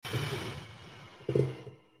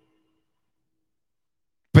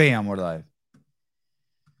Bam, we're live.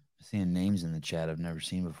 Seeing names in the chat I've never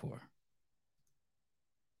seen before.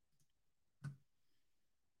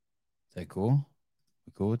 Is that cool?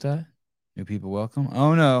 We cool with that? New people welcome.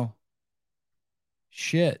 Oh no.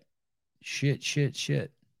 Shit.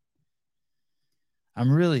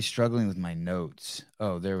 I'm really struggling with my notes.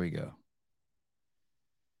 Oh, there we go.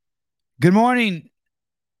 Good morning.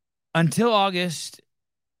 Until August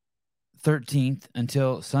 13th,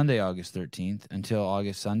 until Sunday, August 13th, until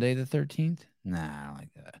August Sunday the 13th. Nah, I don't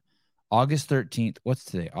like that. August 13th. What's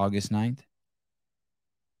today? August 9th?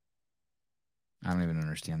 I don't even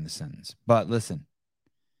understand the sentence. But listen.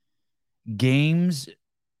 Games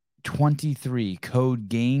 23, code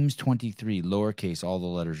games 23, lowercase, all the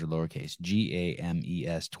letters are lowercase,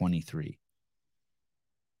 GAMES 23.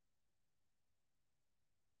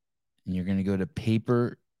 And you're going to go to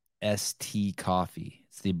Paper ST Coffee.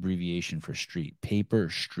 It's the abbreviation for street,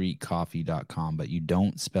 paperstreetcoffee.com, but you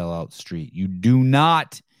don't spell out street. You do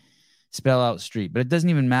not spell out street, but it doesn't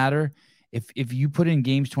even matter. If you put in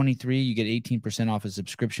games 23, you get 18% off a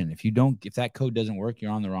subscription. If that code doesn't work,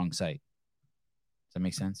 you're on the wrong site. Does that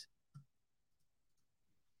make sense?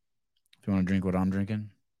 If you want to drink what I'm drinking,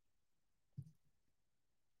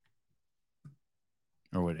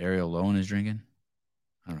 or what Ariel Lowen is drinking,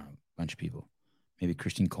 I don't know, a bunch of people. Maybe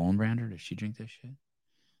Christine Kohlenbrander. Does she drink this shit?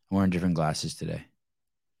 I'm wearing different glasses today.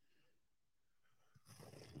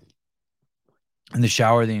 In the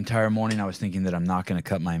shower the entire morning, I was thinking that I'm not going to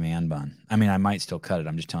cut my man bun. I mean, I might still cut it.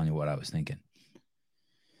 I'm just telling you what I was thinking.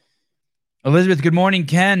 Elizabeth, good morning.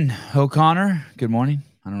 Ken O'Connor, good morning.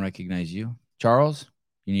 I don't recognize you. Charles,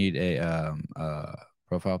 you need a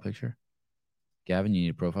profile picture. Gavin, you need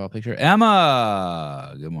a profile picture.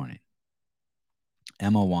 Emma, good morning.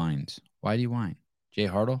 Emma Wines. Why do you whine? Jay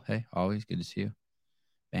Hartle, hey, always good to see you.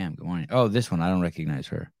 Bam, good morning. Oh, this one, I don't recognize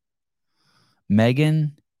her.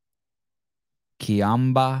 Megan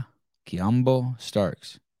Kiambo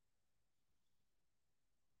Starks.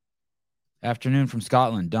 Afternoon from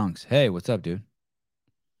Scotland, Dunks. Hey, what's up, dude?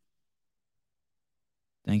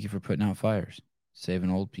 Thank you for putting out fires, saving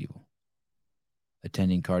old people,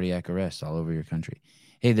 attending cardiac arrests all over your country.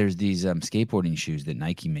 Hey, there's these skateboarding shoes that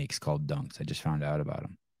Nike makes called Dunks. I just found out about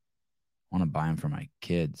them. I want to buy them for my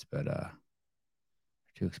kids, but they're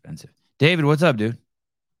too expensive. David, what's up, dude?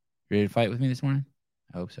 Ready to fight with me this morning?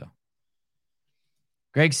 I hope so.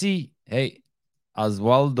 Greg C. Hey,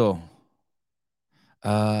 Oswaldo.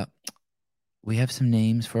 We have some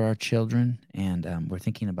names for our children, and we're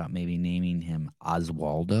thinking about maybe naming him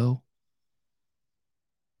Oswaldo.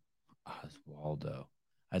 Oswaldo.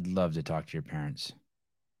 I'd love to talk to your parents.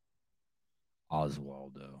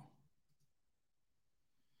 Oswaldo.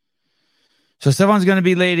 So Stefan's going to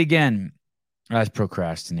be late again. That's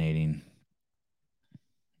procrastinating.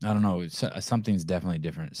 I don't know. Something's definitely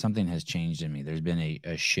different. Something has changed in me. There's been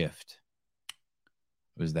a shift.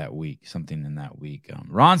 It was that week. Something in that week.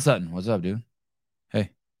 Ron Sutton, what's up, dude?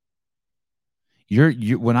 Hey.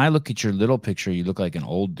 You when I look at your little picture, you look like an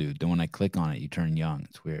old dude. Then when I click on it, you turn young.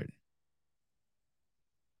 It's weird.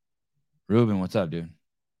 Ruben, what's up, dude?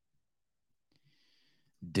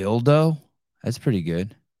 Dildo? That's pretty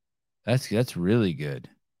good. That's really good.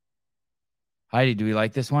 Heidi, do we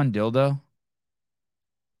like this one? Dildo?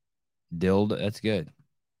 Dildo, that's good.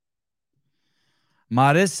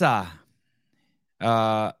 Marissa.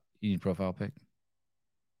 You need a profile pic?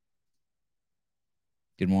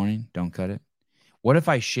 Good morning. Don't cut it. What if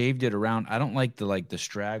I shaved it around? I don't like the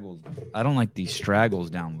straggles. I don't like these straggles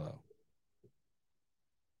down low.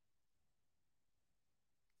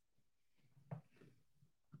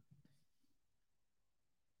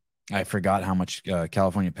 I forgot how much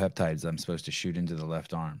California peptides I'm supposed to shoot into the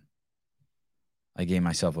left arm. I gave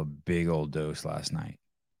myself a big old dose last night.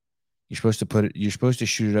 You're supposed to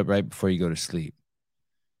shoot it up right before you go to sleep.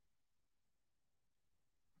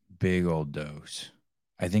 Big old dose.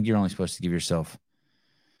 I think you're only supposed to give yourself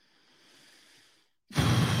I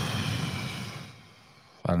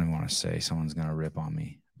don't even want to say, someone's going to rip on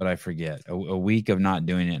me, but I forget. A week of not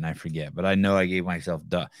doing it and I forget. But I know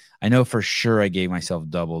I know for sure I gave myself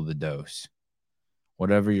double the dose.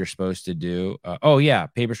 Whatever you're supposed to do. Oh yeah,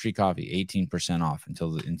 Paper Street Coffee, 18% off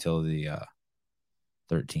until the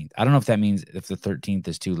 13th. I don't know if that means if the 13th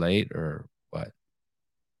is too late or what.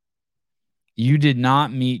 You did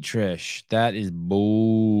not meet Trish. That is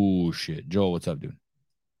bullshit. Joel, what's up, dude?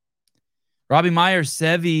 Robbie Meyer,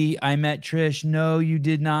 Sevi, I met Trish. No, you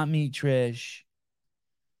did not meet Trish.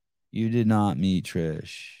 You did not meet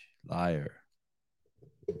Trish. Liar.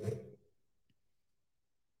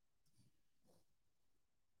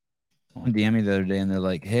 Someone DM'd me the other day and they're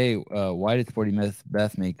like, hey, why did Sporty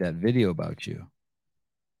Beth make that video about you?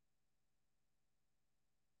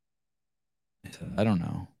 I said, I don't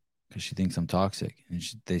know, because she thinks I'm toxic. And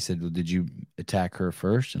they said, well, did you attack her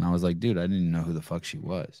first? And I was like, dude, I didn't even know who the fuck she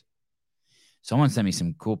was. Someone sent me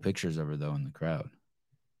some cool pictures of her, though, in the crowd.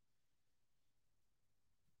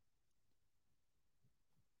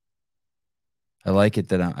 I like it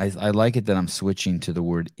that I like it that I'm switching to the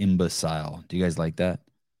word imbecile. Do you guys like that?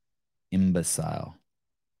 Imbecile,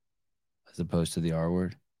 as opposed to the R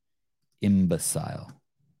word. Imbecile.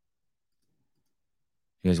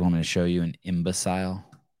 You guys want me to show you an imbecile?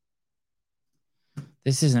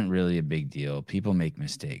 This isn't really a big deal. People make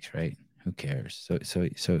mistakes, right? Who cares?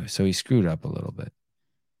 So he screwed up a little bit.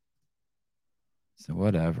 So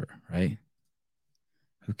whatever, right?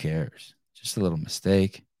 Who cares? Just a little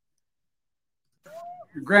mistake.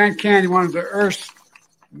 The Grand Canyon, one of the Earth's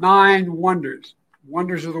 9 wonders,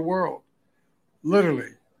 wonders of the world. Literally,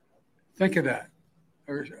 think of that.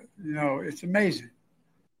 It's amazing.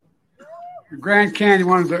 The Grand Canyon,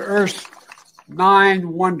 one of the Earth's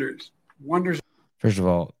 9 wonders, wonders. First of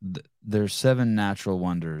all, there's 7 natural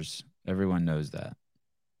wonders. Everyone knows that.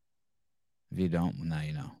 If you don't, well, now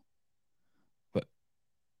you know. But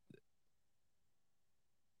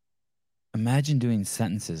imagine doing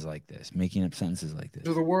sentences like this, making up sentences like this.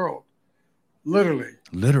 Of the world, literally.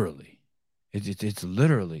 Literally, it's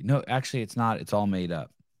literally no. Actually, it's not. It's all made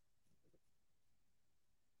up.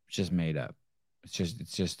 It's just made up. It's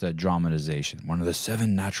just a dramatization. One of the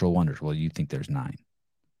 7 natural wonders. Well, you think there's 9.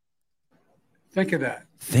 Think of that.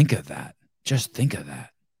 Think of that. Just think of that.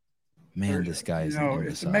 Man, this guy is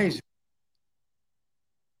it's amazing.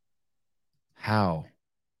 How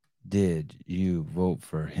did you vote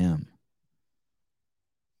for him?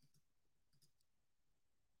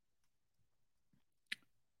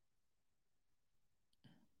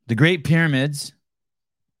 The Great Pyramids,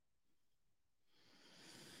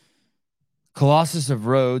 Colossus of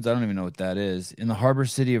Rhodes, I don't even know what that is, in the harbor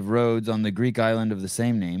city of Rhodes on the Greek island of the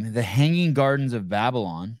same name, the Hanging Gardens of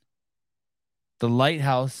Babylon, the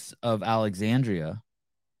Lighthouse of Alexandria,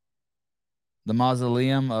 the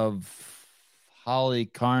Mausoleum of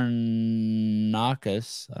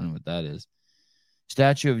Halicarnassus, I don't know what that is,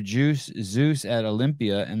 statue of Zeus at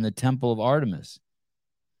Olympia, and the Temple of Artemis.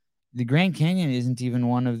 The Grand Canyon isn't even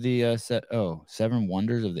one of the 7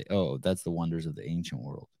 wonders of the that's the wonders of the ancient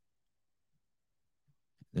world.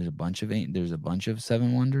 There's a bunch of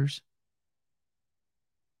 7 wonders.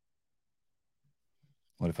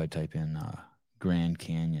 What if I type in Grand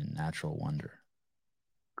Canyon natural wonder?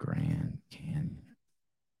 Grand Canyon.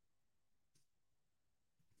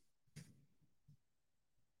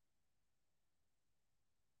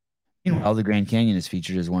 Meanwhile, the Grand Canyon is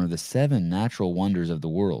featured as one of the 7 natural wonders of the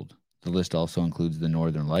world. The list also includes the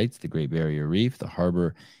Northern Lights, the Great Barrier Reef, the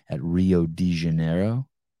harbor at Rio de Janeiro,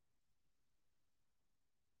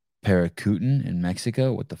 Paracutin in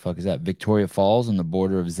Mexico. What the fuck is that? Victoria Falls on the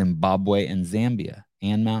border of Zimbabwe and Zambia,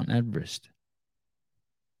 and Mount Everest.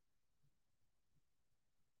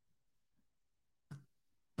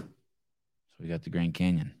 So we got the Grand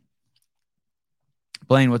Canyon.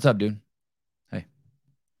 Blaine, what's up, dude? Hey.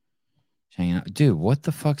 Hanging out. Dude, what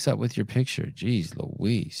the fuck's up with your picture? Jeez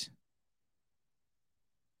Louise.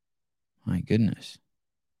 My goodness.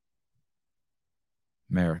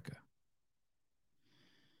 America.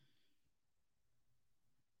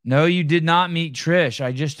 No, you did not meet Trish.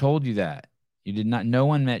 I just told you that. You did not. No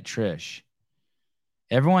one met Trish.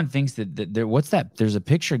 Everyone thinks that there. What's that? There's a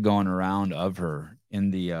picture going around of her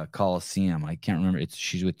in the Coliseum. I can't remember.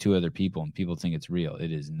 She's with 2 other people, and people think it's real.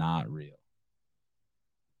 It is not real.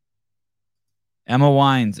 Emma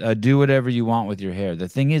Wines, do whatever you want with your hair. The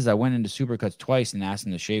thing is, I went into Supercuts twice and asked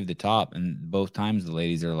them to shave the top, and both times the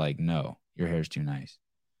ladies are like, "No, your hair's too nice."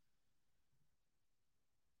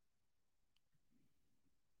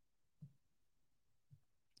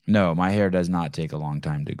 No, my hair does not take a long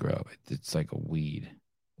time to grow. It's like a weed.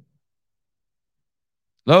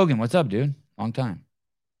 Logan, what's up, dude? Long time.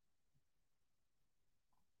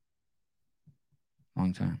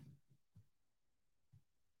 Long time.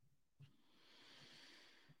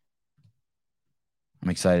 I'm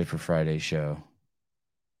excited for Friday's show.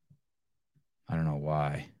 I don't know why.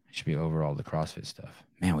 I should be over all the CrossFit stuff.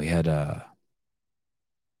 Man, we had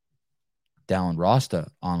Dallin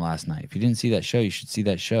Rasta on last night. If you didn't see that show, you should see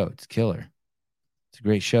that show. It's killer. It's a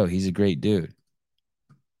great show. He's a great dude.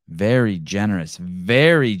 Very generous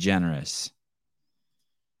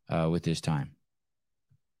with his time.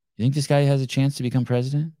 You think this guy has a chance to become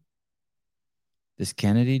president? This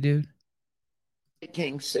Kennedy dude?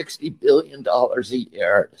 Making $60 billion a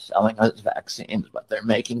year selling us vaccines, but they're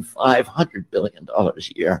making $500 billion a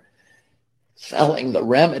year selling the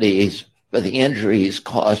remedies for the injuries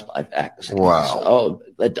caused by vaccines. Wow. So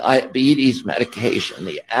the diabetes medication,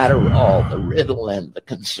 the Adderall, the Ritalin, the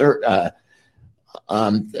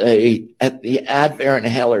the Advair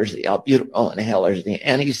inhalers, the albuterol inhalers, the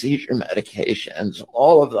anti-seizure medications,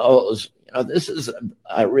 all of those. This is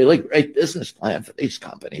a really great business plan for these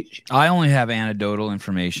companies. I only have anecdotal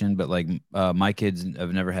information, but like my kids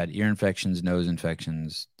have never had ear infections, nose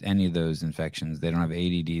infections, any of those infections. They don't have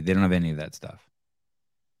ADD. They don't have any of that stuff.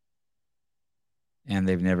 And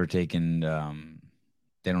they've never taken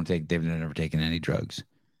they've never taken any drugs.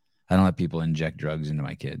 I don't let people inject drugs into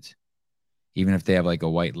my kids. Even if they have like a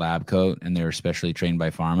white lab coat and they're specially trained by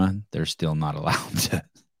pharma, they're still not allowed to.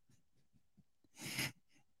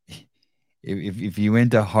 If you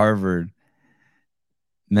went to Harvard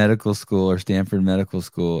Medical School or Stanford Medical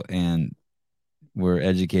School and were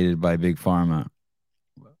educated by Big Pharma,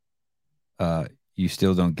 you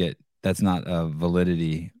still don't get, that's not a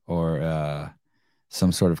validity or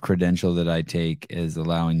some sort of credential that I take as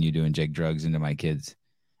allowing you to inject drugs into my kids,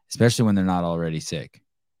 especially when they're not already sick.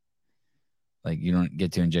 Like, you don't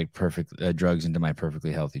get to inject drugs into my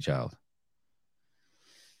perfectly healthy child.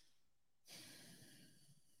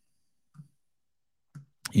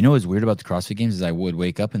 You know what's weird about the CrossFit Games is I would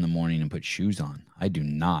wake up in the morning and put shoes on. I do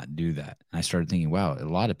not do that. And I started thinking, wow, a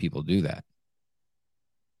lot of people do that.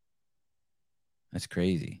 That's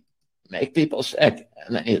crazy. Make people sick,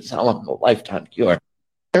 and then you sell them a lifetime cure.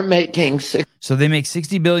 They're making So they make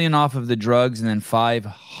 $60 billion off of the drugs, and then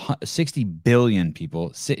 60 billion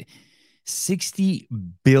people, 60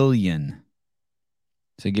 billion.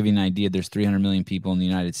 So to give you an idea, there's 300 million people in the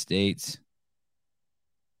United States.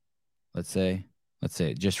 Let's say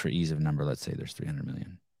just for ease of number, let's say there's 300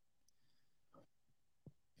 million.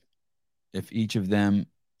 If each of them,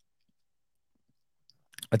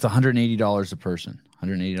 that's $180 a person.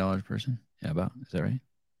 $180 a person? Yeah, about. Is that right?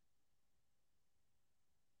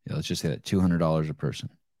 Yeah, let's just say that $200 a person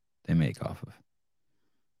they make off of.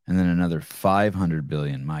 And then another 500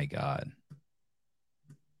 billion. My God.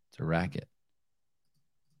 It's a racket.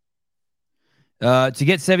 To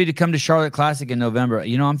get Sevi to come to Charlotte Classic in November,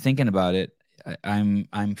 I'm thinking about it.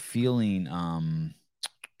 I'm feeling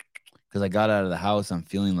because I got out of the house, I'm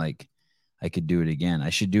feeling like I could do it again. I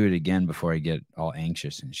should do it again before I get all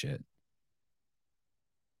anxious and shit.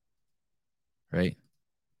 Right?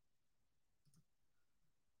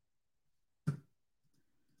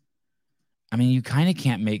 I mean, you kind of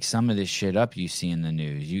can't make some of this shit up you see in the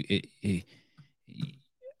news.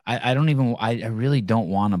 I really don't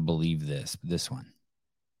want to believe this one.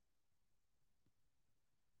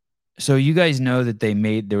 So you guys know that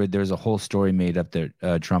there was a whole story made up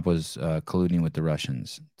that Trump was colluding with the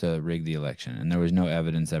Russians to rig the election, and there was no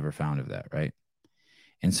evidence ever found of that, right?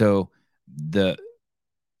 And so the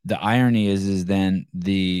irony is then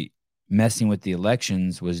the messing with the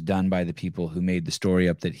elections was done by the people who made the story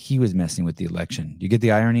up that he was messing with the election. You get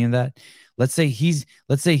the irony in that? Let's say he's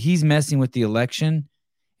messing with the election,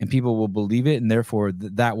 and people will believe it, and therefore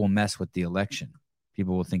that will mess with the election.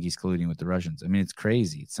 People will think he's colluding with the Russians. I mean, it's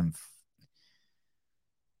crazy. It's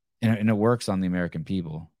and it works on the American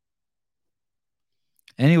people.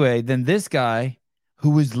 Anyway, then this guy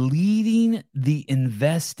who was leading the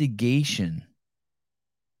investigation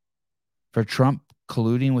for Trump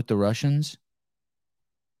colluding with the Russians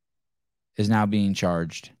is now being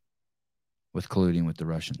charged with colluding with the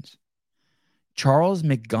Russians. Charles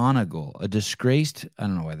McGonigal, a disgraced, I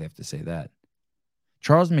don't know why they have to say that.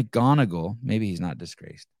 Charles McGonigal, maybe he's not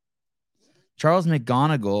disgraced. Charles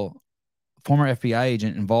McGonigal, former FBI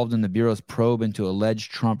agent involved in the Bureau's probe into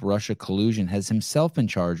alleged Trump-Russia collusion, has himself been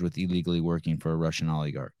charged with illegally working for a Russian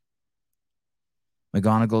oligarch.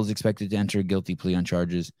 McGonigal is expected to enter a guilty plea on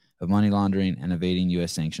charges of money laundering and evading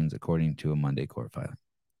U.S. sanctions, according to a Monday court filing.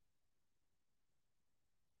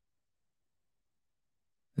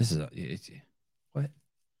 This is what?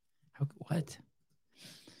 What?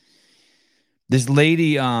 This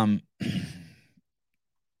lady,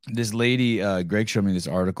 Greg showed me this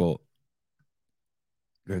article.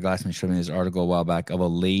 Greg Glassman showed me this article a while back of a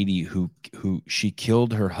lady who she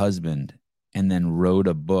killed her husband and then wrote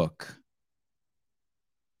a book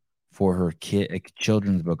for her kid, a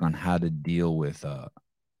children's book on how to deal with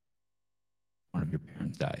one of your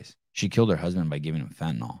parents dies. She killed her husband by giving him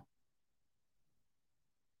fentanyl.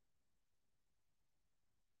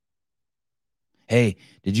 Hey,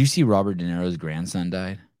 did you see Robert De Niro's grandson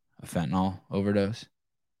died of fentanyl overdose?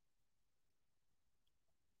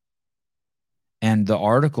 And the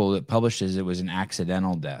article that publishes it was an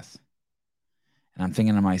accidental death. And I'm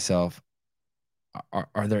thinking to myself,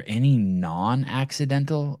 are there any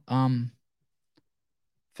non-accidental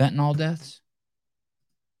fentanyl deaths?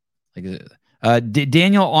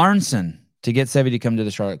 Daniel Arnson to get Sevi to come to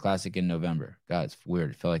the Charlotte Classic in November. God, it's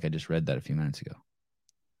weird. I felt like I just read that a few minutes ago.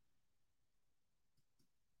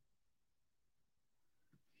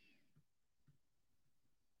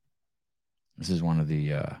 This is one of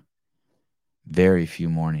the very few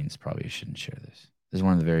mornings. Probably shouldn't share this. This is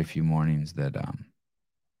one of the very few mornings that I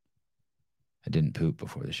didn't poop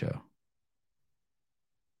before the show.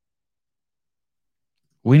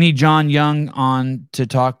 We need John Young on to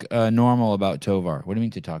talk normal about Tovar. What do you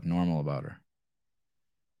mean to talk normal about her?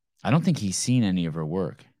 I don't think he's seen any of her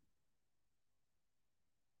work.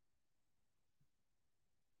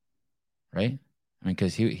 Right? I mean,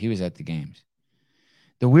 because he was at the games.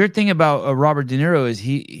 The weird thing about Robert De Niro is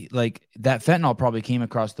he like that fentanyl probably came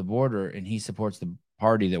across the border and he supports the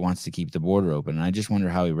party that wants to keep the border open. And I just wonder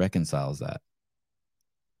how he reconciles that.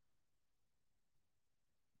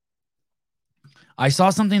 I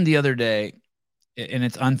saw something the other day, and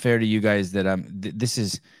it's unfair to you guys that I'm going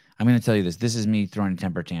to tell you this. This is me throwing a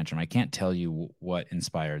temper tantrum. I can't tell you what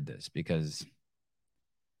inspired this because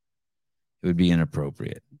it would be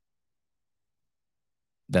inappropriate.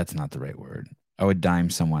 That's not the right word. I would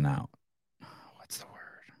dime someone out. What's the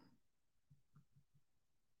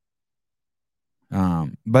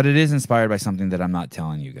word? But it is inspired by something that I'm not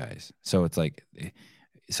telling you guys. So it's like,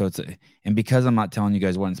 and because I'm not telling you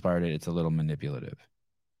guys what inspired it, it's a little manipulative.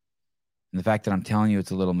 And the fact that I'm telling you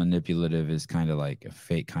it's a little manipulative is kind of like a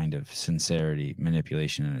fake kind of sincerity,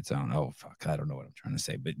 manipulation in its own. Oh, fuck. I don't know what I'm trying to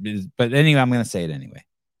say. But anyway, I'm going to say it anyway.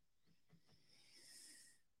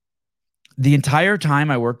 The entire time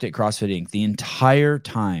I worked at CrossFit Inc., the entire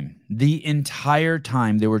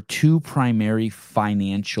time, there were two primary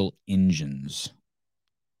financial engines.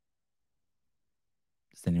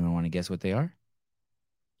 Does anyone want to guess what they are?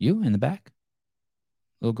 You in the back?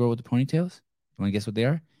 Little girl with the ponytails? You want to guess what they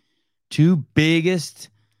are? Two biggest,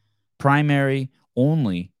 primary,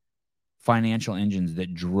 only financial engines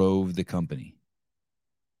that drove the company.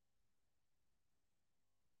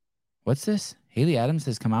 What's this? Haley Adams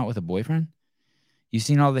has come out with a boyfriend? You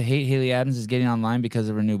seen all the hate Haley Adams is getting online because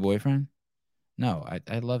of her new boyfriend? No,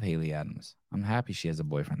 I love Haley Adams. I'm happy she has a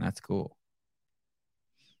boyfriend. That's cool.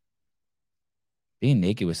 Being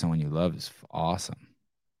naked with someone you love is awesome.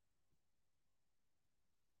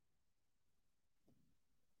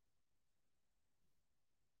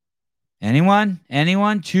 Anyone?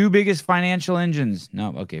 Two biggest financial engines.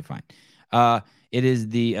 No. Okay, fine. It is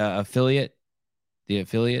the affiliate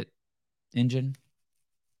engine,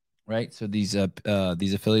 right? So these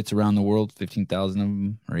affiliates around the world, 15,000 of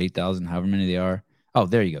them or 8,000, however many they are. Oh,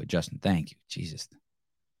 there you go, Justin. Thank you. Jesus.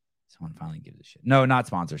 Someone finally gives a shit. No, not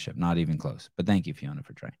sponsorship. Not even close. But thank you, Fiona,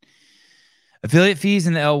 for trying. Affiliate fees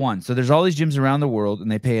in the L1. So there's all these gyms around the world,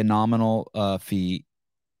 and they pay a nominal fee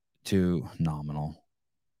to nominal.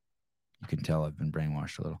 You can tell I've been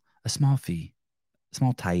brainwashed a little. A small fee,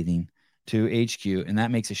 small tithing to HQ, and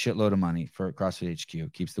that makes a shitload of money for CrossFit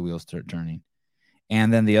HQ. Keeps the wheels turning.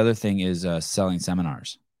 And then the other thing is selling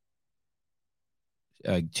seminars.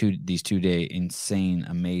 These 2-day insane,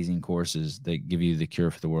 amazing courses that give you the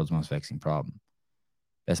cure for the world's most vexing problem.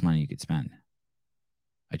 Best money you could spend.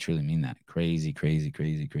 I truly mean that. Crazy, crazy,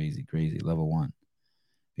 crazy, crazy, crazy. Level 1.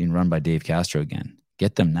 Being run by Dave Castro again.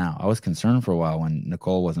 Get them now. I was concerned for a while when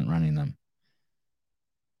Nicole wasn't running them.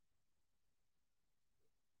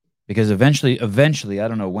 Because eventually, I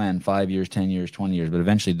don't know when, 5 years, 10 years, 20 years, but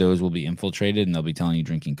eventually those will be infiltrated and they'll be telling you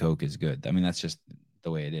drinking Coke is good. I mean, that's just the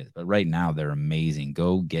way it is. But right now, they're amazing.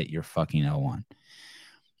 Go get your fucking L1.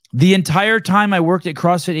 The entire time I worked at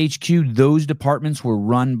CrossFit HQ, those departments were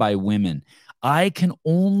run by women. I can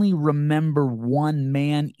only remember one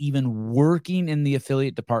man even working in the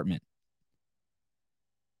affiliate department.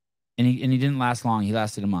 And he didn't last long. He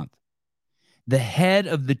lasted a month. The head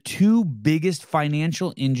of the two biggest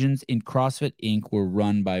financial engines in CrossFit Inc. were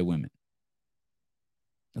run by women.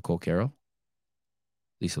 Nicole Carroll,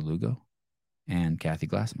 Lisa Lugo, and Kathy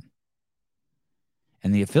Glassman.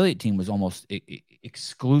 And the affiliate team was almost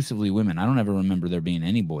exclusively women. I don't ever remember there being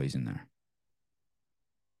any boys in there.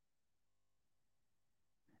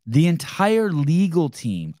 The entire legal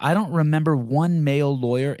team, I don't remember one male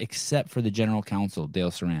lawyer except for the general counsel, Dale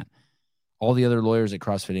Sarant. All the other lawyers at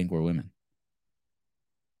CrossFit Inc. were women.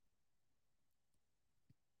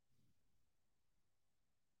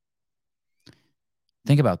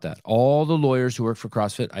 Think about that. All the lawyers who work for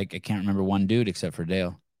CrossFit, I can't remember one dude except for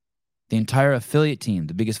Dale. The entire affiliate team,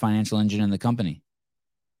 the biggest financial engine in the company,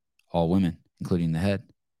 all women, including the head.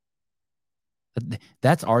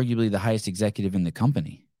 That's arguably the highest executive in the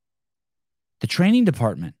company. The training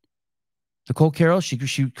department, Nicole Carroll, she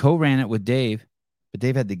co-ran it with Dave, but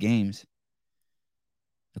Dave had the games.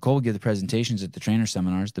 Nicole would give the presentations at the trainer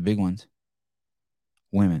seminars, the big ones.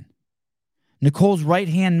 Women. Nicole's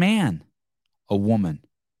right-hand man, a woman.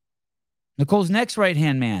 Nicole's next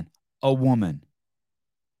right-hand man, a woman.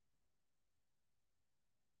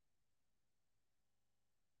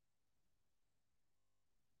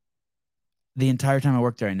 The entire time I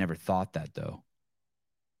worked there, I never thought that, though.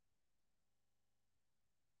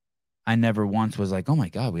 I never once was like, oh my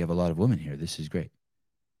God, we have a lot of women here. This is great.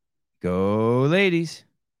 Go ladies.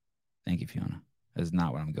 Thank you, Fiona. That's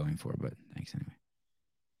not what I'm going for, but thanks anyway.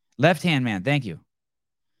 Left-hand man, thank you.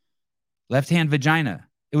 Left-hand vagina.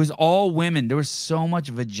 It was all women. There was so much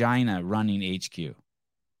vagina running HQ.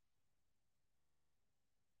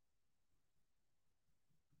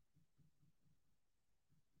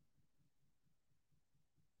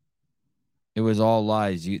 It was all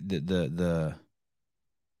lies. It's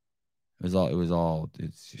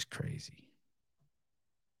just crazy.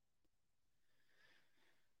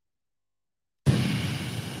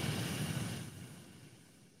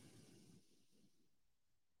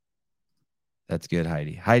 That's good,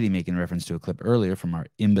 Heidi. Heidi making reference to a clip earlier from our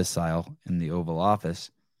imbecile in the Oval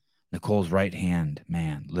Office. Nicole's right hand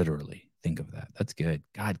man, literally. Think of that. That's good.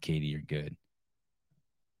 God, Katie, you're good.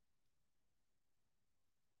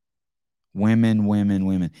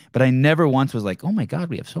 Women. But I never once was like, oh my God,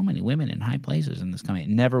 we have so many women in high places in this company.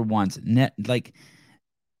 Never once. Like,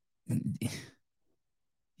 you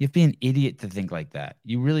have to be an idiot to think like that.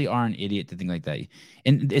 You really are an idiot to think like that.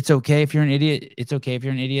 And it's okay if you're an idiot. It's okay if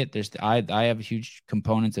you're an idiot. I have huge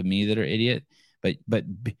components of me that are idiot, but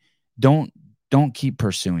don't keep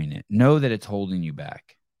pursuing it. Know that it's holding you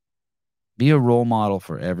back. Be a role model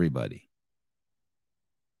for everybody.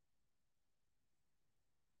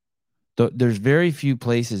 There's very few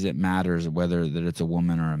places it matters whether that it's a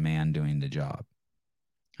woman or a man doing the job.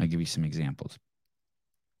 I'll give you some examples.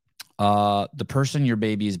 The person your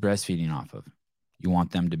baby is breastfeeding off of, you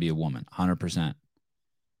want them to be a woman, 100%.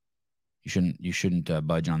 You shouldn't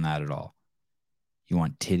budge on that at all. You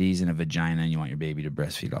want titties and a vagina, and you want your baby to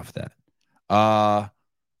breastfeed off that.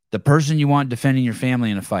 The person you want defending your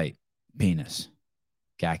family in a fight, penis,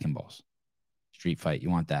 gack and balls, street fight.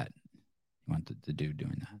 You want that. You want the dude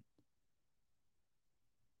doing that.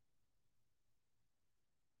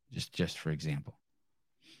 Just for example.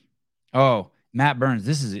 Oh, Matt Burns.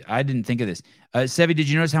 I didn't think of this. Sevi, did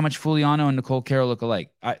you notice how much Fuliano and Nicole Carroll look alike?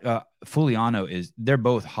 Fuliano they're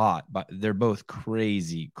both hot, but they're both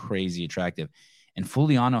crazy, crazy attractive. And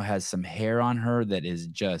Fuliano has some hair on her that is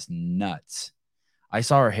just nuts. I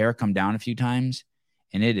saw her hair come down a few times,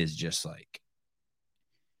 and it is just like,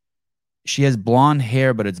 she has blonde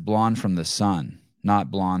hair, but it's blonde from the sun.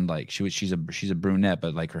 Not blonde like she's a brunette,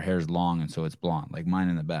 but like her hair's long and so it's blonde, like mine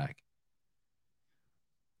in the back.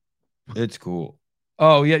 It's cool.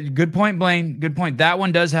 Oh yeah, good point, Blaine. Good point. That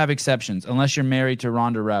one does have exceptions, unless you're married to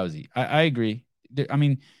Ronda Rousey. I agree. I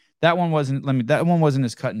mean, that one wasn't. That one wasn't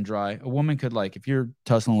as cut and dry. A woman could, like, if you're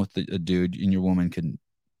tussling with a dude and your woman can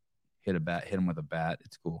hit him with a bat,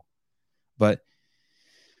 it's cool. But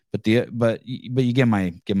you get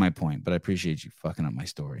my point. But I appreciate you fucking up my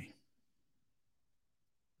story.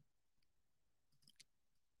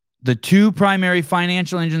 The two primary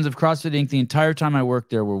financial engines of CrossFit Inc. the entire time I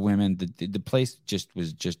worked there were women. The place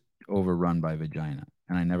was overrun by vagina.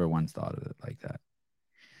 And I never once thought of it like that.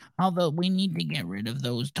 Although we need to get rid of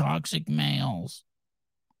those toxic males.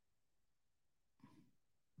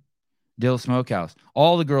 Dill Smokehouse.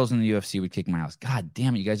 All the girls in the UFC would kick my ass. God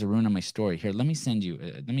damn it, you guys are ruining my story. Here, let me send you.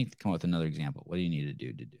 Let me come up with another example. What do you need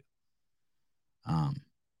to do?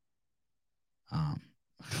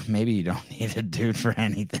 Maybe you don't need a dude for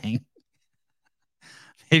anything.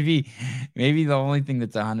 maybe the only thing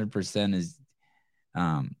that's 100% is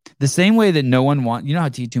the same way that no one wants. You know how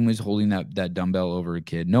T2 was holding that dumbbell over a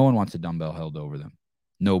kid? No one wants a dumbbell held over them.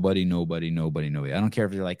 Nobody. I don't care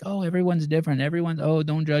if they're like, oh, everyone's different.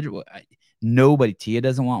 Don't judge it. Nobody. Tia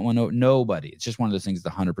doesn't want one. Nobody. It's just one of those things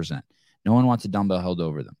that's 100%. No one wants a dumbbell held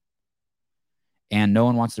over them. And no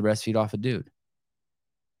one wants to breastfeed off a dude.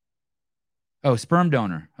 Oh, sperm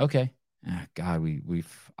donor. Okay. God,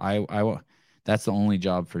 that's the only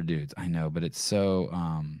job for dudes. I know, but it's so,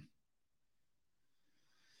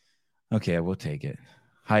 okay, we'll take it.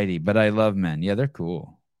 Heidi, but I love men. Yeah, they're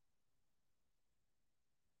cool.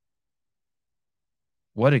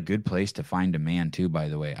 What a good place to find a man too, by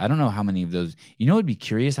the way. I don't know how many of those, it'd be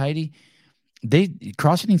curious, Heidi.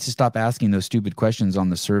 CrossFit needs to stop asking those stupid questions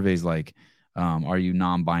on the surveys like, are you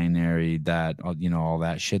non-binary, that, all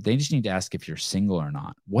that shit. They just need to ask if you're single or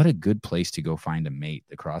not. What a good place to go find a mate,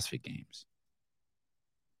 the CrossFit Games.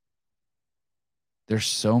 There's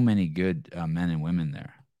so many good men and women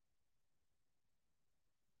there.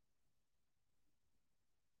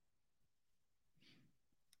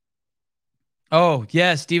 Oh,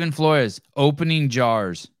 yes, Stephen Flores. Opening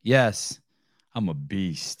jars. Yes. I'm a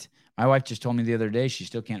beast. My wife just told me the other day she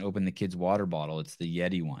still can't open the kid's water bottle. It's the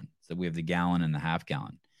Yeti one. So we have the gallon and the half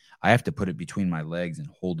gallon. I have to put it between my legs and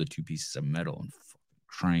hold the two pieces of metal and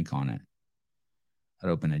crank on it. I'd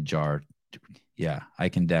open a jar. Yeah, I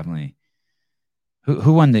can definitely.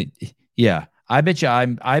 Who won the? Yeah, I bet you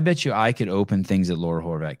I could open things that Laura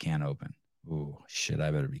Horvat can't open. Ooh, shit!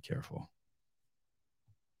 I better be careful.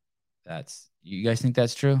 You guys think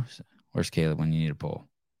that's true? Where's Caleb when you need a poll?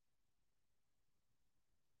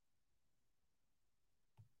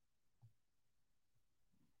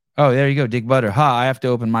 Oh, there you go, Dick Butter. Ha! I have to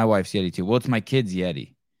open my wife's Yeti too. Well, it's my kid's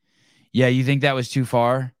Yeti. Yeah, you think that was too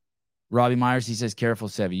far? Robbie Myers, he says, "Careful,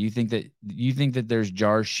 Sevy. You think that there's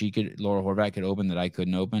jars Laura Horvat could open that I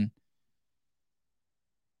couldn't open?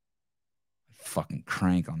 Fucking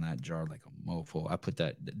crank on that jar like a mofo. I put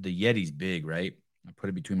the Yeti's big, right? I put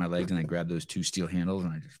it between my legs and I grab those two steel handles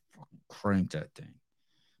and I just fucking crank that thing.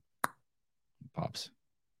 It pops.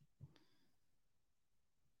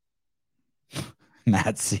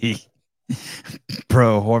 Matt C.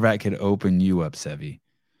 Bro, Horvat could open you up, Sevy.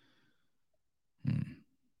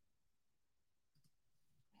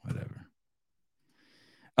 Whatever.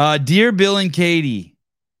 Dear Bill and Katie,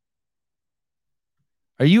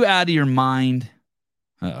 are you out of your mind?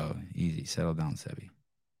 Uh-oh. Easy. Settle down, Sevy.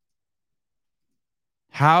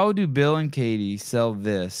 How do Bill and Katie sell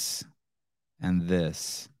this and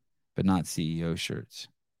this, but not CEO shirts?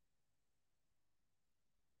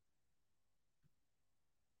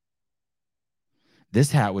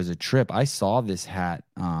 This hat was a trip. I saw this hat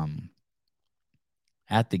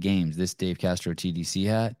at the games, this Dave Castro TDC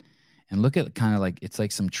hat. And look at kind of like, it's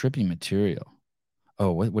like some trippy material.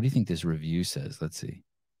 Oh, what do you think this review says? Let's see.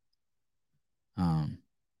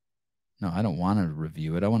 No, I don't want to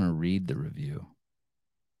review it. I want to read the review.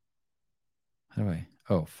 How do I?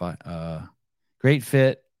 Oh, fine. Great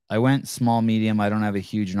fit. I went small, medium. I don't have a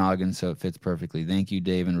huge noggin, so it fits perfectly. Thank you,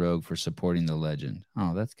 Dave and Rogue, for supporting the legend.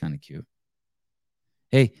 Oh, that's kind of cute.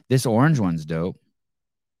 Hey, this orange one's dope.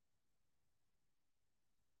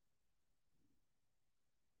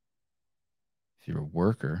 If you're a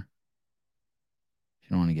worker, if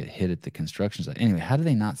you don't want to get hit at the construction site. Anyway, how do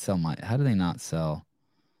they not sell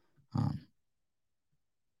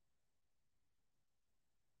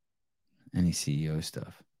any CEO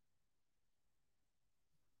stuff?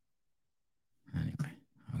 Anyway,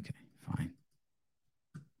 okay, fine.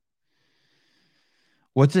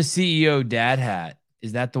 What's a CEO dad hat?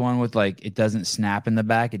 Is that the one with like it doesn't snap in the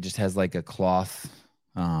back? It just has like a cloth.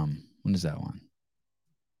 What is that one?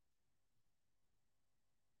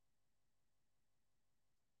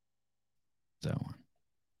 That one.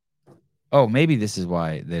 Oh, maybe this is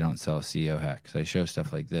why they don't sell CEO hat, because I show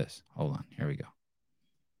stuff like this. Hold on, here we go.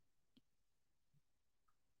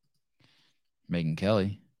 Megyn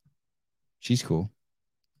Kelly. She's cool.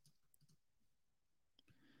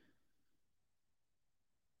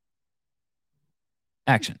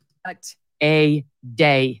 Action. A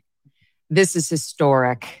day. This is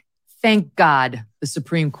historic. Thank God the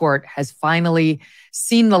Supreme Court has finally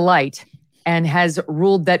seen the light and has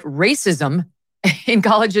ruled that racism in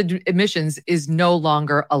college admissions is no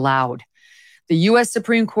longer allowed. The U.S.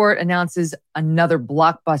 Supreme Court announces another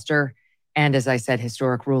blockbuster and, as I said,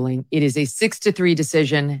 historic ruling. It is a 6-3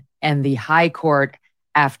 decision, and the High Court,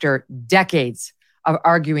 after decades of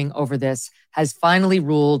arguing over this, has finally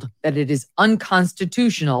ruled that it is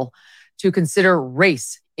unconstitutional to consider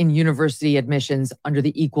race in university admissions under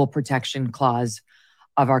the Equal Protection Clause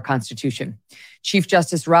of our Constitution. Chief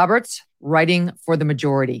Justice Roberts, writing for the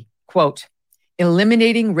majority, quote,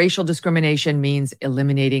 "Eliminating racial discrimination means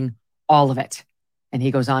eliminating all of it." And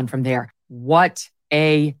he goes on from there.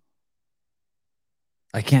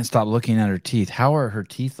 I can't stop looking at her teeth. How are her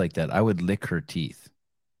teeth like that? I would lick her teeth.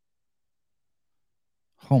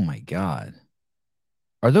 Oh my God.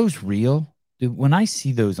 Are those real? Dude, when I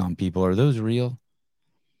see those on people, are those real?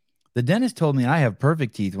 The dentist told me I have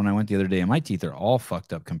perfect teeth when I went the other day, and my teeth are all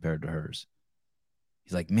fucked up compared to hers.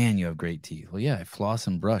 He's like, man, you have great teeth. Well, yeah, I floss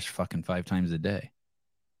and brush fucking 5 times a day.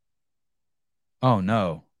 Oh,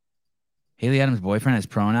 no. Haley Adams' boyfriend has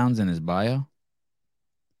pronouns in his bio?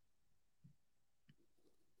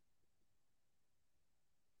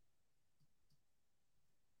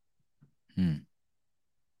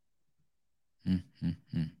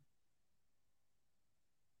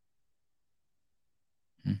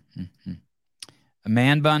 A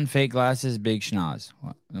man bun, fake glasses, big schnoz.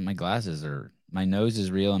 Well, my nose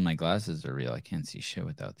is real and my glasses are real. I can't see shit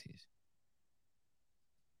without these.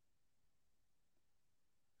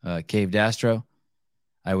 Cave Dastro,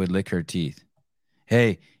 I would lick her teeth.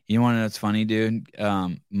 Hey, you want to know what's funny, dude?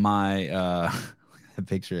 My the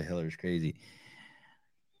picture of Hitler's crazy.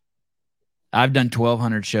 I've done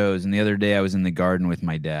 1,200 shows, and the other day I was in the garden with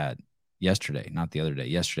my dad. Yesterday, not the other day.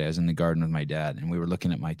 Yesterday, I was in the garden with my dad, and we were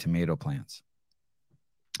looking at my tomato plants.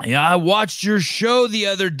 Yeah, I watched your show the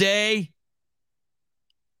other day.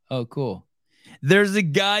 Oh, cool. There's a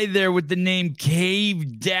guy there with the name Cave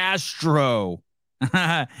Dastro.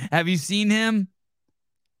 Have you seen him?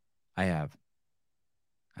 I have.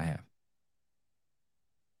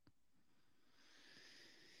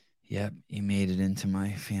 Yep, you made it into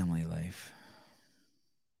my family life.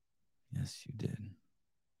 Yes, you did.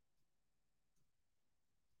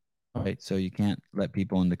 All right, so you can't let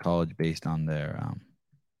people into college based on their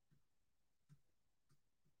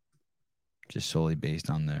just solely based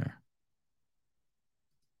on their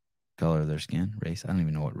color of their skin, race. I don't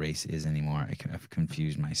even know what race is anymore. I've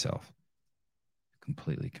confused myself.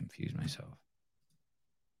 Completely confused myself.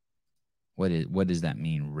 What does that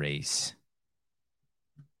mean, race?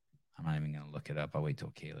 I'm not even going to look it up. I'll wait till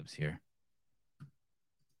Caleb's here.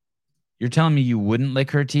 You're telling me you wouldn't lick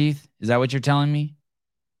her teeth? Is that what you're telling me?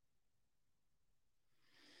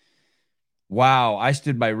 Wow, I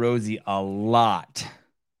stood by Rosie a lot.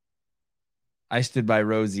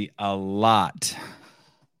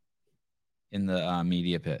 in the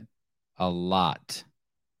media pit. A lot.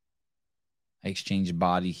 I exchanged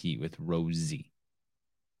body heat with Rosie.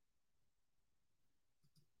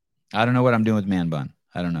 I don't know what I'm doing with Man Bun.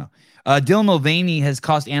 I don't know. Dylan Mulvaney has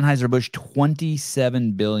cost Anheuser-Busch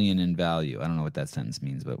 $27 billion in value. I don't know what that sentence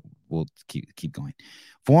means, but we'll keep going.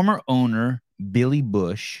 Former owner Billy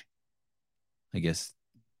Bush, I guess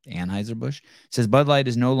Anheuser-Busch, says Bud Light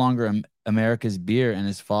is no longer America's beer, and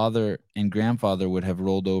his father and grandfather would have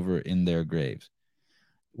rolled over in their graves.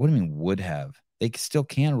 What do you mean would have? They still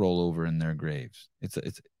can roll over in their graves. It's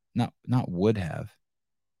not would have.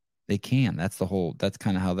 They can. That's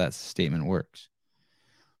kind of how that statement works.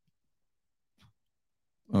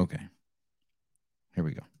 Okay. Here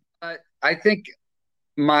we go. I think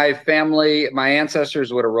my family, my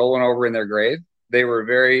ancestors would have rollen over in their grave. They were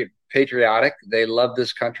very patriotic. They loved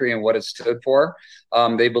this country and what it stood for.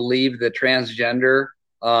 They believed that transgender,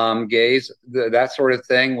 gays, that sort of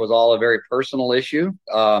thing was all a very personal issue.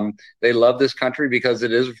 They love this country because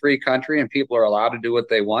it is a free country and people are allowed to do what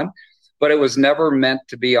they want. But it was never meant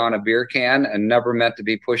to be on a beer can and never meant to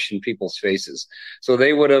be pushed in people's faces. So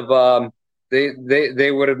they would have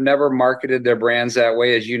they would have never marketed their brands that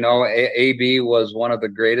way. As you know, AB was one of the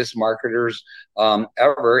greatest marketers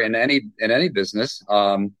ever in any business.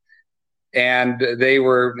 And they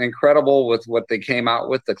were incredible with what they came out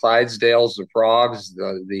with: the Clydesdales, the frogs,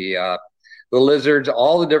 the lizards,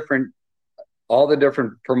 all the different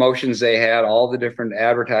promotions they had, all the different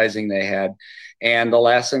advertising they had. And the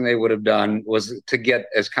last thing they would have done was to get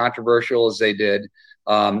as controversial as they did,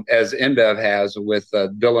 as InBev has with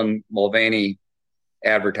Dylan Mulvaney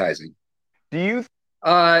advertising. Do you?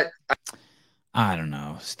 I don't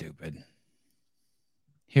know. Stupid.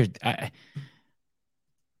 Here, I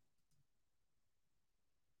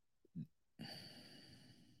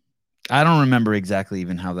don't remember exactly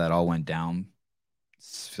even how that all went down. It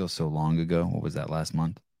feels so long ago. What was that, last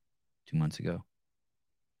month? 2 months ago?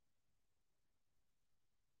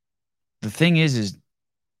 The thing is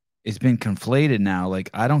it's been conflated now.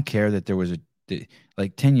 Like, I don't care that there was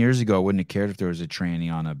like 10 years ago, I wouldn't have cared if there was a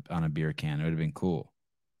tranny on a beer can. It would have been cool.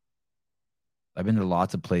 I've been to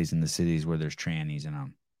lots of places in the cities where there's trannies in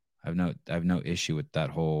them. I have no issue with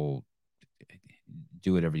that whole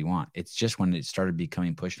do whatever you want. It's just when it started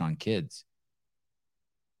becoming pushed on kids.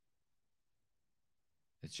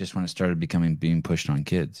 It's just when it started being pushed on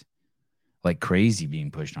kids. Like crazy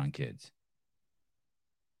being pushed on kids.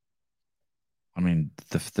 I mean,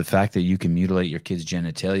 the fact that you can mutilate your kid's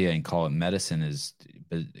genitalia and call it medicine is,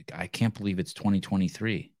 I can't believe it's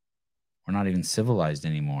 2023. We're not even civilized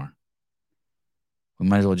anymore. We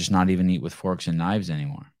might as well just not even eat with forks and knives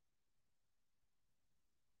anymore.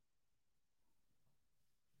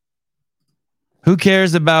 Who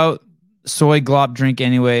cares about soy glop drink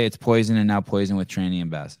anyway? It's poison, and now poison with tranny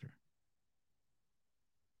ambassador.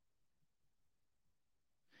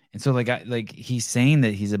 And so like he's saying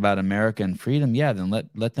that he's about America and freedom. Yeah, then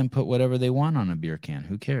let them put whatever they want on a beer can.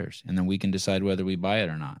 Who cares? And then we can decide whether we buy it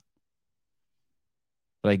or not.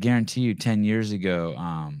 But I guarantee you 10 years ago,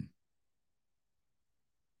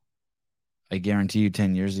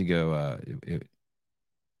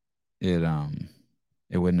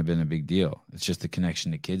 it wouldn't have been a big deal. It's just the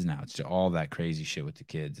connection to kids now. It's just all that crazy shit with the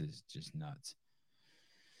kids is just nuts.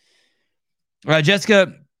 All right,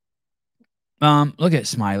 Jessica. Look at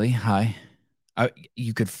Smiley. Hi.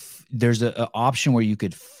 You could. There's a option where you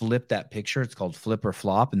could flip that picture. It's called flip or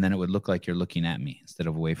flop, and then it would look like you're looking at me instead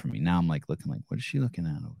of away from me. Now I'm like looking like, what is she looking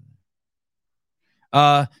at over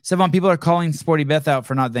there? Sevon, people are calling Sporty Beth out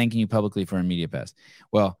for not thanking you publicly for a media pass.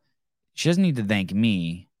 Well, she doesn't need to thank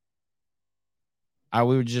me. We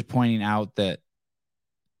were just pointing out that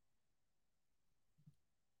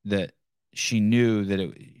she knew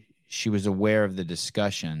that she was aware of the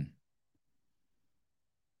discussion.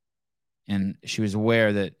 And she was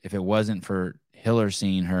aware that if it wasn't for Hiller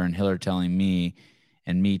seeing her and Hiller telling me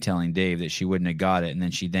and me telling Dave that she wouldn't have got it. And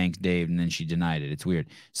then she thanked Dave and then she denied it. It's weird.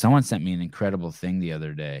 Someone sent me an incredible thing the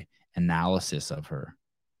other day, analysis of her.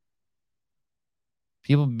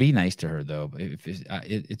 People be nice to her, though. If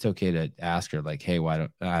it's okay to ask her, like, hey,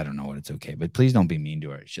 I don't know what it's okay, but please don't be mean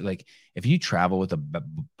to her. Like, if you travel with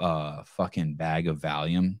a fucking bag of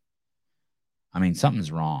Valium, I mean,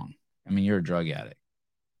 something's wrong. I mean, you're a drug addict.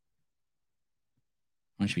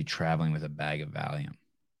 I should be traveling with a bag of Valium.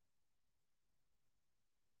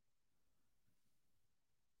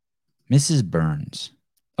 Mrs. Burns.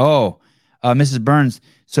 Mrs. Burns.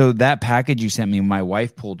 So that package you sent me, my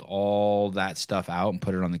wife pulled all that stuff out and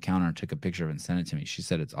put it on the counter and took a picture of it and sent it to me. She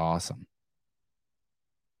said it's awesome.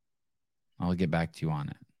 I'll get back to you on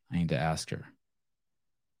it. I need to ask her.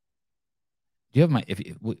 Do you have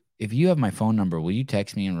if you have my phone number, will you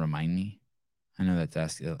text me and remind me? I know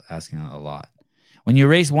that's asking a lot. When you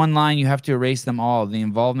erase one line, you have to erase them all. The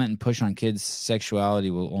involvement and push on kids'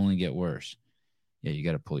 sexuality will only get worse. Yeah, you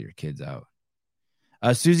got to pull your kids out.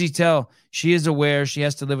 Susie Tell, she is aware. She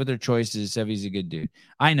has to live with her choices. Sevy's a good dude.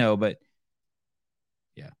 I know, but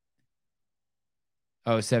yeah.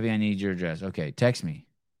 Oh, Sevy, I need your address. Okay, text me.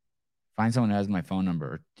 Find someone who has my phone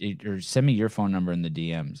number, or send me your phone number in the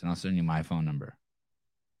DMs, and I'll send you my phone number.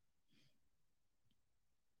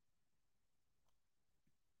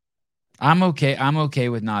 I'm okay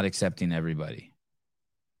with not accepting everybody.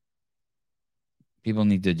 People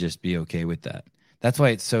need to just be okay with that. That's why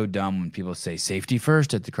it's so dumb when people say safety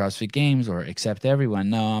first at the CrossFit Games or accept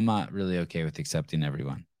everyone. No, I'm not really okay with accepting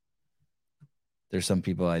everyone. There's some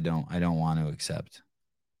people I don't want to accept.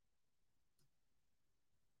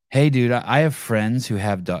 Hey, dude, I have friends who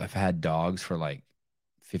have had dogs for like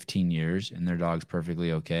 15 years, and their dog's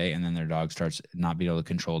perfectly okay, and then their dog starts not being able to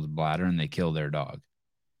control the bladder, and they kill their dog.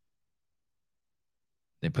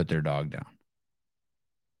 They put their dog down.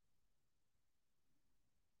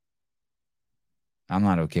 I'm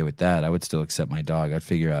not okay with that. I would still accept my dog. I'd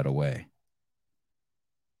figure out a way.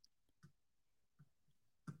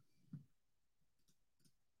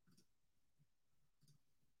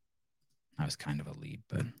 That was kind of a lead,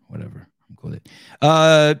 but whatever. I'm cool with it.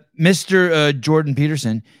 Mr. Jordan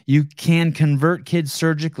Peterson, you can convert kids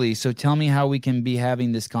surgically. So tell me how we can be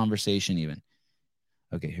having this conversation even.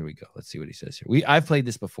 Okay, here we go. Let's see what he says here. I've played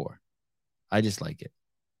this before. I just like it.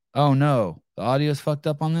 Oh, no. The audio's fucked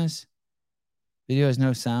up on this? Video has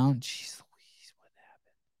no sound? Jeez Louise, what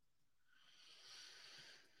happened?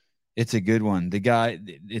 It's a good one.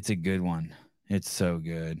 It's a good one. It's so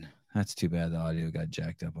good. That's too bad the audio got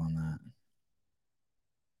jacked up on that.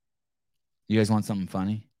 You guys want something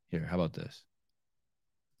funny? Here, how about this?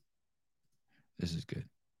 This is good.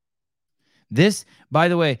 This, by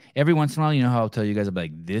the way, every once in a while, you know how I'll tell you guys, I'll be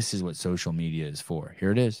like, this is what social media is for.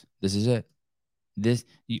 Here it is. This is it.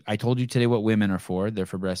 I told you today what women are for. They're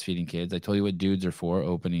for breastfeeding kids. I told you what dudes are for,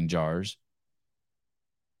 opening jars.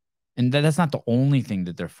 And that's not the only thing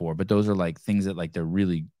that they're for, but those are like things that like they're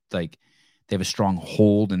really like they have a strong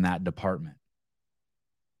hold in that department.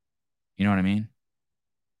 You know what I mean?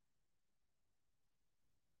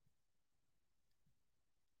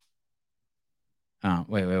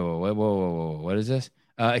 Wait, whoa. What is this?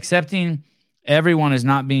 Accepting everyone is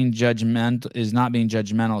not being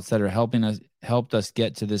judgmental, etc. Helped us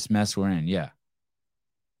get to this mess we're in. Yeah.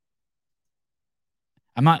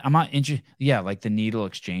 I'm not interested. Yeah, like the needle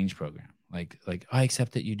exchange program. Like I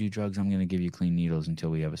accept that you do drugs. I'm going to give you clean needles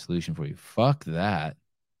until we have a solution for you. Fuck that.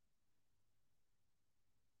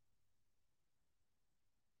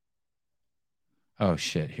 Oh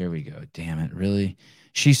shit, here we go. Damn it, really?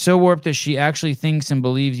 She's so warped that she actually thinks and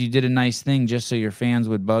believes you did a nice thing just so your fans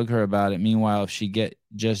would bug her about it. Meanwhile, if she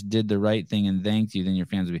just did the right thing and thanked you, then your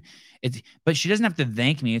fans would be. But she doesn't have to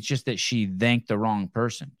thank me. It's just that she thanked the wrong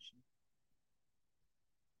person.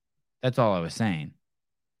 That's all I was saying.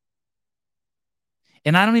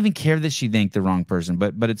 And I don't even care that she thanked the wrong person,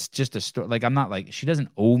 but it's just a story. Like, I'm not like, she doesn't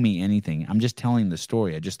owe me anything. I'm just telling the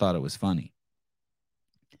story. I just thought it was funny.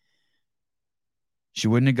 She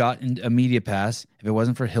wouldn't have gotten a media pass if it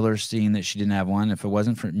wasn't for Hiller seeing that she didn't have one. If it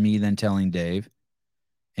wasn't for me then telling Dave.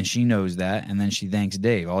 And she knows that. And then she thanks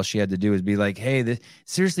Dave. All she had to do is be like, hey,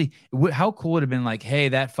 seriously, how cool would it have been like, hey,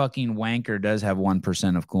 that fucking wanker does have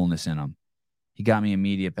 1% of coolness in him. He got me a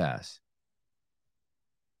media pass.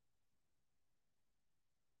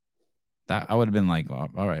 That I would have been like, well,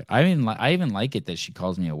 all right. I even like it that she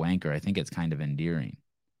calls me a wanker. I think it's kind of endearing.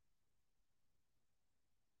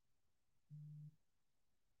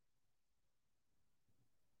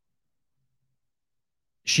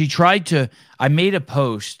 She tried to, I made a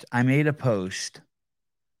post. I don't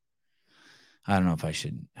know if I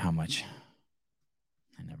should, how much.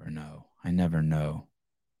 I never know.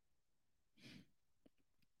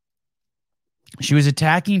 She was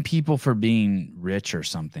attacking people for being rich or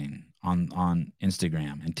something on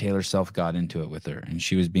Instagram, and Taylor Self got into it with her, and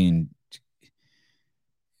it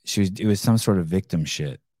was some sort of victim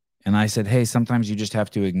shit. And I said, hey, sometimes you just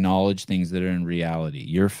have to acknowledge things that are in reality.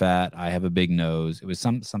 You're fat. I have a big nose. It was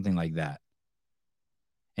something like that.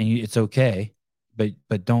 And it's okay, but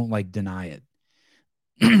don't like deny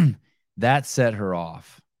it. That set her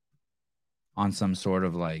off on some sort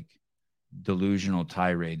of like delusional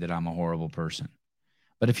tirade that I'm a horrible person.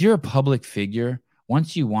 But if you're a public figure,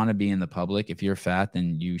 once you want to be in the public, if you're fat,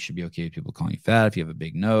 then you should be okay with people calling you fat. If you have a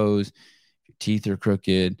big nose, if your teeth are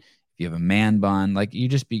crooked, if you have a man bun, like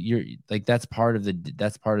you're like, that's part of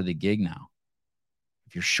the gig now.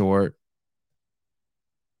 If you're short,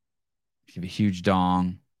 if you have a huge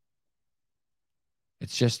dong,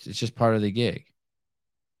 it's just part of the gig.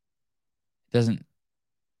 It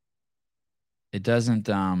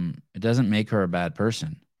doesn't make her a bad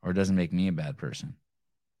person, or it doesn't make me a bad person.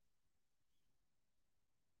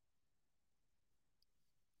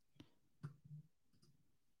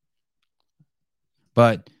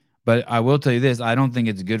 But I will tell you this, I don't think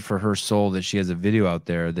it's good for her soul that she has a video out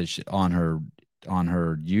there that on her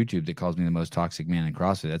YouTube that calls me the most toxic man in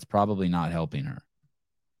CrossFit. That's probably not helping her.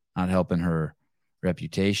 Not helping her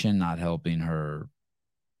reputation, not helping her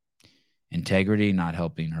integrity, not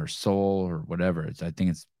helping her soul or whatever. I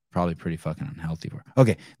think it's probably pretty fucking unhealthy for her.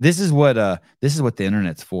 Okay, this is what the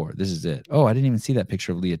internet's for. This is it. Oh, I didn't even see that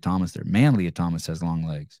picture of Leah Thomas there. Man, Leah Thomas has long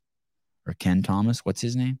legs. Or Ken Thomas, what's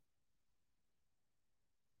his name?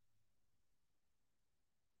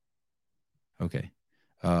 Okay.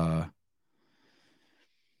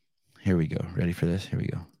 Here we go. Ready for this? Here we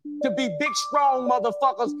go. To be big, strong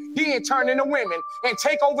motherfuckers, then turn into women and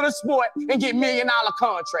take over the sport and get $1 million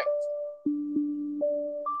contracts.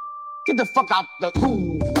 Get the fuck out the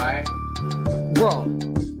cool, man. Bro.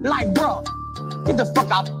 Like, bro. Get the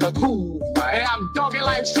fuck out the cool, man. And I'm dogging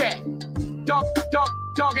like Shaq.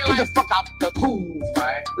 Dogging like, get the fuck out the cool,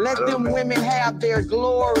 man. Let them women have their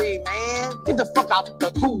glory, man. Get the fuck out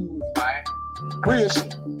the cool, man. Real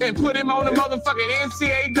shit. And put him on the motherfucking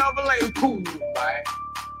NCAA cool, man.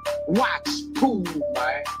 Watch, cool,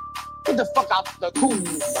 man. Get the fuck out the cool,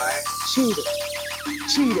 man.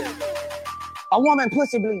 Cheater. A woman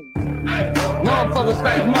pussy bleed. Motherfuckers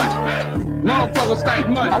stank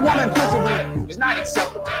money. A woman pussy bleed. It's not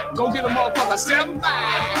acceptable. Go get a motherfucker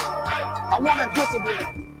 7-5. A woman pussy bleed.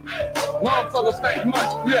 Motherfuckers stank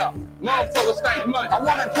money. Yeah. Motherfuckers stank money. A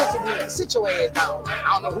woman pussy bleed. Sit your ass down.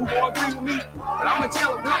 I don't know who gonna agree with me, but I'm gonna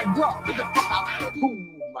tell him like, bro, get the fuck out the cool,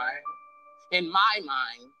 man. In my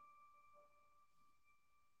mind.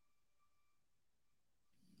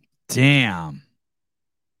 Damn.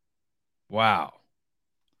 Wow.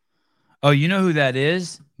 Oh, you know who that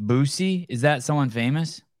is? Boosie? Is that someone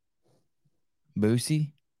famous?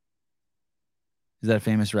 Boosie? Is that a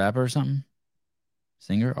famous rapper or something?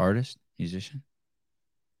 Singer, artist, musician?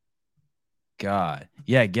 God.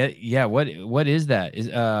 Yeah, what is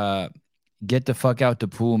that? Get the fuck out the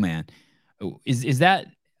pool, man. Is that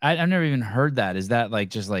I've never even heard that. Is that like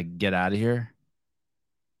just like get out of here?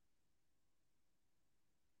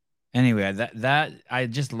 Anyway, that I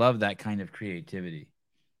just love that kind of creativity.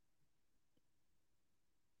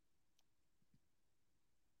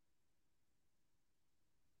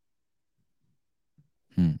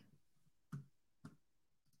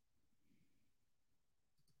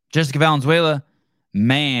 Jessica Valenzuela,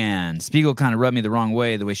 man, Spiegel kind of rubbed me the wrong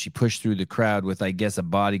way, the way she pushed through the crowd with, I guess, a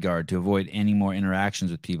bodyguard to avoid any more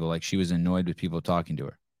interactions with people, like she was annoyed with people talking to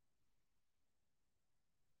her.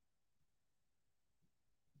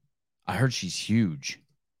 I heard she's huge.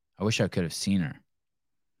 I wish I could have seen her.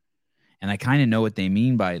 And I kind of know what they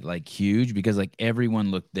mean by like huge, because like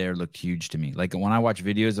everyone looked huge to me. Like when I watch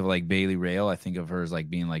videos of like Bailey Rail, I think of her as like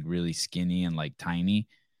being like really skinny and like tiny.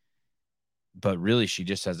 But really, she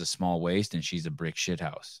just has a small waist and she's a brick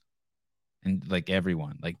shithouse. And like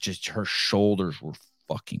everyone, like just her shoulders were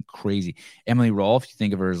fucking crazy. Emily Rolfe, you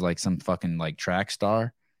think of her as like some fucking like track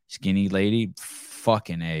star. Skinny lady,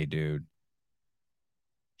 fucking A, dude.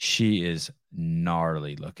 She is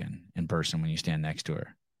gnarly looking in person when you stand next to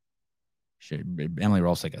her. Emily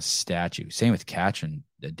Rolfe's like a statue. Same with Katrin,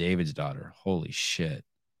 David's daughter. Holy shit.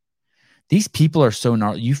 These people are so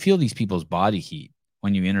gnarly. You feel these people's body heat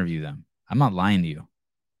when you interview them. I'm not lying to you.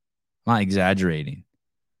 I'm not exaggerating.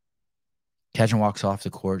 Katrin walks off the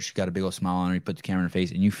court. She's got a big old smile on her. You put the camera in her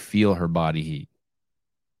face, and you feel her body heat.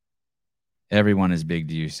 Everyone is big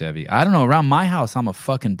to you, Sevi. I don't know. Around my house, I'm a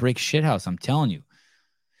fucking brick shit house. I'm telling you.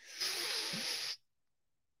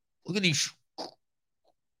 Look at these.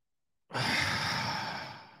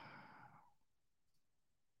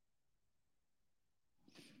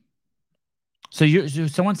 So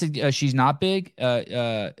someone said she's not big.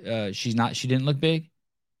 She's not. She didn't look big.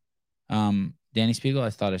 Danny Spiegel. I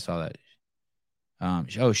thought I saw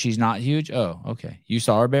that. She's not huge. Oh, okay. You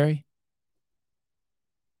saw her, Barry?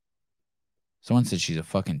 Someone said she's a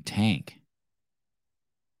fucking tank.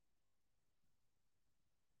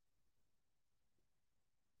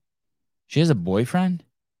 She has a boyfriend,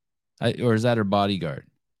 or is that her bodyguard?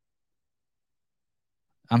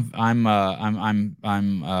 No one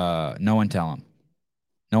tell him.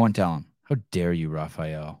 No one tell him. How dare you,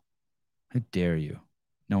 Raphael? How dare you?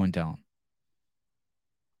 No one tell him.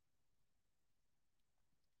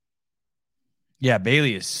 Yeah,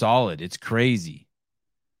 Bailey is solid. It's crazy.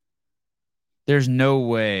 There's no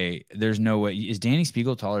way. Is Danny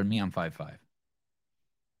Spiegel taller than me? I'm 5'5".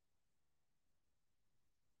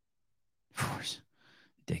 Of course.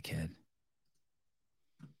 Dickhead.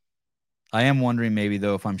 I am wondering maybe,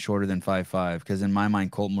 though, if I'm shorter than 5'5", because in my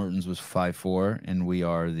mind, Colt Mertens was 5'4", and we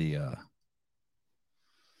are the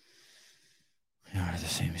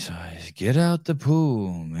same size. Get out the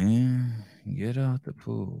pool, man. Get out the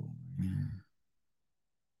pool, man.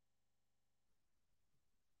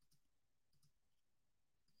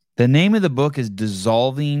 The name of the book is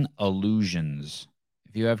Dissolving Illusions.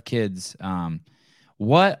 If you have kids,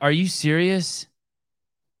 what? Are you serious?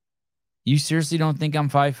 You seriously don't think I'm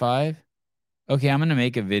 5'5"? Okay, I'm going to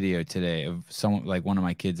make a video today of someone, like one of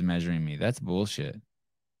my kids measuring me. That's bullshit.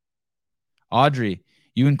 Audrey,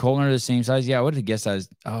 you and Colton are the same size? Yeah, I would have guessed I was.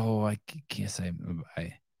 Oh, I guess I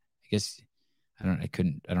guess I don't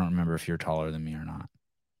remember if you're taller than me or not.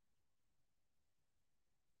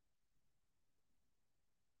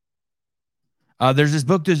 There's this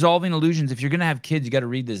book, Dissolving Illusions. If you're going to have kids, you got to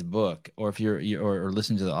read this book, or if or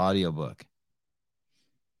listen to the audiobook.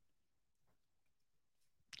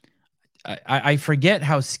 I forget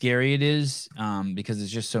how scary it is because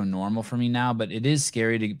it's just so normal for me now, but it is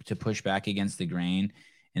scary to push back against the grain.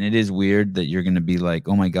 And it is weird that you're going to be like,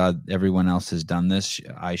 oh my God, everyone else has done this.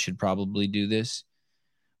 I should probably do this.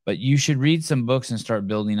 But you should read some books and start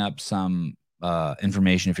building up some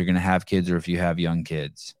information if you're going to have kids or if you have young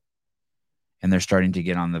kids and they're starting to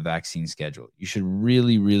get on the vaccine schedule. You should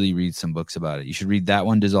really, really read some books about it. You should read that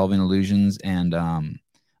one, Dissolving Illusions, and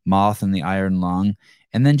Moth and the Iron Lung.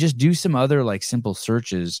 And then just do some other like simple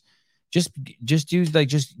searches. Just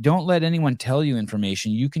don't let anyone tell you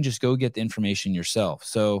information. You can just go get the information yourself.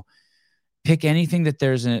 So pick anything that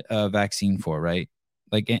there's a vaccine for, right?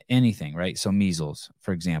 Like anything, right? So measles,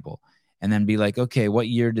 for example, and then be like, okay, what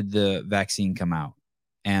year did the vaccine come out?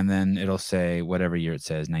 And then it'll say whatever year it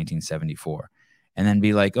says, 1974. And then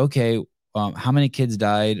be like, okay, how many kids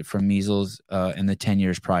died from measles in the 10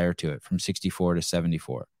 years prior to it, from 64 to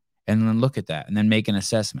 74? And then look at that and then make an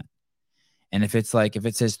assessment. And if it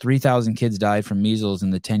says 3,000 kids died from measles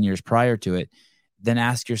in the 10 years prior to it, then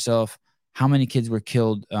ask yourself how many kids were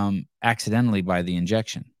killed accidentally by the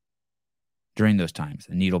injection during those times.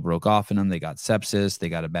 The needle broke off in them. They got sepsis. They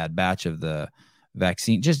got a bad batch of the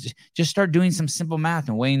vaccine. Just start doing some simple math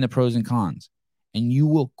and weighing the pros and cons. And you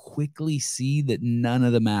will quickly see that none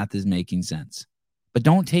of the math is making sense. But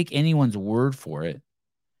don't take anyone's word for it.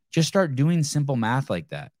 Just start doing simple math like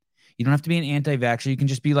that. You don't have to be an anti-vaxxer. You can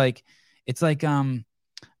just be like, it's like the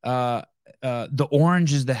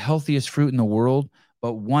orange is the healthiest fruit in the world,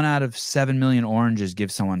 but 1 out of 7 million oranges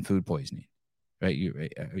gives someone food poisoning, right?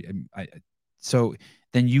 So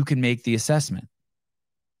then you can make the assessment.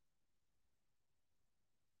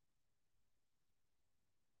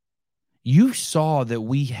 You saw that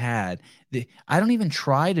we had I don't even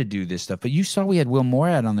try to do this stuff, but you saw we had Will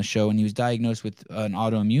Morad on the show, and he was diagnosed with an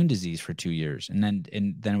autoimmune disease for 2 years, and then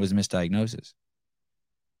it was a misdiagnosis.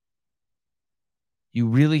 You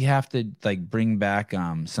really have to like bring back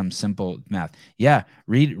some simple math. Yeah,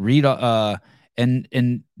 read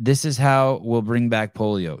and this is how we'll bring back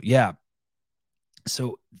polio. Yeah.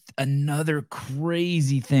 So another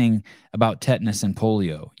crazy thing about tetanus and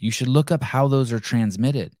polio, you should look up how those are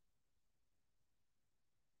transmitted.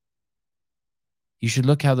 You should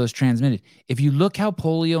look how those transmitted. If you look how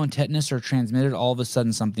polio and tetanus are transmitted, all of a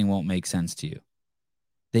sudden something won't make sense to you.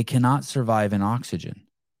 They cannot survive in oxygen.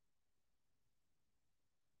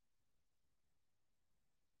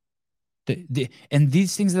 And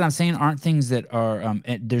these things that I'm saying aren't things that are,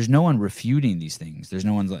 there's no one refuting these things. There's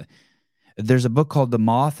no one's like, there's a book called The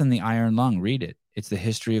Moth and the Iron Lung. Read it. It's the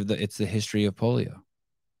history of polio.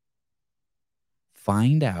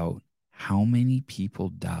 Find out how many people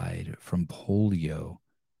died from polio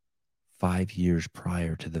 5 years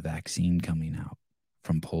prior to the vaccine coming out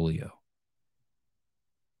from polio.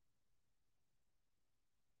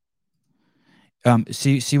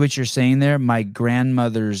 See what you're saying there? My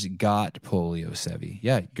grandmother's got polio, Sevi.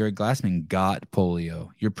 Yeah, Gary Glassman got polio.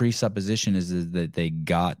 Your presupposition is that they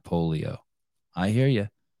got polio. I hear you.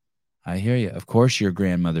 Of course your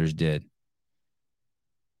grandmothers did.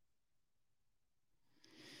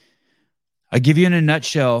 I give you in a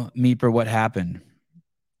nutshell, Meeper, what happened.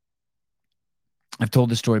 I've told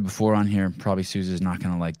this story before on here. Probably Susan's not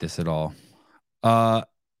going to like this at all.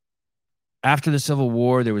 After the Civil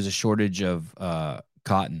War, there was a shortage of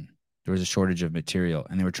cotton. There was a shortage of material,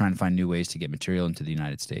 and they were trying to find new ways to get material into the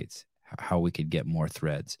United States, how we could get more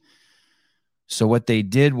threads. So what they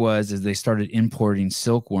did is they started importing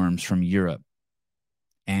silkworms from Europe.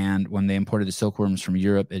 And when they imported the silkworms from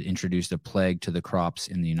Europe, it introduced a plague to the crops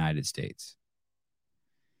in the United States.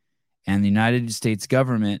 And the United States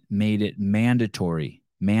government made it mandatory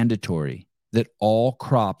that all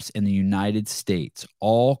crops in the United States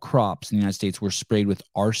were sprayed with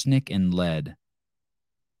arsenic and lead.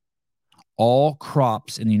 All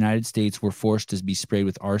crops in the United States were forced to be sprayed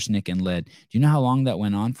with arsenic and lead. Do you know how long that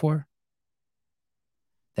went on for?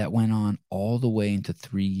 That went on all the way into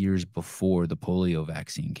 3 years before the polio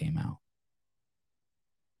vaccine came out.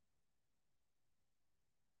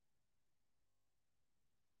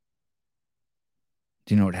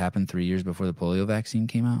 Do you know what happened 3 years before the polio vaccine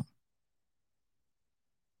came out?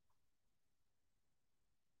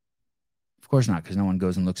 Of course not, because no one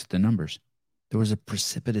goes and looks at the numbers. There was a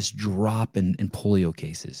precipitous drop in polio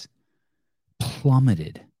cases.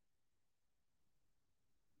 Plummeted.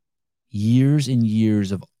 Years and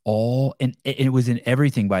years of all, and it was in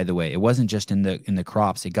everything, by the way. It wasn't just in the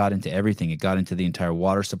crops. It got into everything. It got into the entire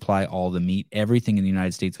water supply, all the meat. Everything in the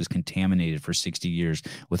United States was contaminated for 60 years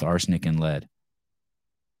with arsenic and lead.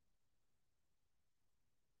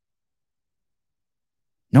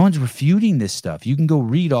 No one's refuting this stuff. You can go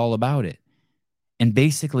read all about it. And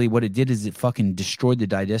basically what it did is it fucking destroyed the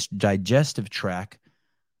digestive tract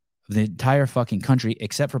of the entire fucking country,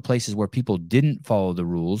 except for places where people didn't follow the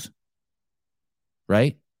rules,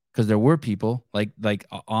 right? Because there were people like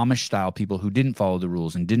Amish style people who didn't follow the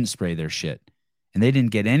rules and didn't spray their shit, and they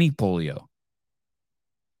didn't get any polio.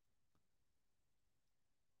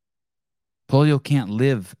 Polio can't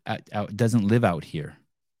live doesn't live out here.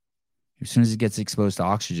 As soon as it gets exposed to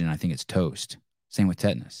oxygen, I think it's toast. Same with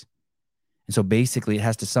tetanus. And so basically it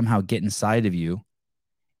has to somehow get inside of you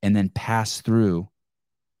and then pass through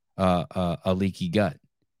a leaky gut.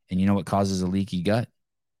 And you know what causes a leaky gut?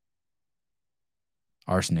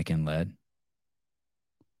 Arsenic and lead.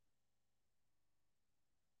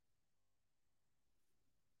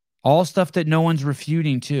 All stuff that no one's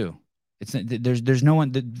refuting too. There's no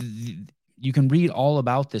one you can read all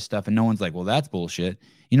about this stuff and no one's like, well, that's bullshit.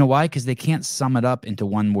 You know why? Because they can't sum it up into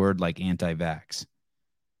one word like anti-vax.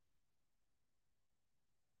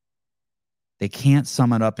 They can't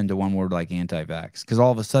sum it up into one word like anti-vax, because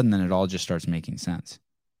all of a sudden then it all just starts making sense.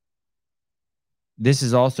 This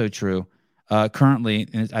is also true. Currently,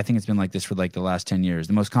 and I think it's been like this for like the last 10 years,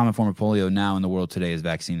 the most common form of polio now in the world today is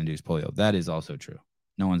vaccine-induced polio. That is also true.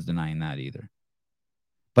 No one's denying that either.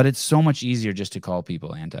 But it's so much easier just to call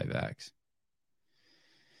people anti-vax.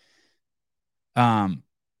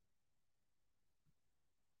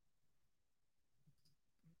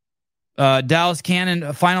 Dallas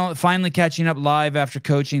Cannon, finally catching up live after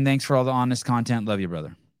coaching. Thanks for all the honest content. Love you,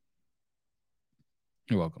 brother.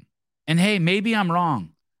 You're welcome. And hey, maybe I'm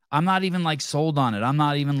wrong. I'm not even like sold on it. I'm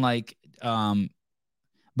not even like,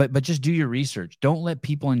 but just do your research. Don't let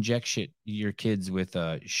people inject your kids with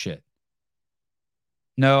shit.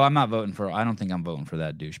 No, I'm not voting for. I don't think I'm voting for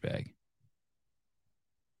that douchebag.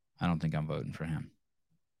 I don't think I'm voting for him.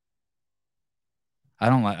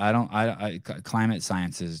 Climate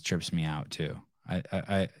sciences trips me out too.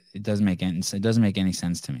 It doesn't make any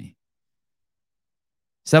sense to me.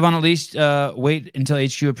 Sevon, at least wait until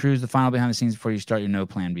HQ approves the final behind the scenes before you start your no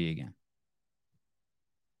plan B again.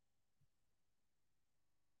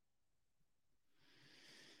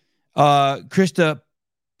 Krista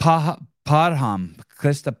Padham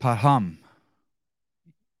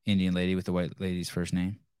Indian lady with the white lady's first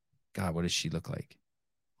name. God, what does she look like?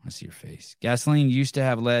 I want to see her face. Gasoline used to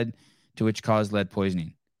have lead, to which caused lead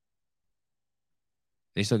poisoning.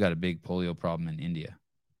 They still got a big polio problem in India.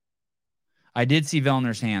 I did see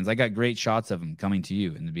Vellner's hands. I got great shots of him coming to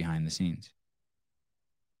you in the behind the scenes.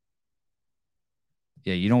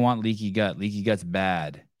 Yeah, you don't want leaky gut. Leaky gut's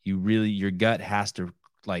bad. Your gut has to,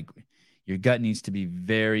 like, your gut needs to be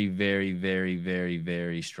very, very, very, very,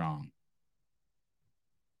 very strong.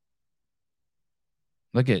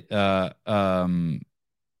 Look at Joe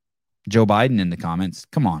Biden in the comments.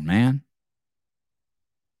 Come on, man.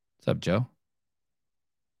 What's up, Joe?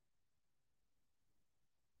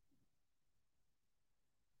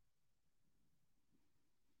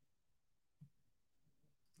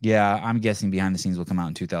 Yeah, I'm guessing behind the scenes will come out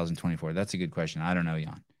in 2024. That's a good question. I don't know,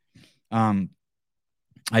 Jan.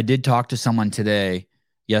 I did talk to someone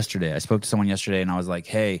yesterday. I spoke to someone yesterday and I was like,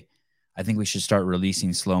 hey, I think we should start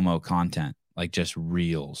releasing slow-mo content, like just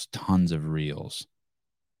reels, tons of reels.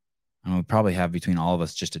 And we probably have between all of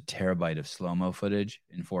us just a terabyte of slow-mo footage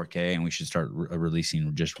in 4K, and we should start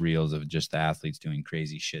releasing just reels of just the athletes doing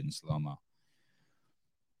crazy shit in slow-mo.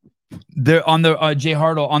 There on the Jay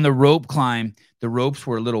Hartle on the rope climb, the ropes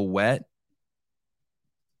were a little wet,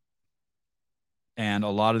 and a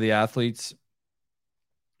lot of the athletes'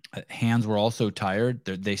 hands were also tired.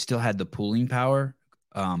 They still had the pulling power,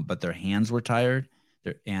 but their hands were tired.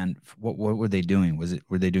 And what were they doing?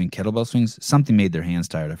 Were they doing kettlebell swings? Something made their hands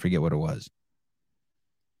tired. I forget what it was.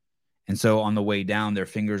 And so on the way down, their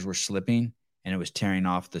fingers were slipping, and it was tearing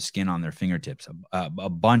off the skin on their fingertips. A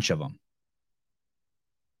bunch of them.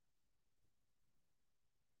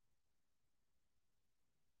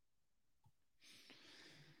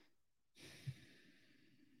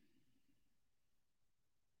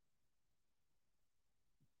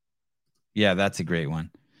 Yeah, that's a great one.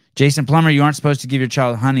 Jason Plummer, you aren't supposed to give your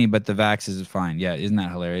child honey, but the vax is fine. Yeah, isn't that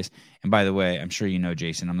hilarious? And by the way, I'm sure you know,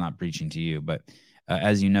 Jason, I'm not preaching to you, but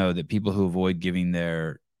as you know, that people who avoid giving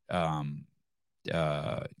their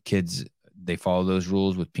kids, they follow those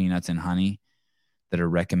rules with peanuts and honey that are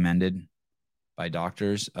recommended by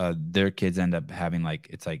doctors, their kids end up having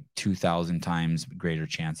it's 2,000 times greater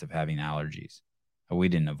chance of having allergies. We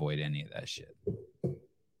didn't avoid any of that shit.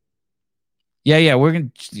 Yeah, we're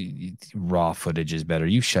going to... Raw footage is better.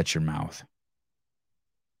 You shut your mouth.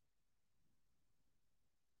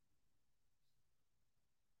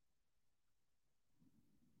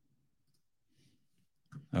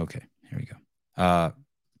 Okay, here we go.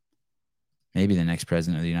 Maybe the next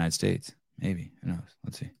president of the United States. Maybe. Who knows?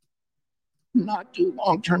 Let's see. Not do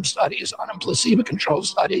long-term studies on placebo-controlled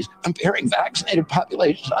studies comparing vaccinated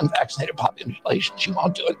populations to unvaccinated populations. You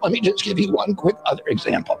won't do it. Let me just give you one quick other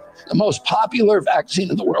example. The most popular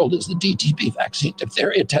vaccine in the world is the DTP vaccine,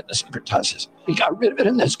 diphtheria, tetanus, and pertussis. We got rid of it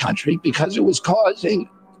in this country because it was causing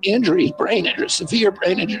injuries, brain injuries, severe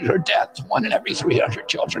brain injuries, or death to 1 in every 300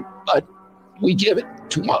 children. But we give it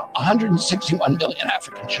to 161 million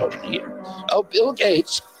African children a year. Oh, Bill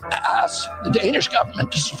Gates asked the Danish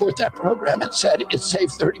government to support that program and said it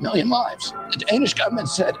saved 30 million lives. The Danish government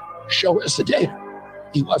said, show us the data.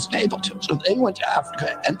 He wasn't able to. So they went to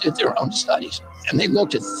Africa and did their own studies. And they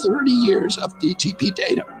looked at 30 years of DTP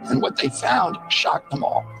data. And what they found shocked them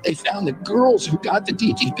all. They found that girls who got the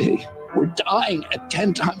DTP were dying at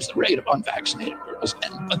 10 times the rate of unvaccinated girls.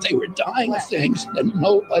 But they were dying of things that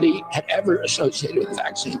nobody had ever associated with the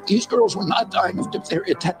vaccine. These girls were not dying of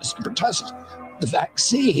diphtheria, tetanus, and pertussis. The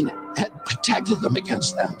vaccine had protected them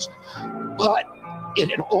against those. But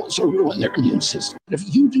it had also ruined their immune system.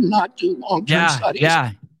 If you do not do long-term studies...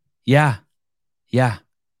 Yeah.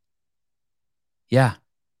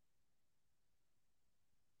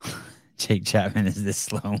 Jake Chapman is this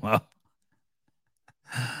slow-mo.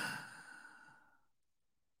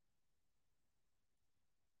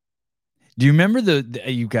 Do you remember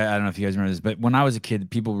you guys? I don't know if you guys remember this, but when I was a kid,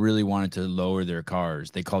 people really wanted to lower their cars.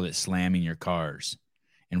 They called it slamming your cars.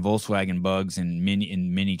 And Volkswagen Bugs and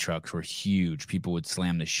mini trucks were huge. People would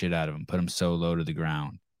slam the shit out of them, put them so low to the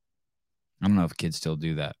ground. I don't know if kids still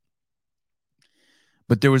do that.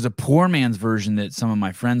 But there was a poor man's version that some of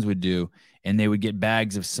my friends would do, and they would get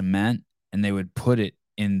bags of cement and they would put it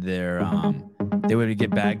in their they would get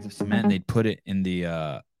bags of cement and they'd put it in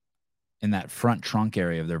the in that front trunk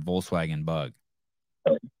area of their Volkswagen Bug.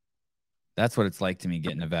 That's what it's like to me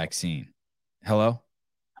getting a vaccine. Hello?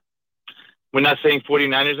 We're not saying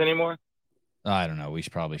 49ers anymore? I don't know. We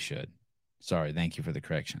probably should. Sorry. Thank you for the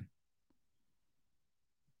correction.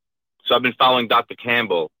 So I've been following Dr.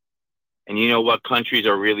 Campbell, and you know what countries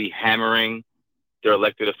are really hammering their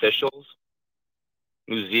elected officials?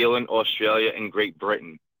 New Zealand, Australia, and Great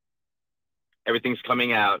Britain. Everything's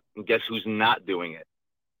coming out, and guess who's not doing it?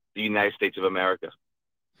 The United States of America.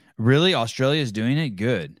 Really? Australia's doing it?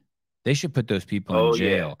 Good. They should put those people in Oh,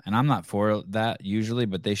 jail. yeah. And I'm not for that usually,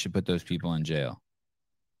 but they should put those people in jail.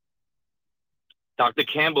 Dr.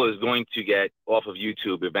 Campbell is going to get off of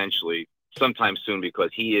YouTube eventually, sometime soon,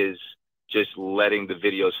 because he is just letting the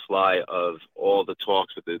videos fly of all the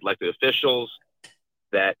talks with the elected officials,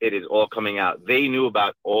 that it is all coming out. They knew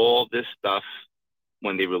about all this stuff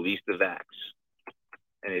when they released the vax,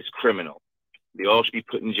 and it's criminal. They all should be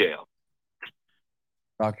put in jail.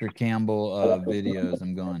 Dr. Campbell videos.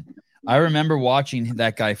 I'm going. I remember watching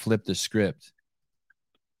that guy flip the script.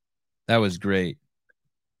 That was great.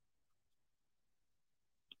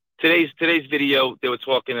 Today's video, they were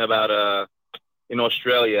talking about in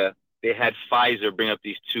Australia, they had Pfizer bring up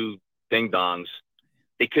these two ding-dongs.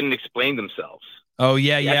 They couldn't explain themselves. Oh,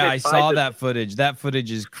 yeah. I saw Pfizer, that footage. That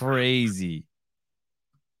footage is crazy.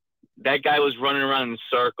 That guy was running around in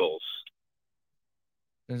circles.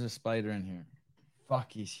 There's a spider in here.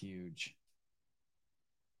 Fuck, he's huge.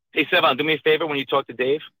 Hey, Sevan, do me a favor when you talk to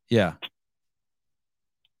Dave. Yeah.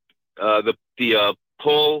 The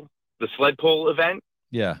sled pull event.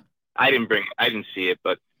 Yeah. I didn't see it,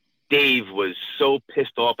 but Dave was so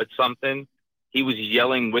pissed off at something. He was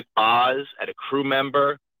yelling with Oz at a crew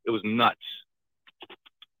member. It was nuts.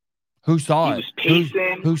 Who saw He it? was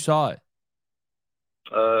pacing. Who saw it?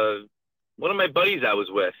 One of my buddies I was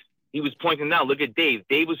with. He was pointing out, look at Dave.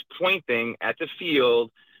 Dave was pointing at the field,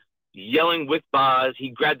 yelling with Boz. He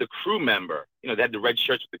grabbed the crew member. You know, they had the red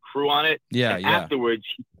shirts with the crew on it. Yeah, and yeah. Afterwards,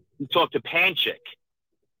 he talked to Panchik.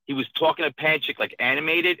 He was talking to Panchik like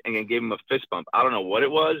animated and then gave him a fist bump. I don't know what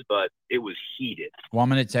it was, but it was heated.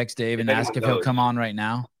 Want me to text Dave and ask if he'll come on right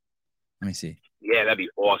now? Let me see. Yeah, that'd be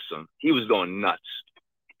awesome. He was going nuts.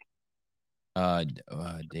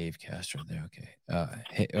 Dave Castro there. Okay.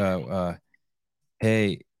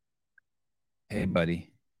 Hey,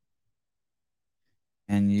 buddy.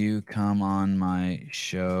 Can you come on my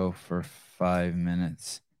show for 5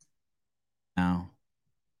 minutes now?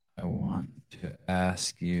 I want to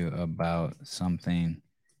ask you about something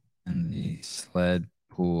in the sled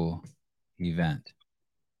pool event.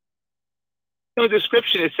 In the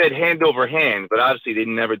description, it said hand over hand, but obviously they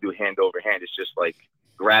never do hand over hand. It's just like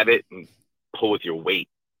grab it and pull with your weight.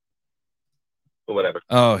 Or whatever.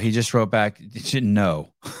 Oh, he just wrote back. No.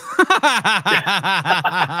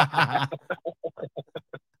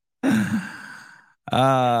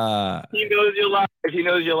 He knows you're live. He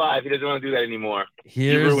knows you're live. He doesn't want to do that anymore.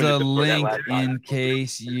 Here's a link in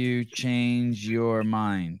case you change your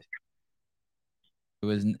mind.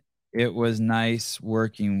 It was nice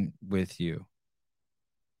working with you.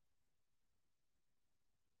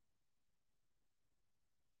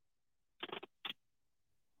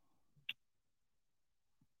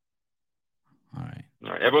 All right.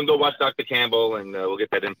 Everyone go watch Dr. Campbell, and we'll get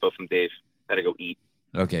that info from Dave. Gotta go eat.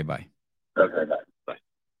 Okay, bye. Okay, bye.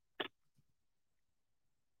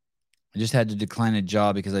 I just had to decline a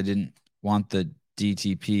job because I didn't want the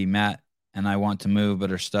DTP. Matt and I want to move,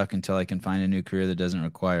 but are stuck until I can find a new career that doesn't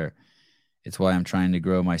require. It's why I'm trying to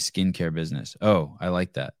grow my skincare business. Oh, I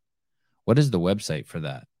like that. What is the website for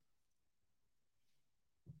that?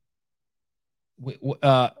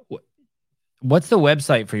 What's the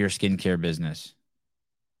website for your skincare business?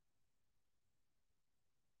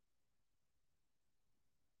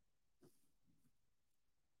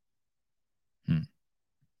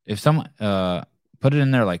 If someone put it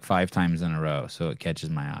in there like 5 times in a row so it catches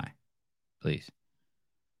my eye, please.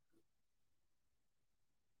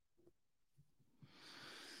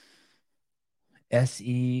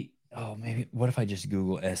 SE. Oh, maybe. What if I just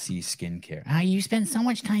Google SE skincare? You spend so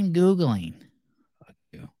much time Googling. Fuck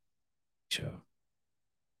you. Show.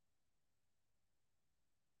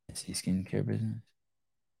 SE skincare business.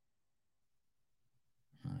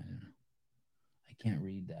 I don't know. I can't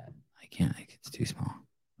read that. I can't. It's too small.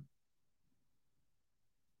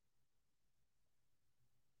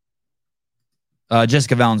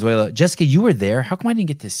 Jessica Valenzuela. Jessica, you were there. How come I didn't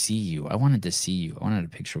get to see you? I wanted to see you. I wanted a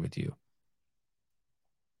picture with you.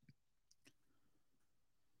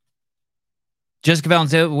 Jessica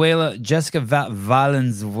Valenzuela.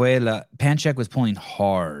 Panchik was pulling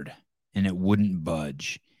hard, and it wouldn't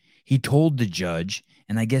budge. He told the judge,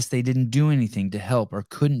 and I guess they didn't do anything to help or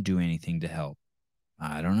couldn't do anything to help.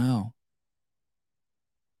 I don't know.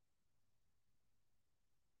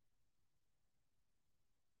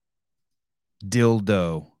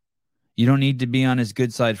 Dildo. You don't need to be on his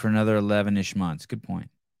good side for another 11-ish months. Good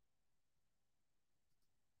point.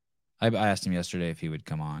 I asked him yesterday if he would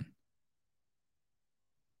come on.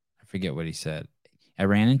 I forget what he said. I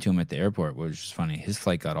ran into him at the airport, which was funny. His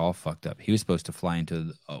flight got all fucked up. He was supposed to fly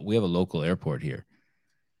into, we have a local airport here,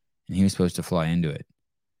 and he was supposed to fly into it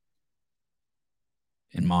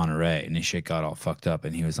in Monterey, and his shit got all fucked up,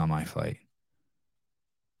 and he was on my flight.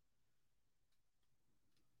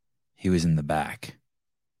 He was in the back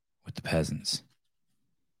with the peasants.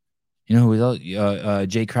 You know who was else?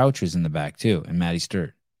 Jay Crouch was in the back too, and Maddie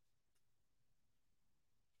Sturt.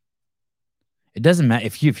 It doesn't matter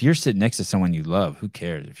if you're sitting next to someone you love. Who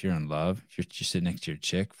cares if you're in love? If you're sitting next to your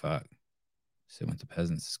chick, fuck. Sitting with the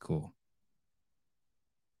peasants is cool.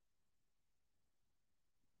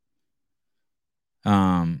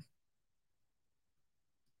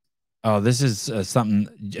 Oh, this is something.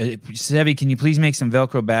 Sevi, can you please make some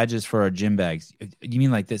Velcro badges for our gym bags? You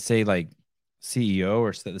mean like that? Say like CEO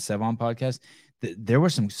or the Sevon podcast? There were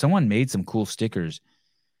someone made some cool stickers.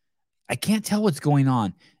 I can't tell what's going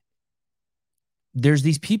on. There's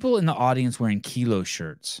these people in the audience wearing Kilo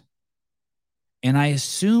shirts. And I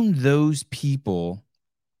assumed those people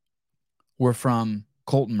were from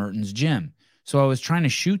Colton Merton's gym. So I was trying to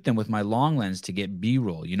shoot them with my long lens to get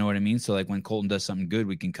B-roll. You know what I mean? So like when Colton does something good,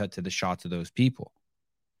 we can cut to the shots of those people.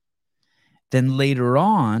 Then later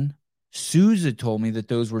on, Sousa told me that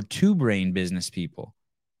those were Two Brain business people.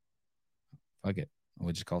 Fuck it.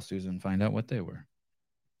 We'll just call Sousa and find out what they were.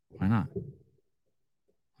 Why not?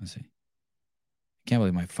 Let's see. I can't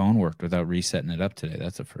believe my phone worked without resetting it up today.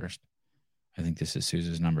 That's a first. I think this is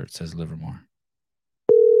Sousa's number. It says Livermore.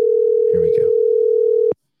 Here we go.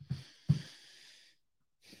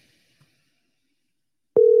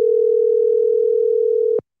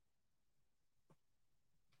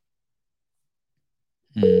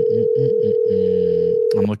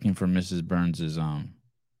 I'm looking for Mrs. Burns's Oh,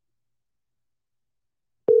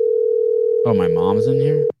 my mom's in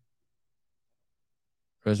here?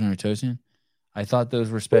 Rosemary Tosian? I thought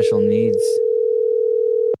those were special needs.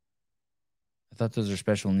 I thought those are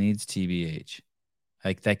special needs, TBH.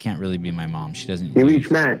 Like, that can't really be my mom. She doesn't. You reach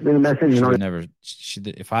Matt. Leave a message. She would never.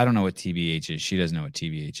 If I don't know what TBH is, she doesn't know what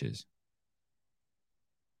TBH is.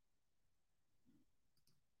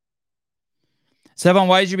 Sevon,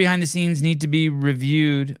 why does your behind the scenes need to be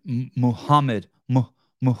reviewed? Muhammad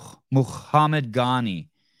Ghani.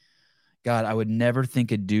 God, I would never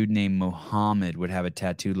think a dude named Muhammad would have a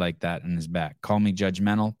tattoo like that on his back. Call me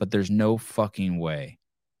judgmental, but there's no fucking way.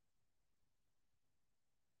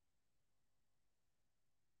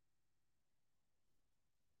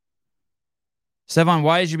 Sevon,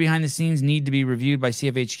 why does your behind the scenes need to be reviewed by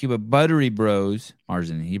CFHQ, but Buttery Bros,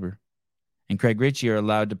 Marsden and Heber, and Craig Ritchie are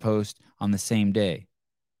allowed to post on the same day?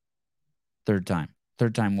 Third time.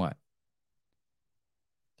 Third time what?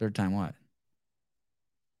 Third time what?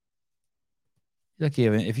 Lucky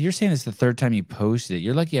if you're saying it's the third time you posted it,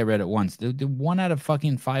 you're lucky I read it once. The 1 out of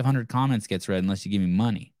fucking 500 comments gets read unless you give me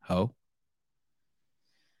money, ho.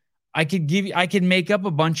 I could make up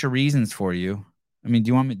a bunch of reasons for you. I mean, do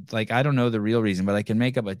you want me, like, I don't know the real reason, but I can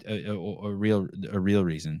make up a real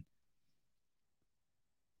reason.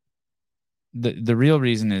 The real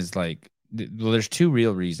reason is like, well, there's two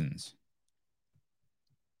real reasons.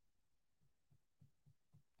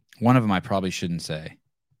 One of them I probably shouldn't say,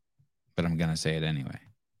 but I'm going to say it anyway.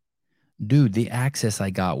 Dude, the access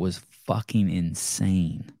I got was fucking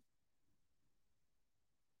insane.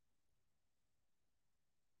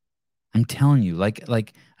 I'm telling you, like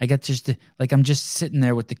I got I'm just sitting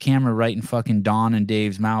there with the camera right in fucking Don and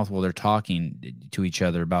Dave's mouth while they're talking to each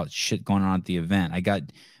other about shit going on at the event. I got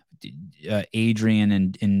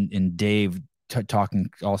Adrian and Dave talking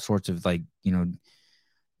all sorts of, like, you know,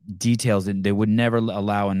 details that they would never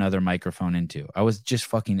allow another microphone into. I was just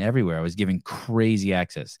fucking everywhere. I was giving crazy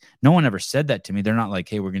access. No one ever said that to me. They're not like,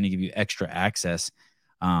 hey, we're going to give you extra access,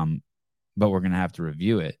 but we're going to have to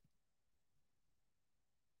review it.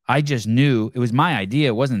 I just knew it was my idea.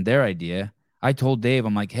 It wasn't their idea. I told Dave,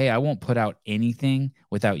 I'm like, hey, I won't put out anything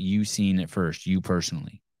without you seeing it first, you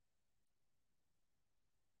personally.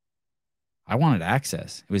 I wanted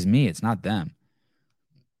access. It was me. It's not them.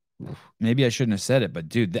 Maybe I shouldn't have said it, but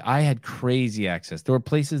dude, I had crazy access. There were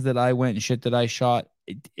places that I went and shit that I shot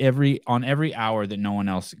on every hour that no one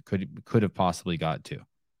else could have possibly got to.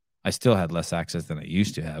 I still had less access than I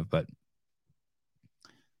used to have, but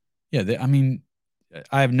yeah, I mean,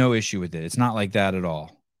 I have no issue with it. It's not like that at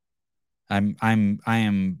all. I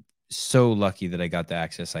am so lucky that I got the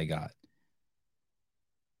access I got.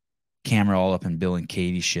 Camera all up in Bill and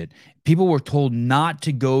Katie shit. People were told not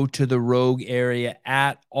to go to the Rogue area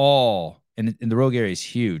at all. And the Rogue area is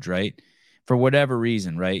huge, right? For whatever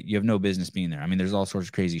reason, right? You have no business being there. I mean, there's all sorts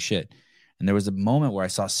of crazy shit. And there was a moment where I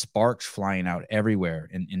saw sparks flying out everywhere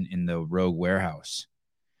in the Rogue warehouse.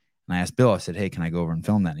 And I asked Bill, I said, hey, can I go over and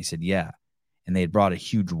film that? And he said, yeah. And they had brought a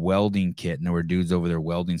huge welding kit, and there were dudes over there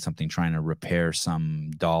welding something, trying to repair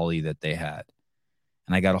some dolly that they had.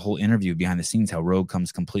 And I got a whole interview behind the scenes how Rogue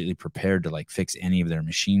comes completely prepared to like fix any of their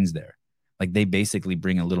machines there. Like they basically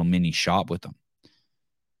bring a little mini shop with them.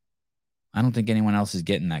 I don't think anyone else is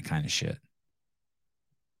getting that kind of shit.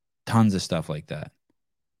 Tons of stuff like that.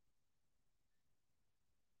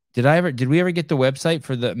 Did we ever get the website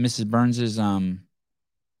for the Mrs. Burns's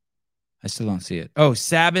I still don't see it. Oh,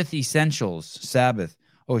 Sabbath Essentials. Sabbath.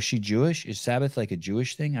 Oh, is she Jewish? Is Sabbath like a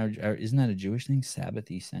Jewish thing? Or isn't that a Jewish thing?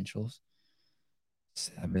 Sabbath Essentials.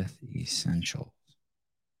 Sabbath Essentials.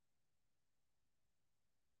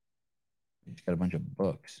 She's got a bunch of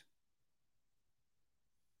books.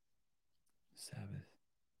 Sabbath.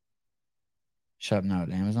 Shop now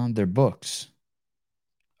at Amazon. They're books.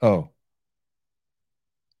 Oh.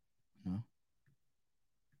 No.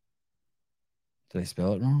 Did I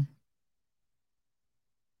spell it wrong?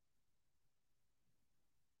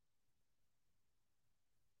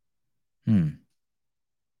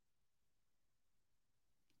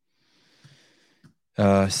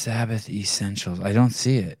 Sabbath Essentials. I don't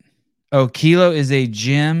see it. Oh, Kilo is a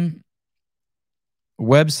gym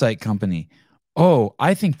website company. Oh,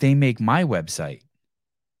 I think they make my website.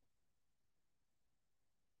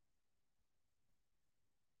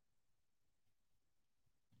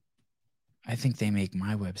 I think they make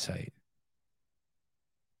my website.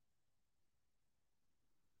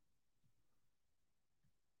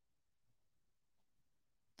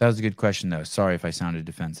 That was a good question, though. Sorry if I sounded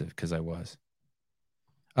defensive, because I was.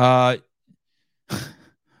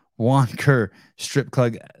 Juan Kerr, strip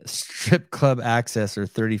club access or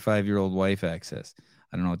 35-year-old wife access.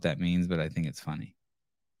 I don't know what that means, but I think it's funny.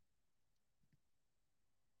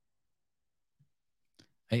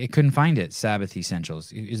 I couldn't find it. Sabbath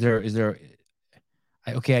Essentials. Is there?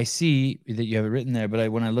 Okay, I see that you have it written there, but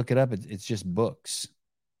when I look it up, it's just books.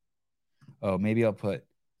 Oh, maybe I'll put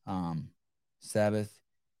Sabbath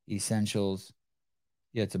Essentials.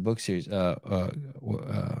 Yeah, it's a book series.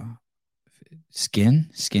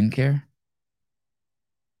 Skincare.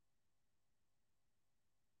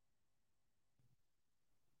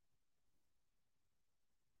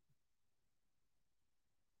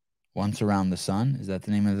 Once Around the Sun. Is that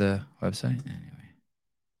the name of the website?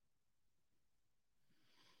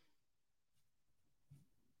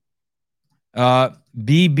 Anyway.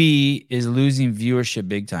 BB is losing viewership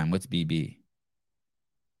big time. What's BB?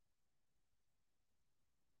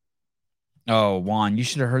 Oh, Juan, you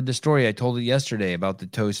should have heard the story. I told it yesterday about the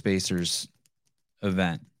Toe Spacers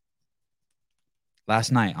event.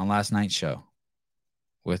 Last night, on last night's show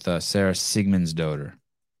with Sarah Sigmundsdottir.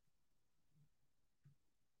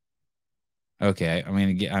 Okay,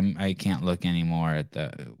 I can't look anymore at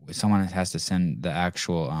the. Someone has to send the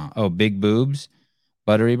actual. Big boobs,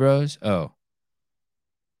 Buttery Bros. Oh,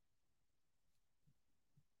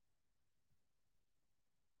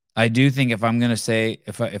 I do think if I'm gonna say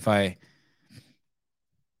if I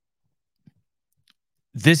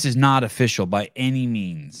this is not official by any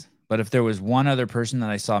means, but if there was one other person that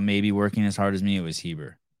I saw maybe working as hard as me, it was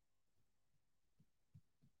Heber.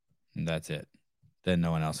 And that's it. Then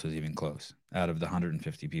no one else was even close out of the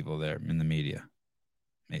 150 people there in the media.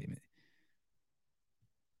 Maybe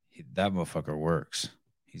that motherfucker works.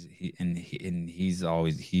 He's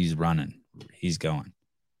running. He's going.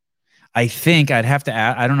 I think I'd have to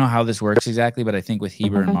add, I don't know how this works exactly, but I think with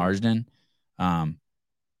Heber and Marsden,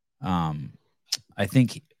 I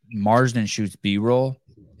think Marsden shoots B-roll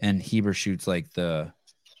and Heber shoots like the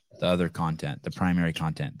other content, the primary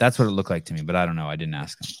content. That's what it looked like to me, but I don't know. I didn't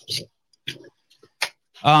ask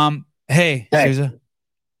him. Hey. Souza.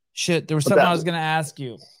 Shit, there was something I was going to ask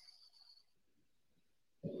you.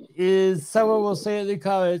 Is someone will say in the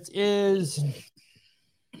comments is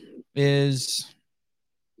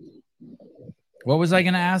what was I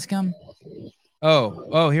going to ask him?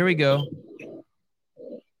 Oh, here we go.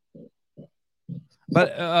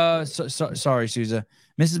 But sorry, Souza.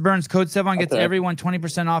 Mrs. Burns, code 7 gets everyone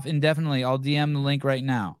 20% off indefinitely. I'll DM the link right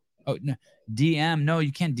now. Oh, no. DM. No,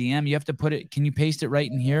 you can't DM. You have to put it. Can you paste it right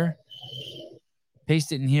in here?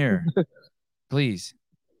 Paste it in here, please.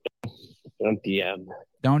 Don't DM.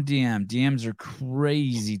 Don't DM. DMs are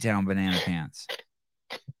crazy town banana pants.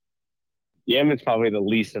 DM is probably the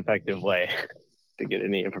least effective way to get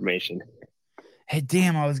any information. Hey,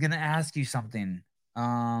 damn, I was going to ask you something.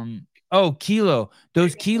 Oh, Kilo.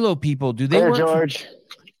 Those Kilo people, do they work? George.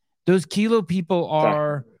 Those Kilo people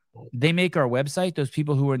are, they make our website, those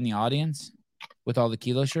people who are in the audience with all the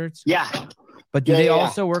Kilo shirts? Yeah. But do they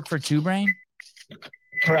also work for Two Brain?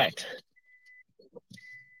 Correct.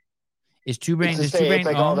 Is Two Brain? It's Does the Two same- Brain it's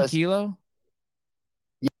like all own this- Kilo?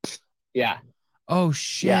 Yeah. Oh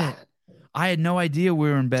shit! Yeah. I had no idea we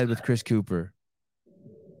were in bed with Chris Cooper.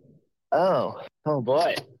 Oh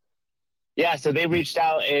boy. Yeah, so they reached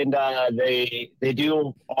out and they do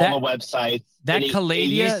all That- the websites. That And it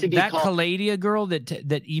used to be called- Caladia girl that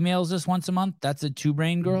emails us once a month. That's a Two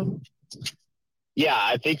Brain girl. Yeah,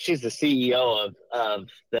 I think she's the CEO of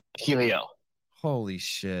the Helio. Holy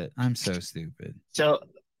shit! I'm so stupid. So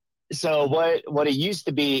what it used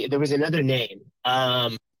to be, there was another name,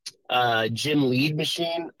 Gym Lead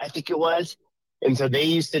Machine, I think it was, and so they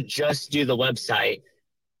used to just do the website,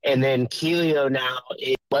 and then Helio now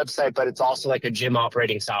is a website, but it's also like a gym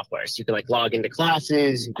operating software, so you can like log into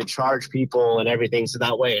classes, you can charge people and everything, so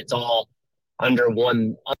that way it's all under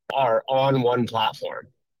one or on one platform.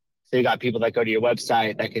 So you got people that go to your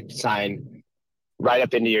website that could sign right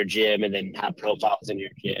up into your gym and then have profiles in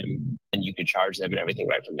your gym, and you could charge them and everything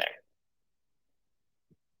right from there.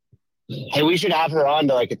 Hey, we should have her on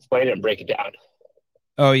to like explain it and break it down.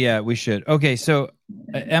 Oh yeah, we should. Okay, so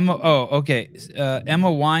Emma. Oh, okay.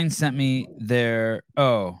 Emma Wine sent me their.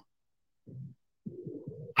 Oh,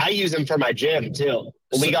 I use them for my gym too.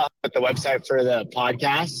 When we got the website for the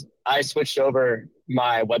podcast, I switched over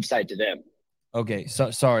my website to them. okay. So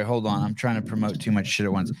sorry. Hold on. I'm trying to promote too much shit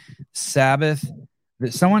at once. Sabbath.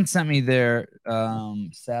 Someone sent me their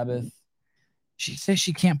Sabbath. She says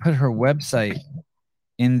she can't put her website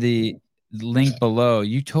in the link below.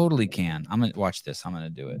 You totally can. I'm gonna watch this. I'm gonna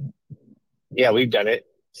do it. Yeah, we've done it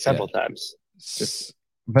several times. Just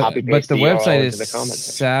But copy-paste the the URL website into is the comment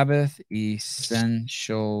section.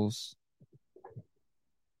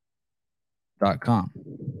 SabbathEssentials.com.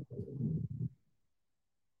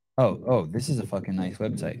 Oh, this is a fucking nice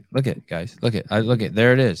website. Look it, guys. Look it.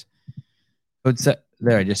 There it is.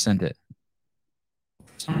 There, I just sent it.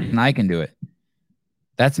 And I can do it.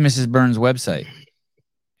 That's Mrs. Burns' website.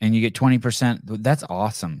 And you get 20%. That's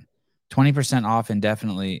awesome. 20% off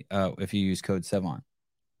indefinitely if you use code SEVON.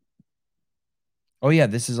 Oh, yeah.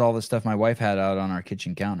 This is all the stuff my wife had out on our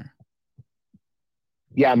kitchen counter.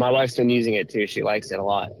 Yeah, my wife's been using it too. She likes it a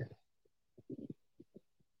lot.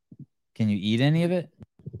 Can you eat any of it?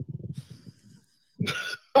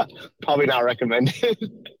 Probably not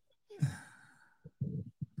recommended.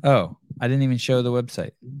 Oh, I didn't even show the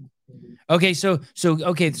website. Okay, so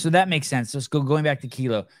that makes sense. Let's go going back to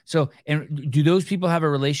Kilo. So, and do those people have a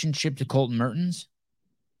relationship to Colton Mertens?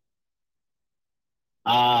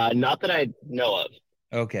 Not that I know of.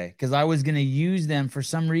 Okay, because I was gonna use them for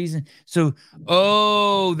some reason. So,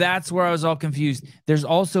 that's where I was all confused. There's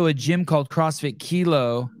also a gym called CrossFit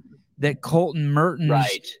Kilo that Colton Mertens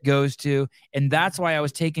goes to, and that's why I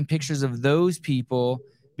was taking pictures of those people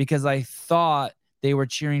because I thought they were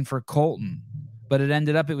cheering for Colton. But it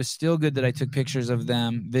ended up, it was still good that I took pictures of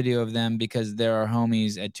them, video of them, because they're our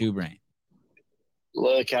homies at Two Brain.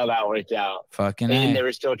 Look how that worked out. Fucking And A. they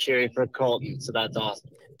were still cheering for Colton, so that's awesome.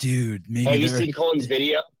 Dude, maybe have you seen Colton's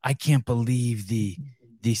video? I can't believe the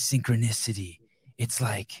synchronicity. It's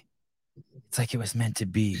like it was meant to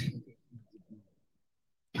be.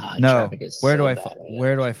 No, where do I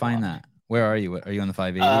find that? Where are you? Are you on the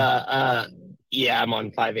 580? Yeah, I'm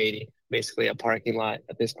on 580. Basically a parking lot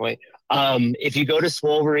at this point. If you go to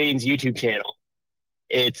Swolverine's YouTube channel,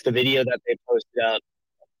 it's the video that they posted up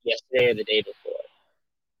yesterday or the day before.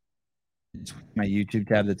 It's my YouTube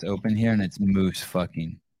tab that's open here, and it's Moose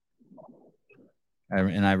fucking. I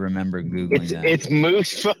remember Googling that. It's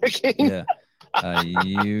Moose fucking? Yeah.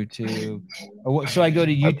 YouTube. So I go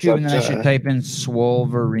to YouTube, and then I should type in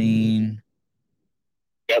Swolverine.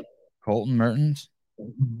 Yep. Colton Mertens?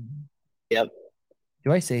 Yep.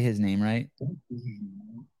 Do I say his name right?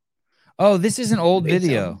 Oh, this is an old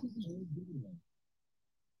video.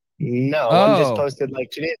 No, I just posted like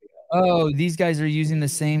 2 days ago. Oh, these guys are using the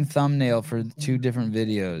same thumbnail for 2 different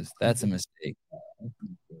videos. That's a mistake.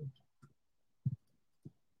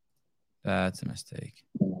 That's a mistake.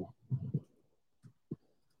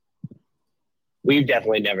 We've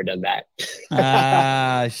definitely never done that.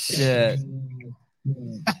 Ah, shit.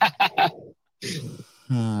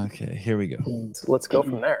 Okay, here we go. So let's go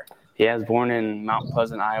from there. Yeah, I was born in Mount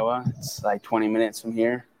Pleasant, Iowa. It's like 20 minutes from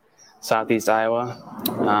here, southeast Iowa.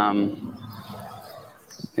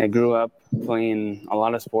 I grew up playing a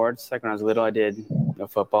lot of sports. Like when I was little, I did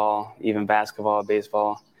football, even basketball,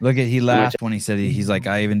 baseball. Look at, he laughed when he said he's like,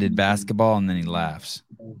 I even did basketball, and then he laughs.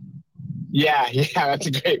 Yeah, that's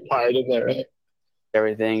a great part, isn't it, right?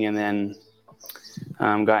 Everything, and then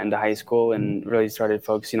got into high school and really started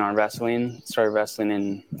focusing on wrestling. Started wrestling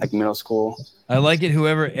in like middle school. I like it.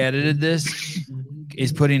 Whoever edited this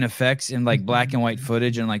is putting effects in like black and white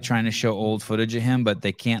footage and like trying to show old footage of him, but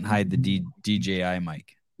they can't hide the DJI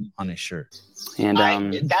mic on his shirt. And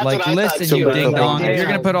that's like, what I listen, thought you too. ding dong. Like, If you're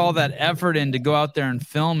gonna put all that effort in to go out there and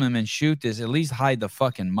film him and shoot this, at least hide the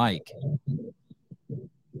fucking mic.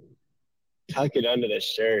 tuck it under the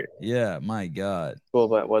shirt. Yeah, my God. Cool,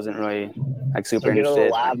 but wasn't really like super So get a interested.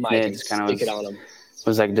 little lab mic It and just kind of stick it on him.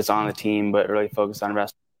 was like just on the team, but really focused on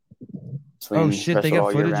wrestling. Oh shit, they wrestled got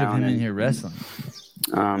all year footage of him round in here wrestling.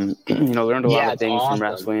 Learned a lot of it's things awesome. from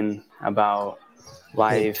wrestling about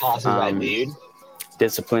life, Tosses that dude.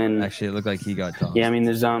 discipline. Actually, it looked like he got tossed. Yeah, I mean,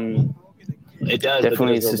 there's It does.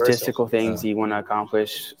 definitely but there's statistical reversal. things you want to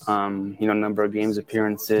accomplish. Number of games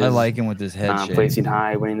appearances. I like him with his head shape. placing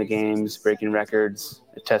high, winning the games, breaking records,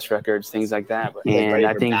 test records, things like that. Like And ready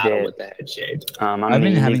I for think battle that with the head shape. I've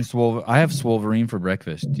been having I have Swolverine for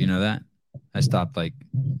breakfast. Do you know that? I stopped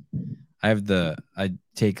I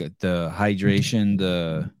take the hydration,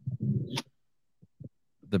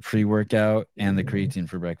 the pre-workout, and the creatine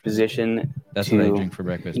for breakfast. position. That's to, what I drink for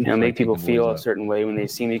breakfast. before I make take people the feel boys a out. certain way when they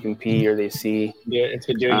see me compete or they see Yeah, it's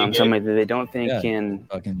been doing you good. somebody that they don't think can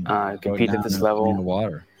Fucking compete go at this down level in the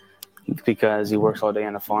water. because he works all day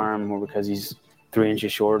on a farm or because he's 3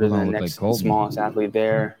 inches shorter Well, than the look next like Colton. smallest athlete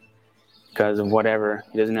there. Because of whatever.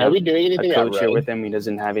 He doesn't Are have we doing a anything at coach here Rogue? with him. He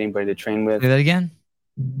doesn't have anybody to train with. Say that again.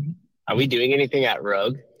 Are we doing anything at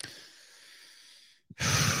Rogue?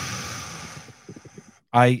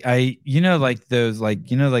 I like those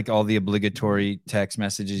like all the obligatory text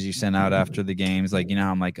messages you send out after the games, like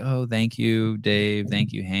how I'm like, oh, thank you Dave,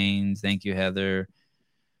 thank you Haynes, thank you Heather,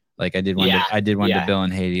 like I did one to Bill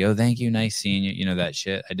and Haiti. Oh, thank you, nice seeing you, that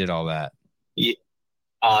shit. I did all that. Yeah.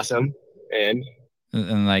 Awesome. And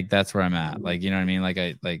like that's where I'm at, like, you know what I mean, like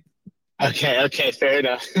I like okay, fair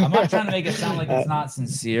enough. I'm not trying to make it sound like it's not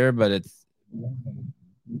sincere, but it's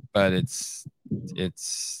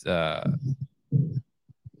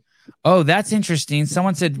oh, that's interesting.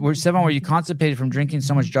 Someone said, Sevan, were you constipated from drinking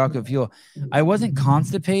so much Jocko Fuel? I wasn't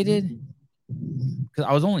constipated because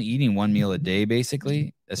I was only eating one meal a day,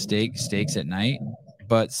 basically, steaks at night.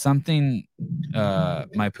 But something,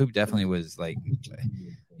 my poop definitely was like,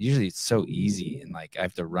 usually it's so easy and like I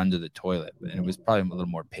have to run to the toilet, and it was probably a little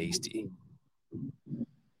more pasty.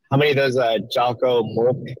 How many of those Jocko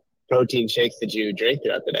bulk protein shakes did you drink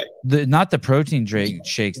throughout the day? Not the protein drink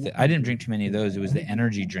shakes. I didn't drink too many of those. It was the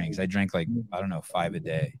energy drinks. I drank 5 a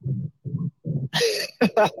day.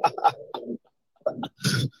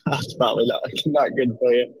 That's probably not good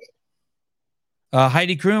for you.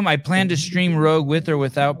 Heidi Kroom, I plan to stream Rogue with or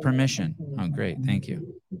without permission. Oh, great. Thank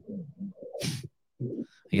you.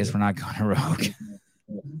 I guess we're not going to Rogue.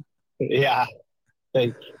 Yeah.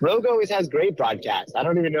 Like, Rogue always has great broadcasts. I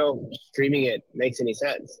don't even know if streaming it makes any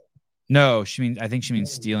sense. No, I think she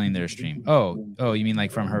means stealing their stream. Oh, you mean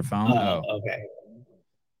like from her phone? Okay.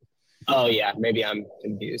 Oh, yeah. Maybe I'm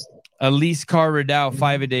confused. Elise Carr Riddell,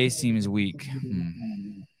 5 a day seems weak.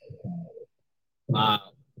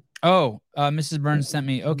 Mrs. Burns sent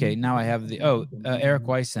me. Okay, now I have Eric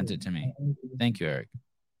Weiss sent it to me. Thank you, Eric.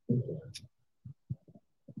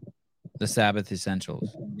 The Sabbath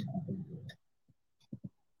Essentials.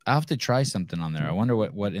 I'll have to try something on there. I wonder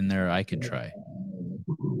what in there I could try.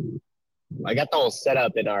 I got the whole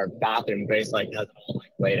setup in our bathroom. Grace has it all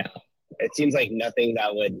laid out. It seems like nothing that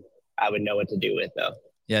I would know what to do with though.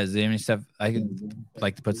 Yeah, is there any stuff I could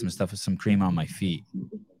like to put some cream on my feet?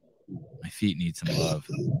 My feet need some love.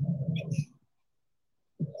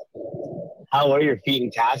 How are your feet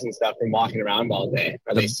and calves and stuff from walking around all day?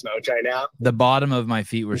 Are they smoked right now? The bottom of my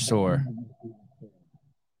feet were sore.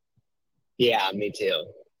 Yeah, me too.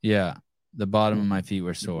 Yeah, the bottom of my feet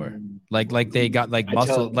were sore. Like they got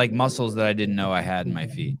muscles that I didn't know I had in my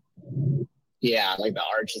feet. Yeah, like the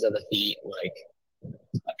arches of the feet, like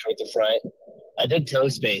up towards the front. I did toe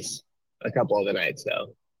space a couple of the nights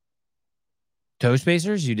though. Toe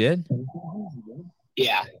spacers, you did?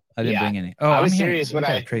 Yeah. I didn't bring any. Oh, I was I'm serious when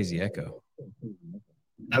I crazy echo.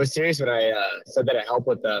 I was serious when I said that I helped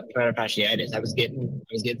with the plantar fasciitis. I was getting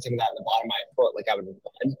some of that in the bottom of my foot, like I would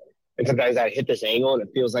run. And sometimes I hit this angle and it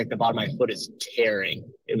feels like the bottom of my foot is tearing.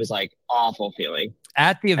 It was like awful feeling.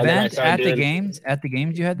 At the event, at the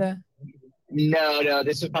games you had that? No,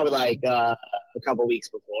 this was probably like a couple weeks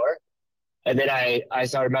before. And then I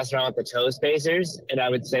started messing around with the toe spacers, and I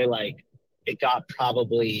would say like it got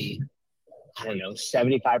probably, I don't know,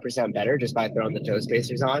 75% better just by throwing the toe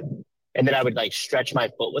spacers on. And then I would like stretch my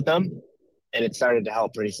foot with them, and it started to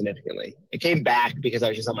help pretty significantly. It came back because I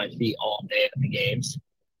was just on my feet all day at the games,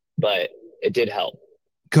 but it did help.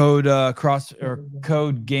 Code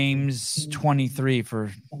code games 23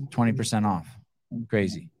 for 20% off.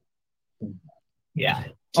 Crazy. Yeah,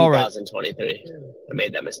 All right. 2023. I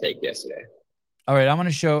made that mistake yesterday. All right, I'm going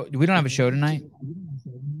to show. We don't have a show tonight?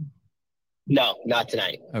 No, not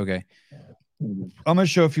tonight. Okay. I'm going to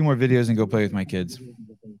show a few more videos and go play with my kids.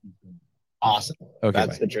 Awesome. Okay,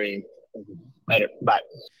 That's the dream. Later. Bye.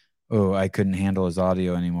 Oh, I couldn't handle his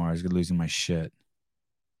audio anymore. I was losing my shit.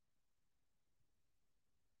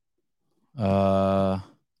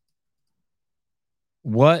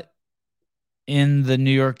 What in the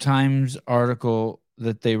New York Times article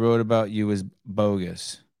that they wrote about you was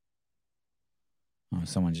bogus? Oh,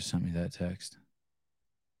 someone just sent me that text.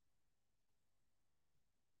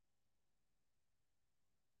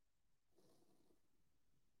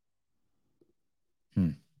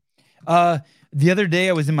 The other day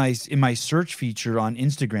I was in my search feature on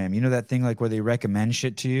Instagram. You know that thing like where they recommend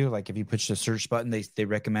shit to you? Like if you push the search button, they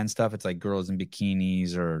recommend stuff. It's like girls in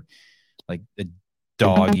bikinis or like a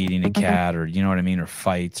dog eating a cat, or you know what I mean, or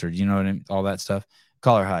fights, or you know what I mean, all that stuff.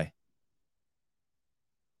 Call her. Hi.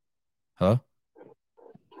 Hello?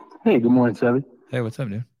 Hey, good morning, Sebby. Hey, what's up,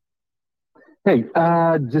 dude? Hey,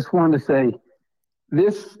 just wanted to say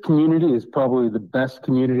this community is probably the best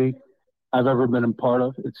community I've ever been a part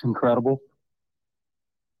of. It's incredible.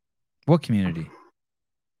 What community?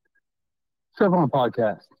 Serve on a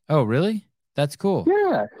podcast. Oh, really? That's cool.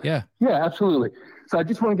 Yeah. Yeah. Yeah, absolutely. So I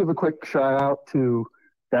just want to give a quick shout out to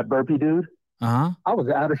that burpee dude. Uh-huh. I was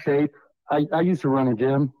out of shape. I used to run a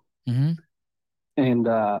gym. Mm-hmm. And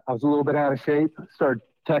I was a little bit out of shape. Started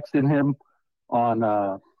texting him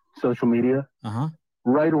on social media. Uh-huh.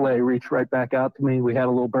 Right away, reached right back out to me. We had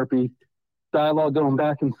a little burpee dialogue going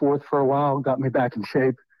back and forth for a while. Got me back in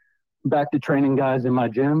shape. Back to training guys in my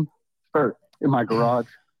gym, or in my garage.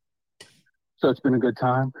 So it's been a good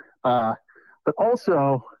time. But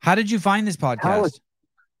also, how did you find this podcast?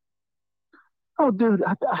 Dude,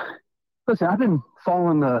 listen, I've been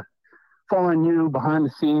following you behind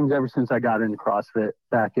the scenes ever since I got into CrossFit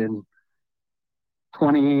back in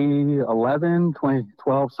 2011,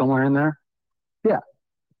 2012, somewhere in there.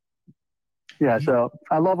 Yeah, so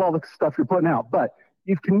I love all the stuff you're putting out, but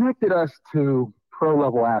you've connected us to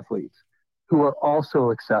pro-level athletes who are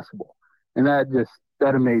also accessible, and that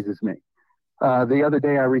amazes me. The other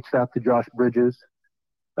day I reached out to Josh Bridges.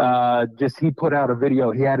 He put out a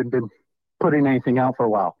video. He hadn't been putting anything out for a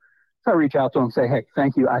while. So I reach out to him and say, hey,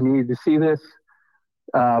 thank you. I needed to see this.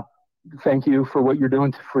 Thank you for what you're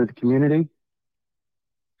doing for the community.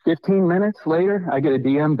 15 minutes later, I get a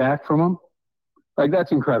DM back from him. Like,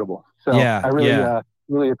 that's incredible. So yeah, I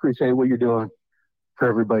really appreciate what you're doing for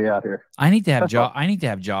everybody out here. I need to have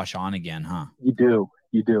Josh on again, huh? You do.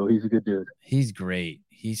 He's a good dude. He's great.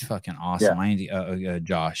 He's fucking awesome. Yeah. I need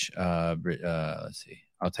Josh. Let's see.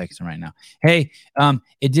 I'll text him right now. Hey,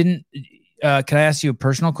 it didn't. Can I ask you a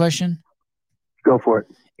personal question? Go for it.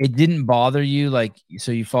 It didn't bother you, like,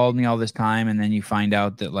 so you followed me all this time, and then you find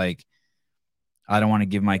out that like I don't want to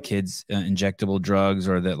give my kids injectable drugs,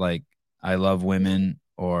 or that like I love women,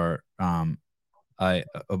 or I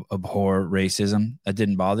abhor racism. That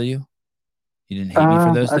didn't bother you? You didn't hate me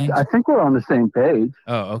for those things? I think we're on the same page.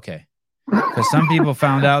 Oh, okay. Because some people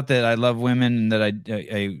found out that I love women and that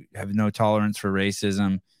I have no tolerance for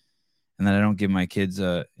racism, and that I don't give my kids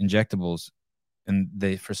injectables, and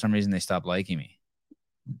they, for some reason, they stopped liking me.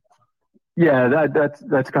 Yeah,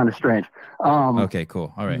 that's kind of strange. Okay,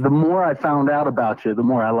 cool. All right. The more I found out about you, the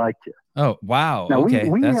more I liked you. Oh, wow. Now, okay,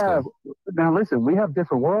 that's cool. Now listen, we have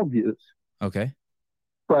different worldviews. Okay.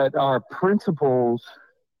 But our principles,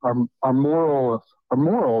 our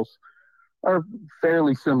morals are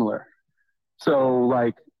fairly similar. So,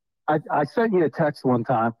 like, I sent you a text one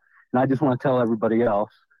time, and I just want to tell everybody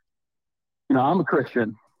else, I'm a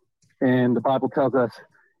Christian, and the Bible tells us,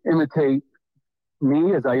 imitate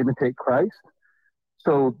me as I imitate Christ.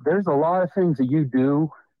 So there's a lot of things that you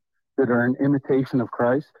do that are an imitation of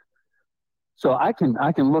Christ. So I can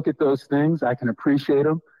look at those things, I can appreciate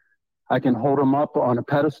them, I can hold them up on a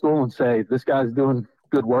pedestal and say, this guy's doing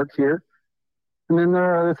good work here. And then there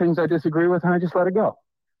are other things I disagree with, and I just let it go.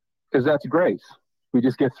 Because that's grace. We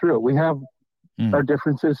just get through it. We have our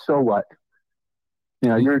differences, so what?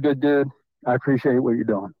 You're a good dude. I appreciate what you're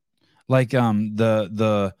doing. Like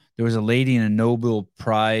there was a lady in a Noble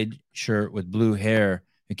Pride shirt with blue hair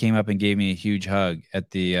who came up and gave me a huge hug at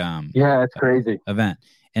the it's crazy event,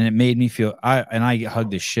 and it made me feel I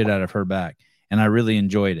hugged the shit out of her back, and I really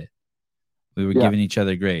enjoyed it. We were giving each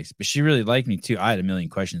other grace, but she really liked me too. I had a million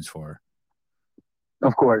questions for her.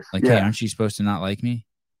 Of course. Like, hey, aren't you supposed to not like me?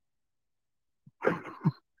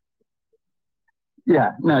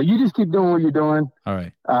 Yeah, no, you just keep doing what you're doing. All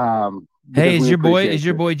right. Hey, is your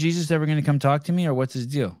boy Jesus ever going to come talk to me, or what's his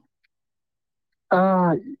deal?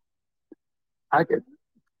 I could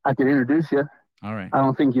introduce you. All right. I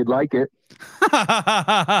don't think you'd like it.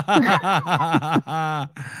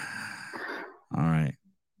 All right.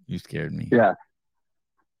 You scared me. Yeah.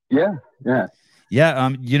 Yeah. Yeah. Yeah.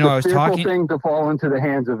 You know, I was talking. Thing to fall into the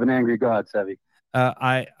hands of an angry God, Sevy.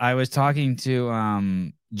 I was talking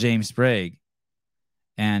to James Sprague,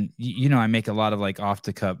 and you know, I make a lot of like off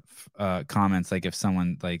the cuff comments. Like if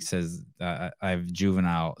someone like says I have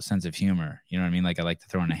juvenile sense of humor, you know what I mean? Like I like to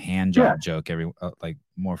throw in a hand job joke like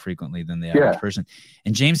more frequently than the average person.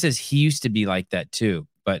 And James says he used to be like that too,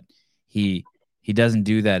 but he doesn't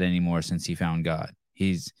do that anymore since he found God.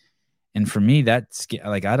 And for me, that's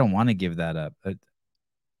like I don't want to give that up.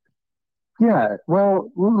 Yeah,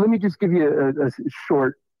 well, let me just give you a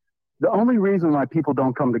short. The only reason why people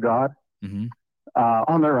don't come to God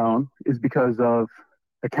on their own is because of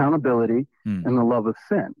accountability and the love of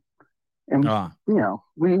sin. And, you know,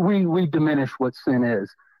 we diminish what sin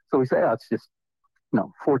is. So we say, oh, it's just,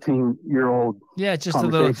 14-year-old. Yeah, it's just a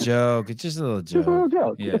little joke. It's just a little joke. Just a little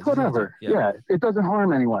joke. Yeah, it's whatever. Yeah, it doesn't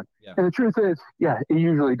harm anyone. Yeah. And the truth is, it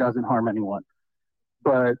usually doesn't harm anyone.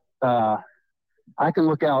 But I can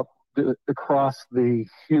look out across the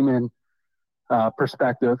human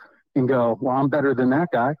perspective and go, well, I'm better than that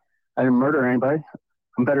guy. I didn't murder anybody.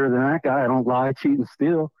 I'm better than that guy. I don't lie, cheat, and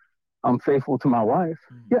steal. I'm faithful to my wife.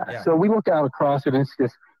 Yeah. So we look out across it and it's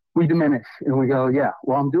just, we diminish and we go,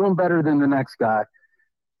 well, I'm doing better than the next guy.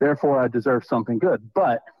 Therefore, I deserve something good.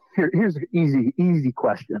 But here's an easy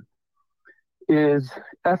question. Is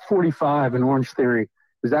F45 in Orange Theory,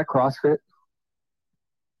 is that CrossFit?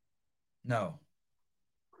 No.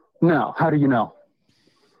 No. How do you know?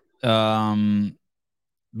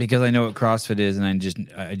 Because I know what CrossFit is, and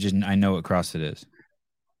I know what CrossFit is.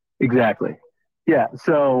 Exactly. Yeah.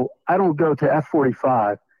 So I don't go to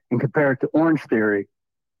F45 and compare it to Orange Theory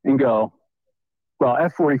and go, well,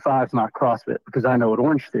 F45 is not CrossFit because I know what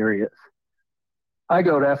Orange Theory is. I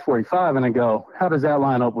go to F45 and I go, how does that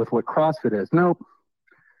line up with what CrossFit is? Nope.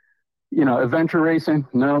 Adventure racing?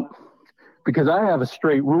 Nope. Because I have a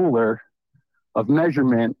straight ruler of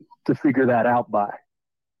measurement to figure that out by.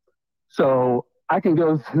 So I can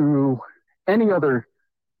go through any other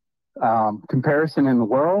comparison in the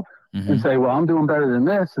world and say, well, I'm doing better than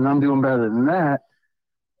this and I'm doing better than that.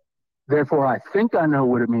 Therefore, I think I know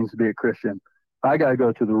what it means to be a Christian. I got to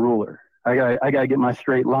go to the ruler. I got to get my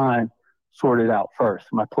straight line sorted out first,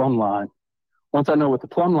 my plumb line. Once I know what the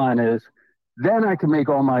plumb line is, then I can make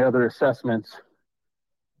all my other assessments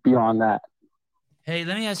beyond that. Hey,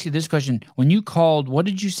 let me ask you this question. When you called, what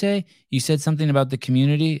did you say? You said something about the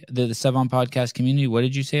community, the Sevan podcast community. What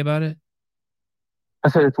did you say about it? I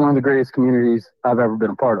said it's one of the greatest communities I've ever been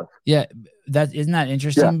a part of. Yeah, isn't that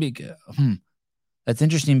interesting? Yeah. That's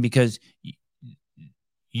interesting because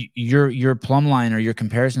your plumb line or your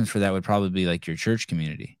comparisons for that would probably be like your church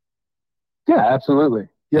community. Yeah, absolutely.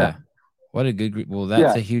 Yeah. What a good group. Well,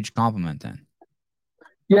 that's a huge compliment then.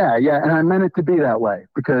 Yeah, and I meant it to be that way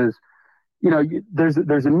because there's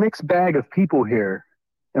a mixed bag of people here,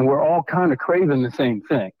 and we're all kind of craving the same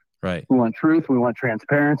thing. Right. We want truth. We want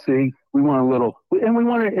transparency. We want and we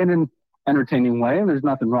want it in an entertaining way, and there's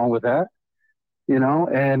nothing wrong with that,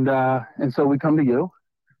 And so we come to you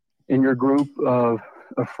in your group of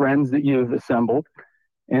friends that you've assembled,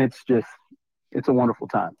 and it's a wonderful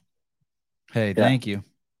time. Hey, thank you.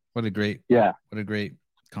 What a great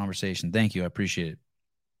conversation. Thank you. I appreciate it.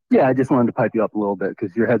 Yeah, I just wanted to pipe you up a little bit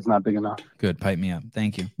because your head's not big enough. Good. Pipe me up.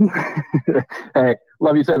 Thank you. Hey,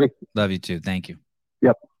 love you, Sevy. Love you too. Thank you.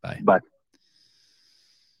 Yep. Bye. Bye.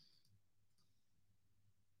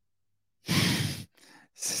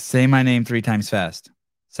 Say my name 3 times fast.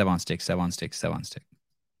 Sevan Stick, Sevan Stick, Sevan Stick.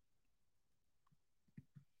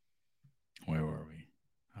 Where were we?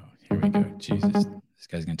 Oh, here we go. Jesus. This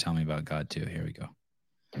guy's going to tell me about God too. Here we go.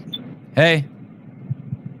 Hey.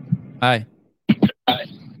 Hi.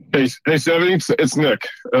 Hey, Sevy, it's Nick.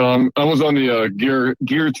 I was on the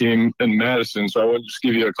gear team in Madison, so I wanted to just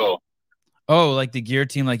give you a call. Oh, like the gear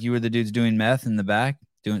team, like you were the dudes doing meth in the back,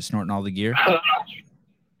 snorting all the gear?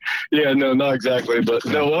 Yeah, no, not exactly. But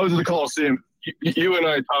no, I was at the Coliseum. You and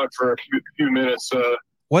I talked for a few minutes.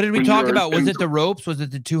 What did we talk about? Was it the ropes? Was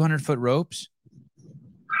it the 200-foot ropes?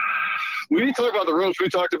 We didn't talk about the ropes. We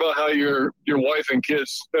talked about how your wife and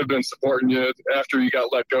kids have been supporting you after you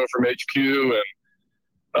got let go from HQ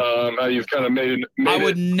and how you've kind of made I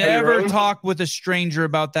would never talk with a stranger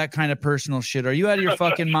about that kind of personal shit. Are you out of your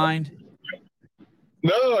fucking mind?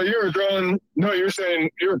 No, you're saying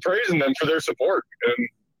you were praising them for their support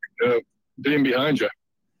and being behind you.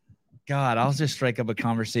 God, I'll just strike up a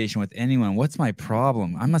conversation with anyone. What's my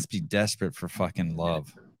problem? I must be desperate for fucking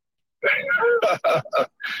love.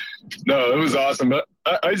 No, it was awesome. But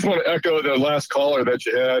I just want to echo the last caller that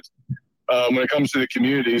you had when it comes to the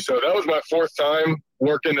community. So that was my 4th time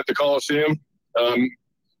working at the Coliseum.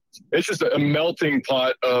 It's just a melting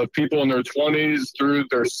pot of people in their 20s through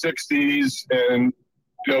their 60s. And,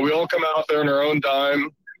 you know, we all come out there in our own dime.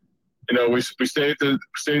 You know, we stay at the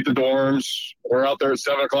dorms. We're out there at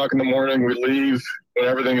 7 o'clock in the morning. We leave when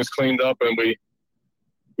everything is cleaned up, and we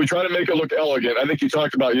try to make it look elegant. I think you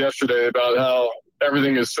talked about yesterday about how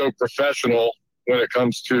everything is so professional when it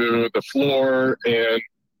comes to the floor and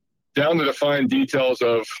down to the fine details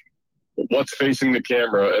of what's facing the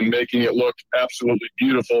camera and making it look absolutely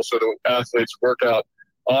beautiful so the athletes work out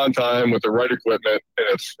on time with the right equipment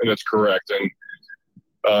and it's correct.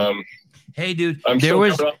 And hey, dude, there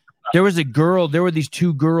was a girl. There were these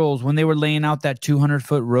 2 girls when they were laying out that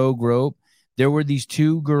 200-foot rogue rope. There were these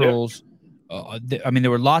 2 girls. Yep.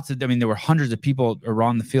 There were hundreds of people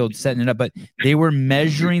around the field setting it up, but they were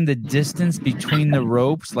measuring the distance between the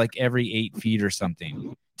ropes like every 8 feet or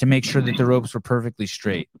something to make sure that the ropes were perfectly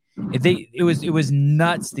straight. It was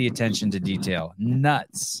nuts, the attention to detail.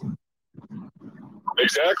 Nuts.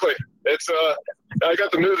 Exactly. It's I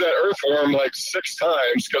got to move that earthworm like 6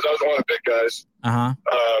 times because I was one of the big guys.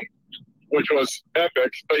 Which was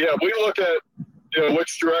epic. But yeah, we look at, you know,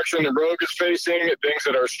 which direction the rogue is facing, things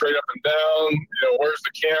that are straight up and down, you know, where's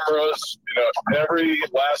the cameras, you know, every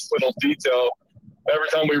last little detail. Every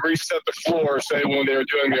time we reset the floor, say when they were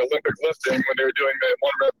doing the Olympic lifting, when they were doing the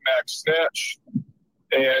 1-rep max snatch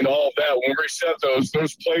and all of that, when we reset those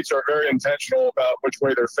plates are very intentional about which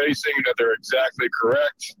way they're facing, that they're exactly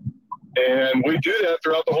correct. And we do that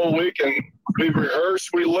throughout the whole week, and we rehearse.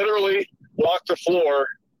 We literally walk the floor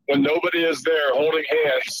when nobody is there holding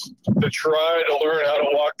hands to try to learn how to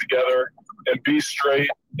walk together and be straight.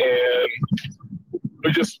 And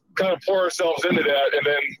we just kind of pour ourselves into that, and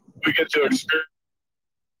then we get to experience.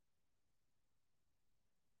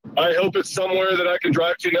 I hope it's somewhere that I can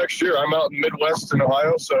drive to next year. I'm out in Midwest in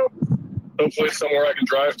Ohio, so hopefully somewhere I can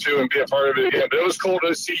drive to and be a part of it again. But it was cool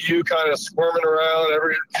to see you kind of squirming around,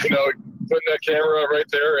 putting that camera right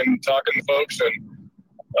there and talking to folks, and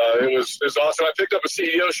it was awesome. I picked up a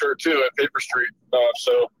CEO shirt too at Paper Street,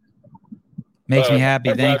 so makes me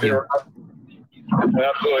happy. Thank you.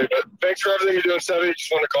 Absolutely. But thanks for everything you're doing, Sevy.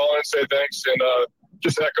 Just want to call in and say thanks, and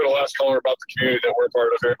just echo the last caller about the community that we're a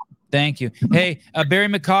part of here. Thank you. Hey, Barry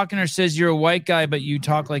McCockiner says you're a white guy, but you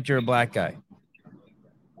talk like you're a black guy.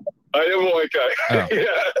 I am a white guy. Oh.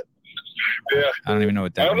 Yeah. I don't even know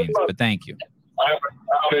what that means, but thank you. I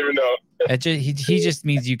don't even know. He just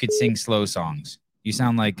means you could sing slow songs. You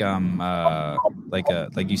sound like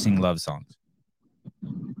you sing love songs.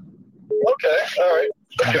 Okay. All right.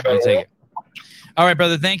 I'll take it. All right,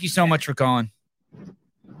 brother. Thank you so much for calling. All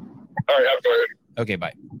right. Have a good one. Okay.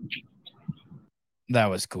 Bye. That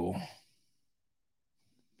was cool.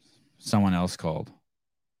 Someone else called.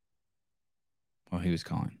 Well, he was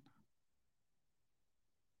calling.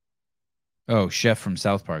 Oh, Chef from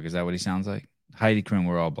South Park. Is that what he sounds like? Heidi Klum,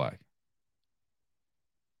 we're all black.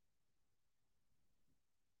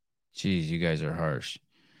 Jeez, you guys are harsh.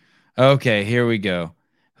 Okay, here we go.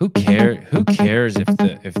 Who cares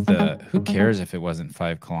if it wasn't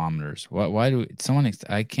 5 kilometers? Why do someone?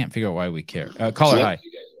 I can't figure out why we care. Caller, hi.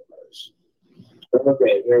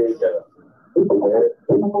 Okay, here we go.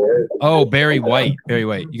 Oh, Barry White. Barry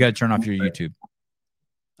White. You got to turn off your YouTube.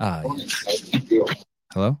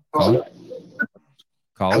 Hello?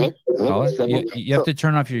 Caller? You have to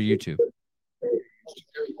turn off your YouTube.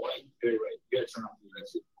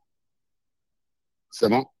 C'est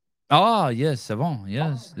bon? Oh, yes, c'est bon.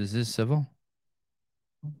 Yes, this is c'est bon.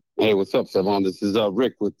 Hey, what's up, Savon? This is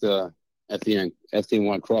Rick with FD1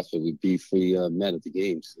 CrossFit. We met at the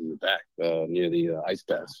games in the back near the Ice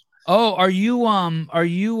Pass. Oh, are you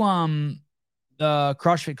the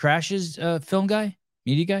CrossFit Crashes film guy,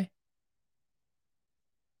 media guy?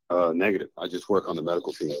 Negative. I just work on the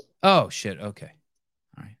medical team. Oh shit. Okay.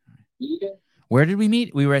 All right. Where did we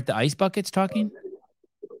meet? We were at the Ice Buckets talking.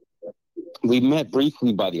 We met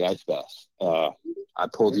briefly by the Ice Pass. I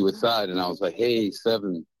pulled you aside and I was like, "Hey,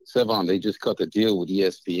 Sevon, they just cut the deal with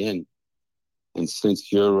ESPN, and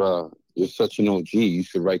since you're such an OG, you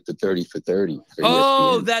should write the 30 for 30." For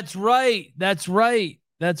oh, ESPN. That's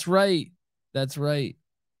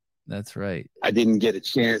right. I didn't get a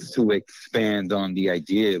chance to expand on the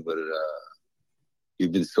idea, but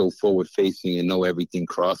you've been so forward-facing and know everything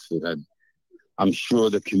CrossFit. I'm sure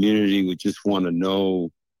the community would just want to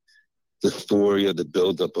know the story of the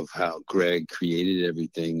buildup of how Greg created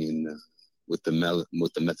everything, and with the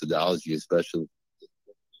methodology, especially.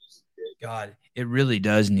 God, it really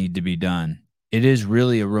does need to be done. It is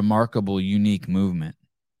really a remarkable, unique movement.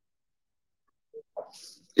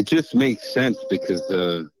 It just makes sense because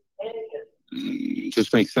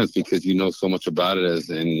you know so much about it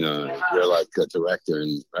you're like a director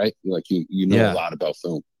and right, like you know a lot about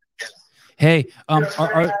film. Hey,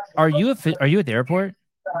 are you at the airport?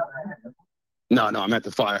 No, I'm at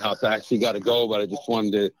the firehouse. I actually got to go, but I just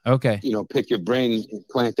wanted to, pick your brain and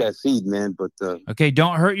plant that seed, man. But okay,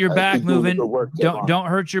 don't hurt your back moving. Don't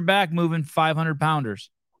hurt your back moving 500-pounders.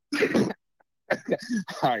 All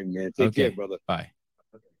right, man. Take care, brother. Bye.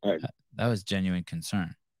 All right. That was genuine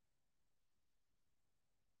concern.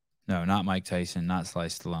 No, not Mike Tyson, not Sly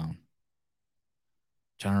Stallone.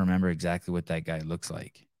 Trying to remember exactly what that guy looks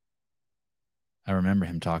like. I remember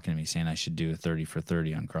him talking to me saying I should do a 30 for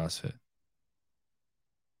 30 on CrossFit.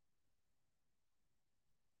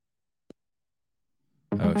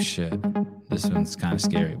 Oh, shit. This one's kind of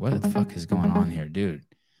scary. What the fuck is going on here, dude?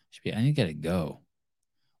 I need to get it go.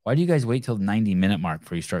 Why do you guys wait till the 90-minute mark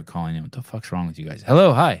before you start calling in? What the fuck's wrong with you guys?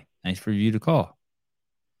 Hello, hi. Nice for you to call.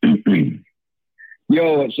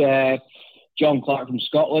 Yo, it's John Clark from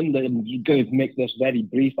Scotland. I'm going to make this very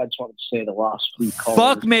brief. I just wanted to say the last 3 calls.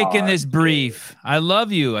 Fuck making this brief. I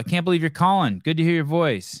love you. I can't believe you're calling. Good to hear your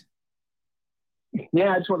voice.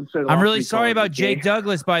 Yeah, I just wanted to say I'm really sorry about Jake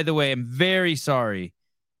Douglas, by the way. I'm very sorry.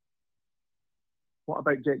 What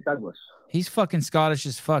about Jake Douglas? He's fucking Scottish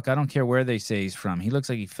as fuck. I don't care where they say he's from. He looks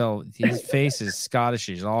like he fell. His face is Scottish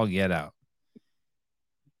as all get out.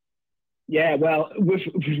 Yeah, well,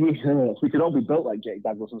 if we could all be built like Jake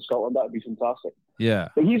Douglas in Scotland, that would be fantastic. Yeah.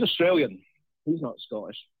 But he's Australian. He's not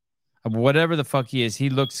Scottish. Whatever the fuck he is, he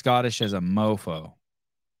looks Scottish as a mofo.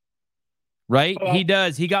 Right? He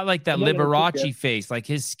does. He got like that Liberace face. Like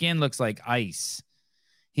his skin looks like ice.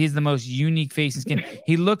 He's the most unique face and skin.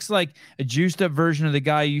 He looks like a juiced up version of the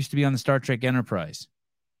guy who used to be on the Star Trek Enterprise.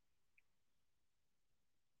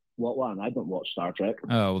 What one? I don't watch Star Trek. Oh,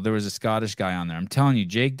 well, there was a Scottish guy on there. I'm telling you,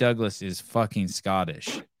 Jake Douglas is fucking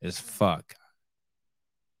Scottish as fuck.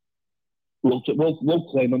 We'll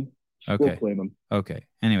claim him. Okay. We'll claim him. Okay.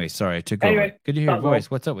 Anyway, sorry, I took over. Good to hear your voice.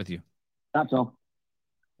 What's up with you? That's all.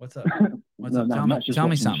 What's up? What's up? Tell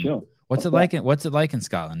me something. What's it like in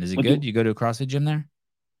Scotland? Is it good? You go to a CrossFit gym there?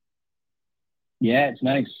 Yeah, it's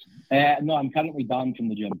nice. No, I'm currently banned from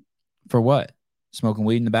the gym. For what? Smoking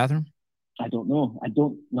weed in the bathroom? I don't know. I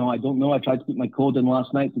don't know. I tried to put my code in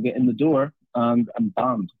last night to get in the door, and I'm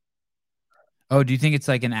banned. Oh, do you think it's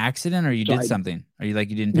like an accident, or you did something? Or you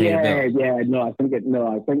didn't pay your bill? Yeah. No, I think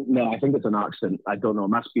it's an accident. I don't know. It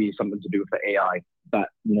must be something to do with the AI, but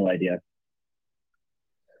no idea.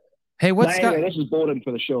 Hey, anyway, this is boring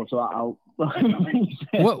for the show, so I'll.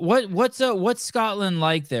 What's Scotland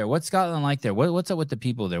like there? What's Scotland like there? What's up with the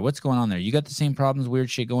people there? What's going on there? You got the same problems, weird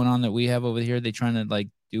shit going on that we have over here? They trying to like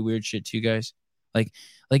do weird shit to you guys? Like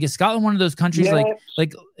is Scotland one of those countries? Yeah.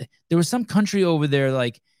 Like there was some country over there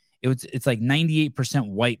like it's like 98%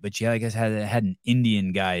 white, but you I guess had an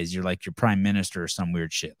Indian guy as your prime minister or some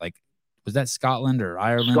weird shit. Like was that Scotland or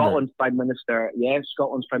Ireland? Scotland's prime minister,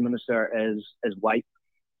 Scotland's prime minister is white.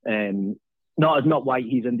 No, it's not white.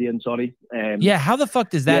 He's Indian. Sorry. Yeah, how the fuck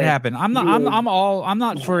does that happen? I'm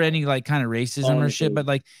not for any like kind of racism or shit, but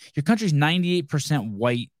like your country's 98%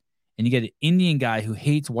 white, and you get an Indian guy who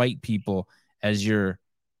hates white people as your.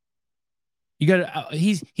 You got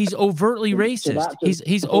he's overtly racist.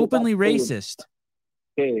 He's openly racist.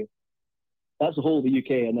 Okay, that's the whole of the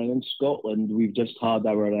UK, and then in Scotland we've just had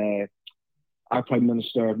our prime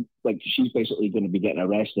minister, like she's basically going to be getting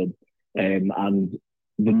arrested, and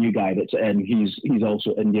the new guy that's in, he's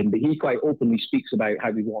also Indian, but he quite openly speaks about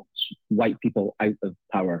how he wants white people out of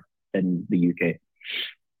power in the UK.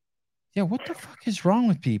 Yeah, what the fuck is wrong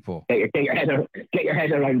with people? Get your head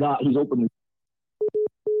around that. He's openly.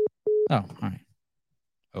 Oh, all right.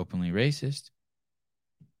 Openly racist.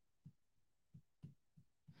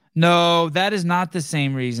 No, that is not the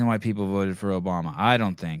same reason why people voted for Obama. I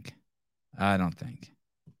don't think. I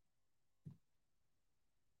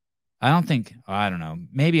don't know.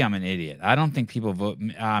 Maybe I'm an idiot. I don't think people vote.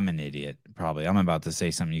 I'm an idiot, probably. I'm about to say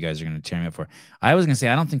something you guys are going to tear me up for. I was going to say,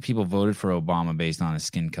 I don't think people voted for Obama based on his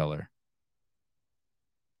skin color.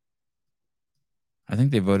 I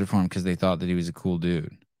think they voted for him because they thought that he was a cool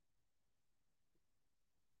dude.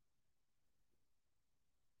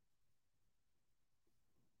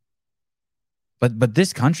 But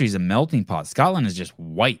this country is a melting pot. Scotland is just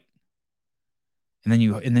white. And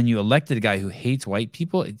then you elected a guy who hates white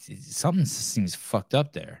people. Something seems fucked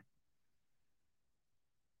up there.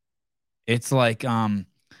 It's like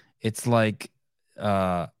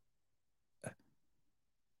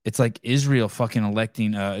Israel fucking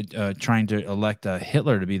electing trying to elect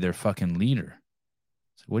Hitler to be their fucking leader.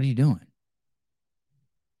 What are you doing?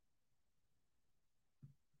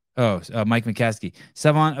 Oh, Mike McCaskey.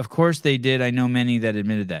 Savon, of course they did. I know many that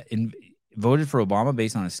admitted that. Voted for Obama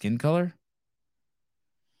based on his skin color?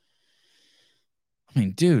 I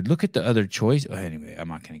mean, dude, look at the other choice. Oh, anyway, I'm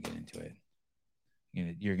not going to get into it.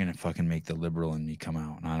 You're going to fucking make the liberal in me come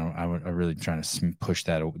out. And I'm really trying to push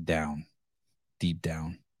that down, deep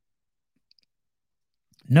down.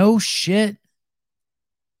 No shit.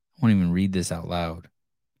 I won't even read this out loud.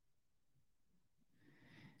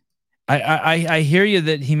 I hear you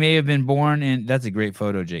that he may have been born in. That's a great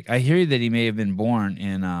photo, Jake. I hear you that he may have been born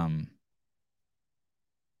in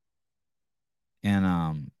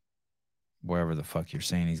wherever the fuck you're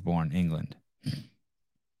saying he's born, England.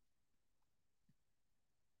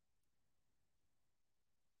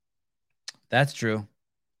 That's true.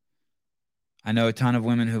 I know a ton of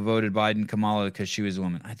women who voted Biden Kamala because she was a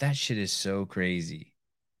woman. That shit is so crazy.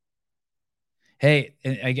 Hey,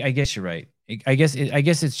 I guess you're right. I guess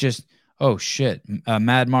it's just, oh shit.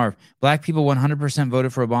 Mad Marv. Black people 100%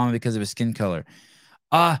 voted for Obama because of his skin color.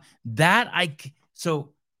 That I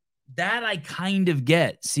kind of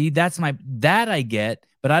get. See, that I get,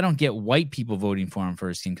 but I don't get white people voting for him for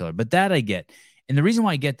his skin color. But that I get. And the reason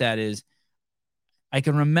why I get that is I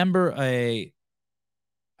can remember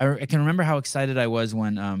how excited I was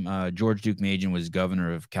when George Deukmejian was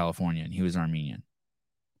governor of California and he was Armenian.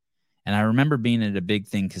 And I remember being at a big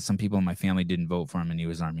thing because some people in my family didn't vote for him and he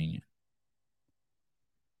was Armenian.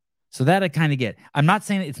 So that I kind of get. I'm not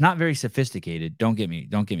saying it's not very sophisticated. Don't get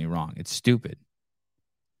me wrong. It's stupid.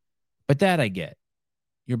 But that I get.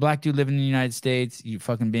 You're a black dude living in the United States. You've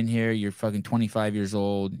fucking been here. You're fucking 25 years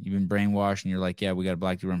old. You've been brainwashed and you're like, yeah, we got a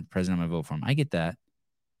black dude run for president. I'm going to vote for him. I get that.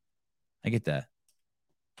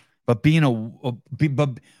 But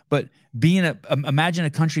imagine a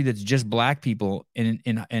country that's just black people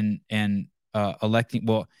and electing.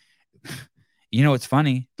 Well, you know, it's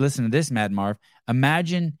funny. Listen to this, Mad Marv.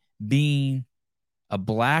 Imagine being a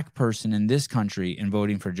black person in this country and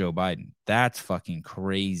voting for Joe Biden. That's fucking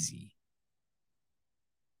crazy.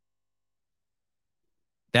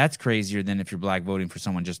 That's crazier than if you're black voting for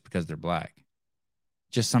someone just because they're black.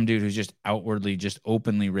 Just some dude who's just outwardly, just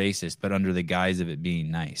openly racist, but under the guise of it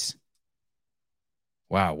being nice.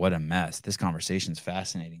 Wow, what a mess. This conversation's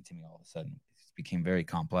fascinating to me all of a sudden. It became very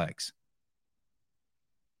complex.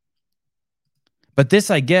 But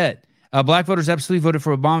this I get. Black voters absolutely voted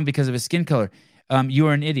for Obama because of his skin color. You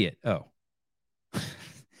are an idiot. Oh.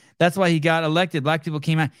 That's why he got elected. Black people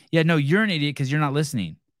came out. Yeah, no, you're an idiot because you're not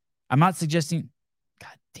listening. I'm not suggesting.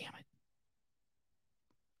 God damn it.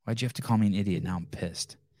 Why'd you have to call me an idiot? Now I'm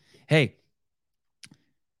pissed. Hey.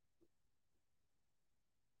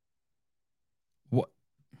 What?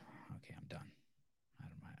 Okay, I'm done.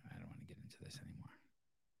 I don't want to get into this anymore.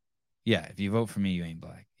 Yeah, if you vote for me, you ain't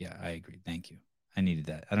black. Yeah, I agree. Thank you. I needed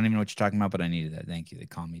that. I don't even know what you're talking about, but I needed that. Thank you. They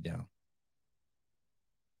calmed me down.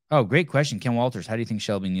 Oh, great question. Ken Walters, how do you think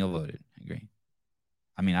Shelby Neal voted? I agree.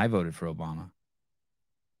 I mean, I voted for Obama.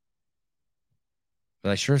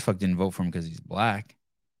 But I sure as fuck didn't vote for him because he's black.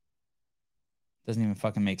 Doesn't even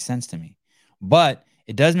fucking make sense to me. But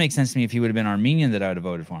it does make sense to me if he would have been Armenian that I would have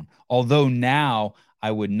voted for him. Although now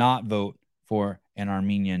I would not vote for an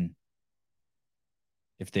Armenian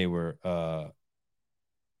if they were I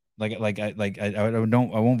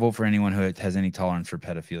won't vote for anyone who has any tolerance for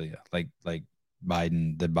pedophilia, like the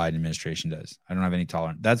Biden administration does. I don't have any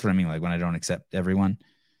tolerance. That's what I mean. Like when I don't accept everyone,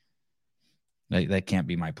 that can't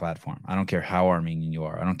be my platform. I don't care how Armenian you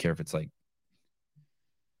are. I don't care if it's like,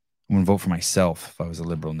 I wouldn't vote for myself if I was a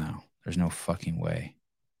liberal now. There's no fucking way.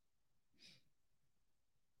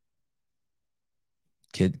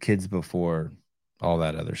 Kids before all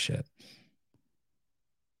that other shit.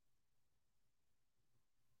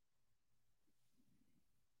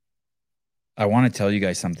 I want to tell you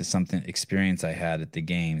guys something experience I had at the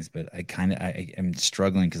games, but I am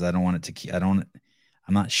struggling because I don't want it to keep, I'm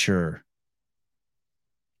not sure.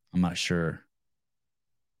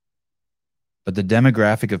 But the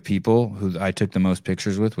demographic of people who I took the most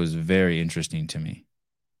pictures with was very interesting to me.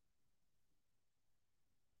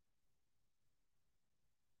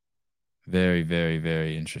 Very, very,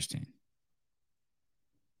 very interesting.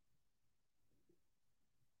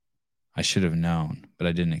 I should have known, but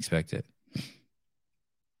I didn't expect it.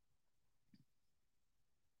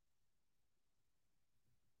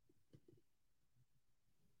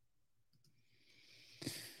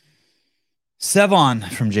 Sevon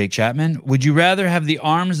from Jake Chapman. Would you rather have the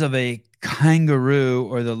arms of a kangaroo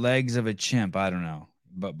or the legs of a chimp? I don't know.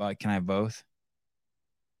 But can I have both?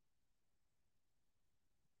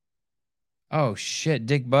 Oh, shit.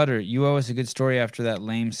 Dick Butter, you owe us a good story after that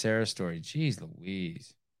lame Sarah story. Jeez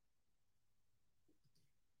Louise.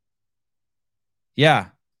 Yeah,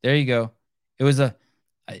 there you go. It was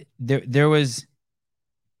there was.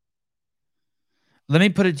 Let me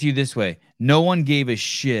put it to you this way. No one gave a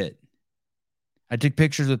shit. I took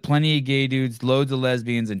pictures with plenty of gay dudes, loads of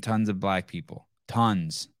lesbians, and tons of black people.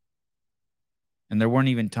 Tons. And there weren't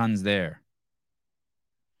even tons there.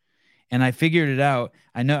 And I figured it out.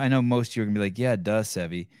 I know most of you are going to be like, yeah, duh,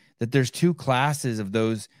 Sevi. That there's two classes of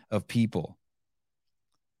those of people.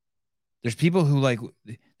 There's people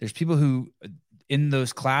who in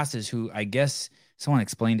those classes who, I guess someone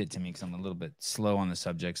explained it to me because I'm a little bit slow on the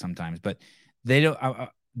subject sometimes, but they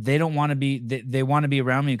don't want to be, they want to be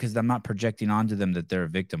around me because I'm not projecting onto them that they're a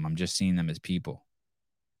victim. I'm just seeing them as people.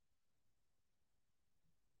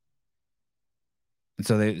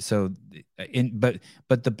 And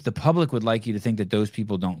but the public would like you to think that those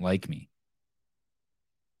people don't like me,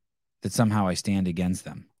 that somehow I stand against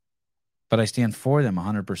them, but I stand for them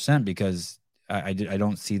 100% because I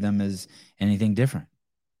don't see them as anything different.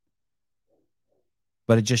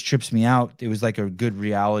 But it just trips me out. It was like a good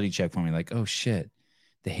reality check for me. Like, oh shit,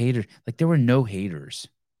 the haters, like there were no haters.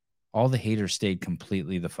 All the haters stayed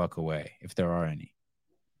completely the fuck away, if there are any.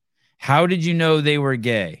 How did you know they were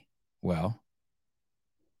gay? Well,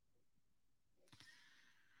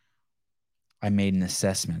 I made an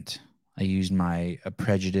assessment. I used my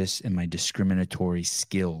prejudice and my discriminatory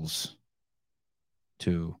skills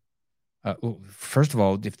to, first of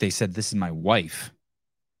all, if they said, this is my wife,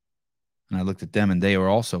 and I looked at them and they were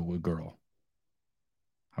also a girl.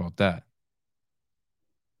 How about that?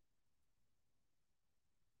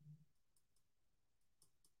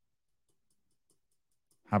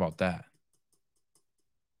 How about that?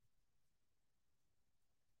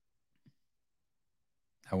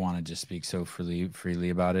 I want to just speak so freely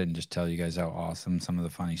about it and just tell you guys how awesome some of the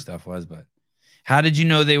funny stuff was. But how did you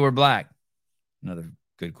know they were black? Another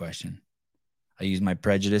good question. I used my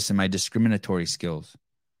prejudice and my discriminatory skills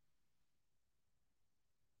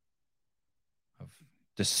of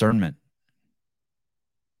discernment,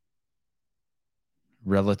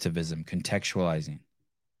 relativism, contextualizing.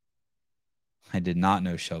 I did not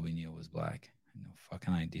know Shelby Neal was black. I had no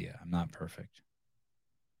fucking idea. I'm not perfect.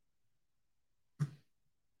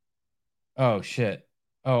 Oh, shit.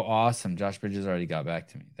 Oh, awesome. Josh Bridges already got back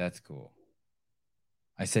to me. That's cool.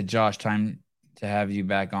 I said, Josh, time to have you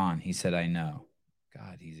back on. He said, I know.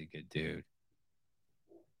 God, he's a good dude.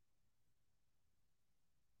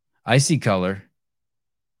 I see color.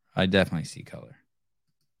 I definitely see color.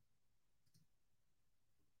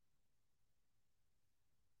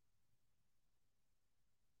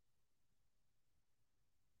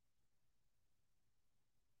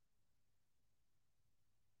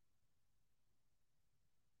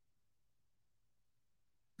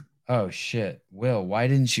 Oh, shit. Will, why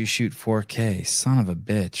didn't you shoot 4K? Son of a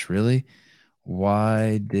bitch. Really?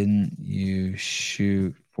 Why didn't you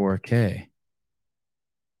shoot 4K?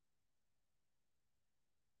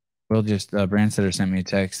 Will just, Brandsetter sent me a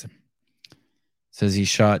text. Says he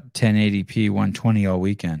shot 1080p 120 all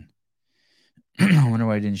weekend. I wonder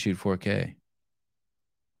why he didn't shoot 4K.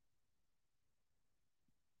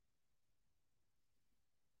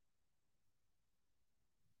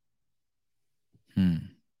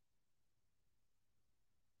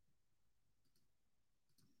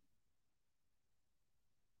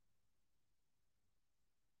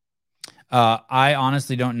 I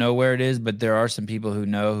honestly don't know where it is, but there are some people who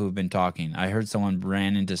know who've been talking. I heard someone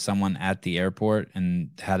ran into someone at the airport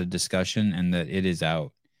and had a discussion, and that it is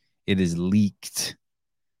out. It is leaked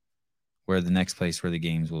where the next place where the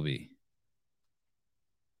games will be.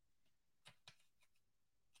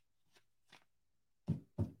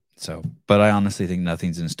 So, but I honestly think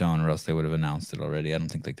nothing's in stone, or else they would have announced it already. I don't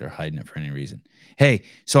think like they're hiding it for any reason. Hey,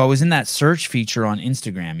 so I was in that search feature on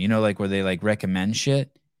Instagram, you know, like where they like recommend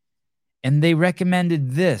shit. And they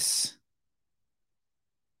recommended this.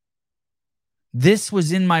 This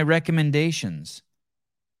was in my recommendations.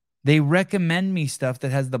 They recommend me stuff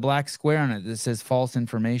that has the black square on it that says false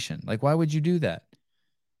information. Like, why would you do that?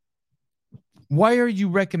 Why are you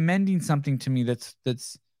recommending something to me that's that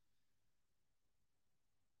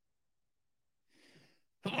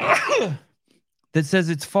says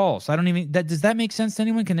it's false? I don't even, does that make sense to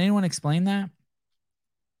anyone? Can anyone explain that?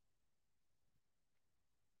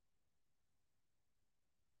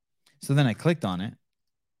 So then I clicked on it,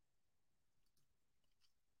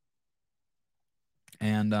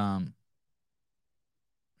 and I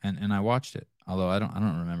watched it. Although I don't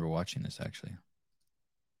remember watching this actually.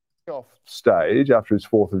 Off stage after his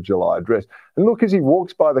 4th of July address, and look as he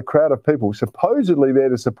walks by the crowd of people supposedly there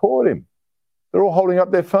to support him. They're all holding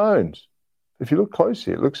up their phones. If you look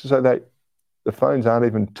closely, it looks as though the phones aren't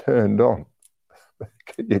even turned on.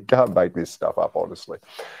 You can't make this stuff up, honestly.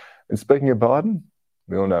 And speaking of Biden,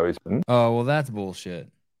 we all know he's been. Oh, well, that's bullshit.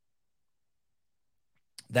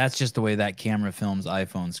 That's just the way that camera films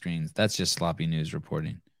iPhone screens. That's just sloppy news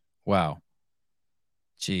reporting. Wow.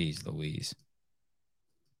 Jeez Louise.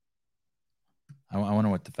 I wonder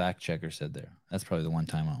what the fact checker said there. That's probably the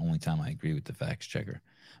only time I agree with the fact checker.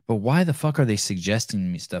 But why the fuck are they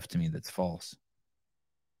suggesting me stuff to me that's false?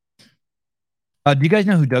 Do you guys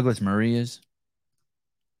know who Douglas Murray is?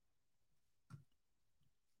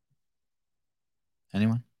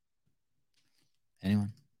 Anyone?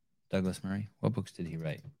 Douglas Murray? What books did he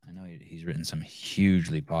write? I know he's written some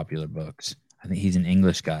hugely popular books. I think he's an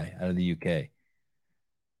English guy out of the UK.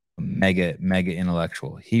 Mega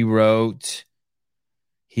intellectual. He wrote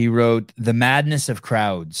The Madness of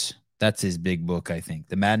Crowds. That's his big book, I think.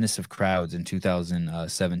 The Madness of Crowds in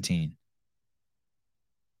 2017.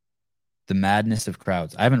 The Madness of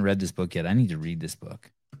Crowds. I haven't read this book yet. I need to read this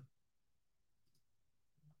book.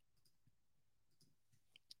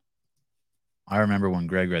 I remember when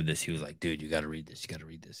Greg read this, he was like, dude, you got to read this. You got to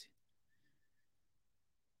read this.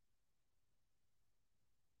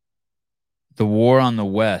 The War on the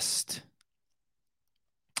West.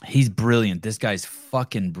 He's brilliant. This guy's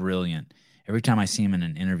fucking brilliant. Every time I see him in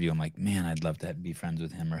an interview, I'm like, man, I'd love to be friends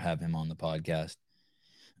with him or have him on the podcast.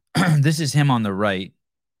 This is him on the right.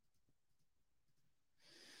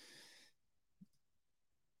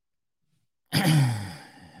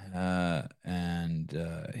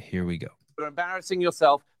 Here we go. You're embarrassing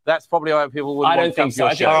yourself. That's probably why people wouldn't. I don't think so. I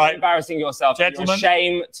think you're embarrassing yourself. Gentlemen,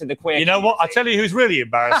 shame to the queer. You know what? I tell you who's really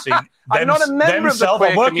embarrassing. I'm not a member of the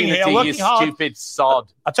queer community, you stupid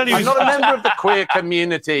sod. I tell you, I'm not a member of the queer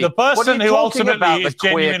community. The person who ultimately is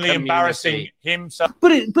genuinely embarrassing himself.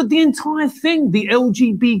 But the entire thing, the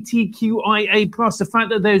LGBTQIA+, the fact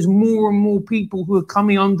that there's more and more people who are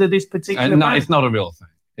coming under this particular. No, it's not a real thing.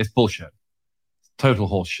 It's bullshit. Total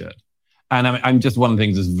horseshit. And I'm just one of the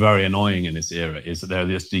things that's very annoying in this era is that there are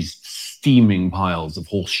just these steaming piles of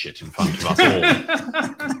horse shit in front of us all.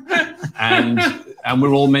 and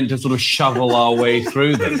we're all meant to sort of shovel our way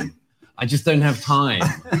through them. I just don't have time.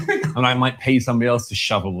 And I might pay somebody else to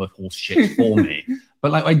shovel the horse shit for me.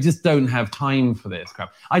 But I just don't have time for this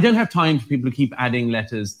crap. I don't have time for people to keep adding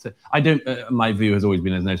letters to. My view has always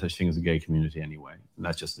been there's no such thing as a gay community anyway. And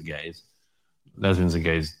that's just the gays. Lesbians and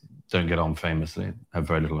gays don't get on famously, have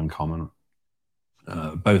very little in common.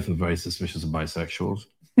 Both are very suspicious of bisexuals,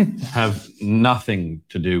 have nothing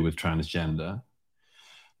to do with transgender.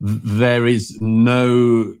 There is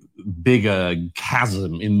no bigger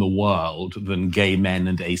chasm in the world than gay men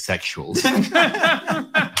and asexuals.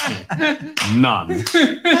 None.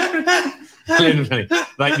 Literally.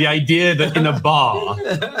 Like the idea that in a bar,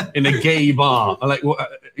 in a gay bar, like,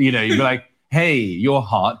 you'd be like, hey, you're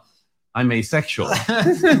hot, I'm asexual.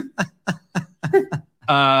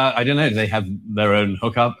 I don't know. They have their own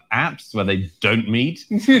hookup apps where they don't meet.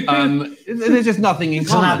 There's just nothing in common.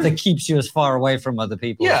 It's an app that keeps you as far away from other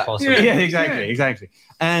people as possible. Yeah, exactly.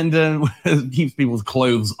 And keeps people's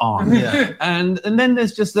clothes on. Yeah. And then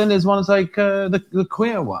there's one that's like the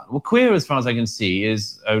queer one. Well, queer, as far as I can see,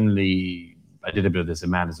 is only. I did a bit of this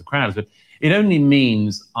in Madness of Crowds, but it only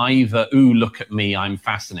means either, ooh, look at me, I'm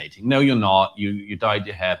fascinating. No, you're not. You dyed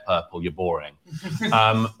your hair purple, you're boring.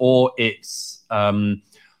 Or it's, I'm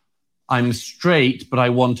straight, but I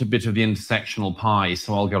want a bit of the intersectional pie,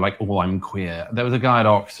 so I'll go like, oh, I'm queer. There was a guy at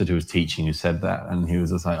Oxford who was teaching who said that, and he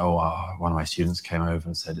was just like, one of my students came over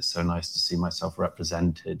and said, it's so nice to see myself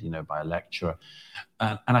represented, by a lecturer.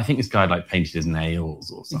 And I think this guy like painted his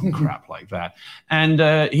nails or some crap like that. And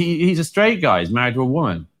he's a straight guy, he's married to a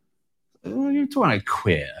woman. You're talking about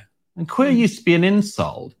queer. And queer used to be an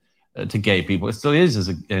insult to gay people. It still is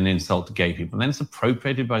an insult to gay people. And then it's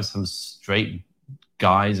appropriated by some straight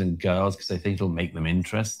guys and girls because they think it'll make them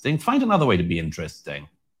interesting. Find another way to be interesting.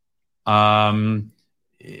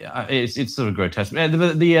 It's sort of grotesque.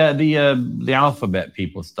 The alphabet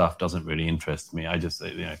people stuff doesn't really interest me. I just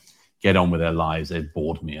get on with their lives. They've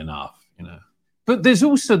bored me enough. But there's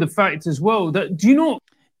also the fact as well that do you not?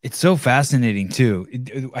 It's so fascinating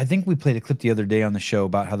too. I think we played a clip the other day on the show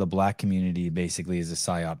about how the black community basically is a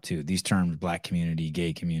psyop too. These terms, black community,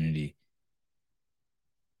 gay community.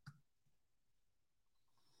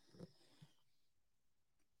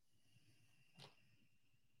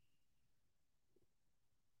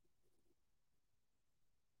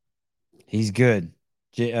 He's good.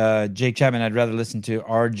 Jake Chapman, I'd rather listen to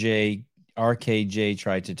RKJ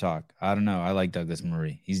try to talk. I don't know. I like Douglas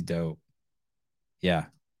Murray. He's dope. Yeah.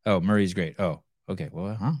 Oh, Murray's great. Oh, okay.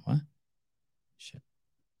 Well, what? Shit.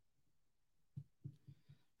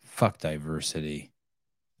 Fuck diversity.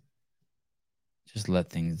 Just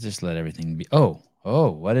let everything be. Oh,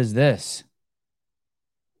 what is this?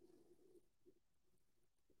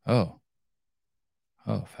 Oh,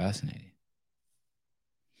 fascinating.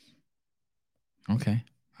 Okay,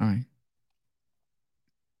 all right.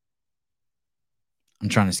 I'm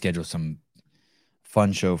trying to schedule some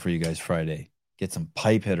fun show for you guys Friday. Get some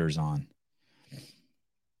pipe hitters on.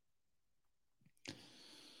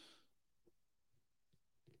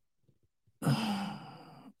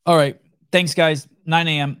 All right. Thanks, guys. 9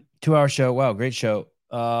 a.m., 2-hour show. Wow, great show.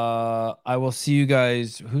 I will see you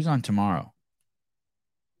guys. Who's on tomorrow?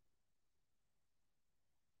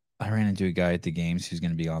 I ran into a guy at the games who's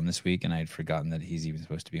going to be on this week, and I had forgotten that he's even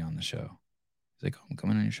supposed to be on the show. He's like, I'm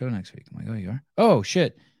coming on your show next week. I'm like, oh, you are? Oh,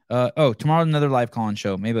 shit. Tomorrow, another live call-in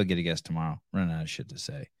show. Maybe I'll get a guest tomorrow. Running out of shit to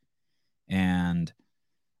say. And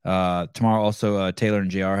tomorrow also, Taylor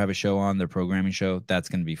and JR have a show on, their programming show. That's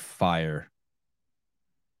going to be fire.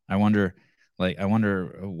 I wonder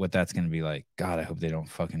what that's going to be like. God, I hope they don't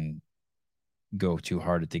fucking go too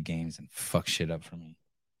hard at the games and fuck shit up for me.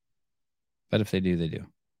 But if they do, they do.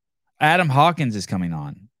 Adam Hawkins is coming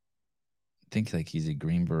on. I think like he's a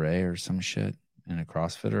Green Beret or some shit and a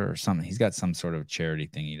CrossFitter or something. He's got some sort of charity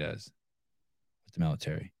thing he does with the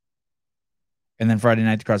military. And then Friday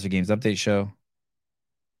night, the CrossFit Games update show.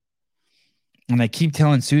 And I keep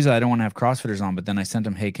telling Souza I don't want to have CrossFitters on, but then I sent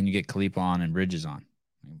him, hey, can you get Khalipa on and Bridges on?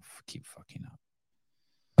 I keep fucking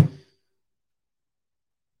up.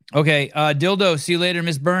 Okay, Dildo, see you later.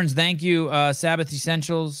 Miss Burns, thank you. Sabbath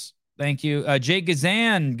Essentials, thank you. Jake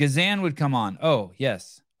Gazan would come on. Oh,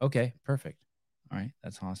 yes. Okay, perfect. All right,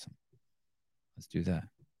 that's awesome. Let's do that.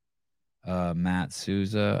 Matt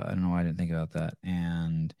Souza, I don't know why I didn't think about that.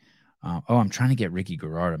 And, I'm trying to get Ricky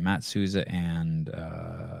Gerardo. Matt Souza and,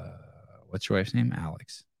 what's your wife's name?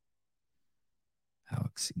 Alex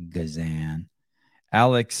Gazan.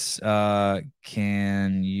 Alex,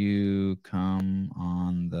 can you come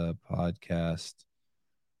on the podcast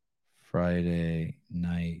Friday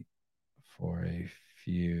night for a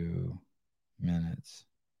few minutes?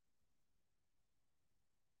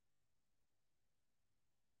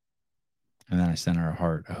 And then I sent her a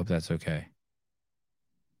heart. I hope that's okay.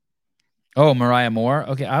 Oh, Mariah Moore.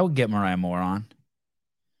 Okay, I will get Mariah Moore on.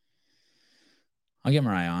 I'll get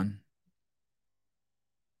Mariah on.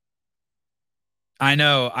 I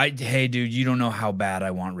know. Hey, dude, you don't know how bad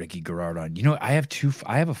I want Ricky Gerard on. You know, I have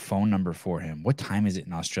a phone number for him. What time is it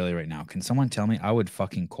in Australia right now? Can someone tell me? I would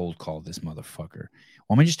fucking cold call this motherfucker.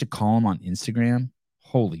 Want me just to call him on Instagram?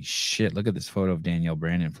 Holy shit. Look at this photo of Danielle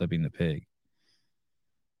Brandon flipping the pig.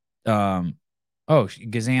 Oh,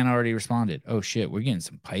 Gazan already responded. Oh shit, we're getting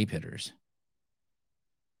some pipe hitters.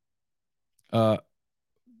 How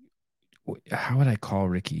would I call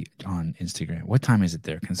Ricky on Instagram? What time is it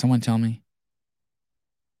there? Can someone tell me?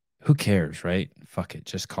 Who cares, right? Fuck it.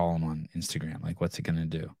 Just call him on Instagram. Like, what's it going to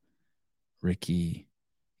do? Ricky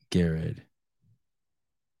Garrett.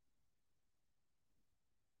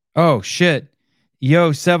 Oh, shit.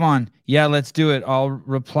 Yo, Sevon. Yeah, let's do it. I'll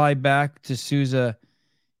reply back to Souza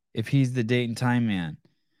if he's the date and time man.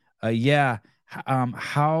 Yeah.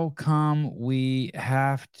 How come we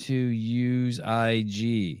have to use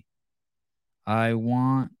IG? I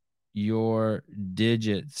want your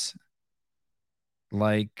digits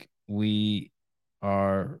like we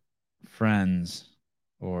are friends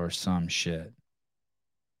or some shit.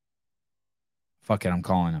 Fuck it, I'm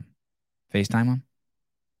calling him. FaceTime him?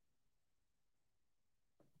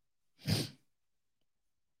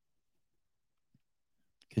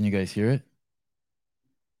 Can you guys hear it?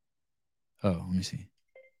 Oh, let me see. It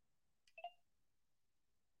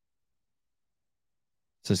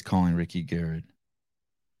says calling Ricky Garrett.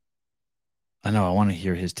 I know, I want to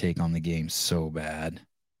hear his take on the game so bad.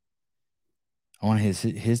 I want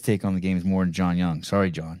his take on the games more than John Young. Sorry,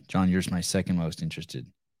 John. John, you're my second most interested.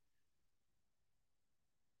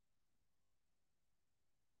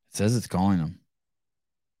 It says it's calling him.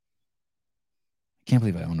 I can't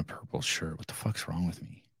believe I own a purple shirt. What the fuck's wrong with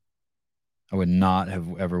me? I would not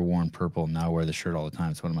have ever worn purple and now wear the shirt all the time.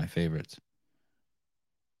 It's one of my favorites.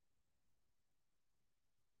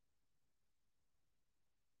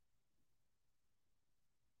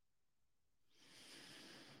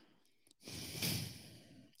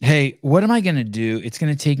 Hey, what am I going to do? It's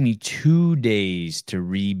going to take me 2 days to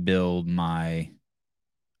rebuild my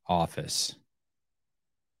office.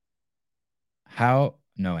 How?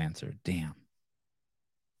 No answer. Damn.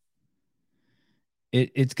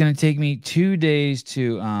 It's going to take me 2 days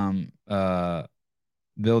to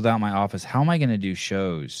build out my office. How am I going to do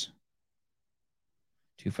shows?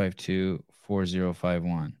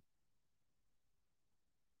 252-4051.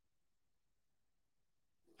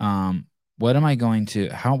 What am I going to do?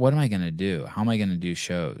 How am I going to do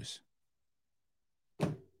shows?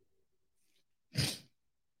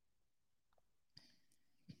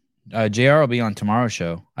 JR will be on tomorrow's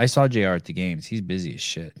show. I saw JR at the games. He's busy as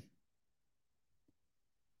shit.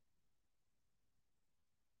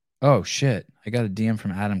 Oh, shit. I got a DM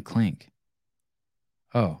from Adam Klink.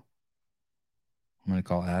 Oh. I'm going to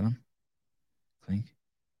call Adam Klink.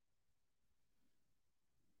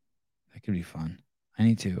 That could be fun. I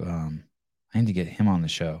need to get him on the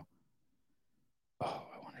show. Oh,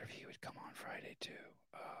 I wonder if he would come on Friday too.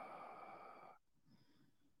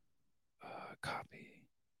 Copy.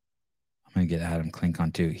 I'm going to get Adam Klink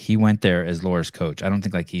on too. He went there as Laura's coach. I don't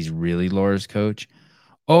think he's really Laura's coach.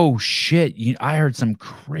 Oh, shit. I heard some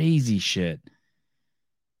crazy shit.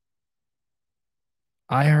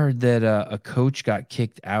 I heard that a coach got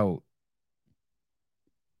kicked out.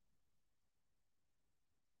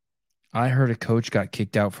 I heard a coach got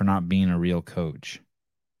kicked out for not being a real coach.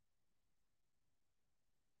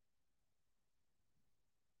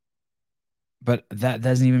 But that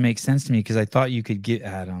doesn't even make sense to me because I thought you could get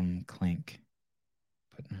Adam Klink.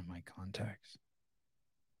 Putting in my contacts.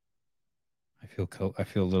 I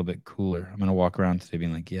feel a little bit cooler. I'm gonna walk around today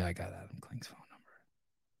being like, yeah, I got Adam Klink's phone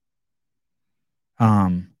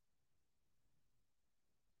number.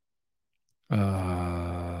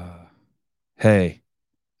 Hey,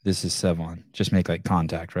 this is Sevon. Just make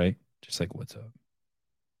contact, right? Just what's up?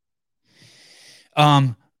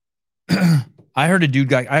 I heard a dude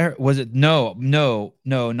guy. No,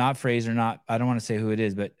 not Fraser. I don't want to say who it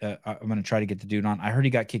is, but I'm going to try to get the dude on. I heard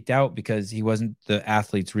he got kicked out because he wasn't the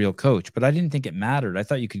athlete's real coach, but I didn't think it mattered. I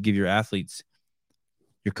thought you could give your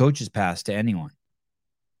coach's pass to anyone.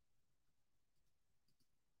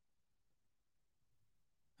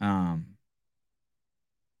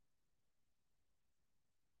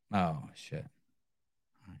 Oh shit.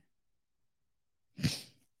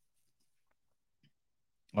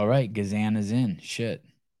 All right, Gazan is in. Shit.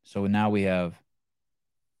 So now we have.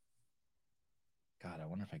 God, I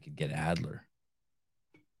wonder if I could get Adler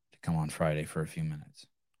to come on Friday for a few minutes,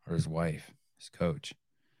 or his wife, his coach.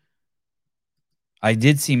 I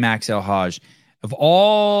did see Max El-Haj. Of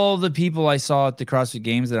all the people I saw at the CrossFit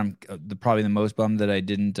Games, that I'm probably the most bummed that I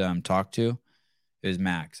didn't talk to, it was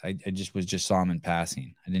Max. I just saw him in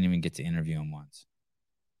passing. I didn't even get to interview him once.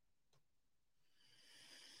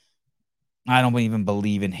 I don't even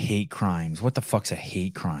believe in hate crimes. What the fuck's a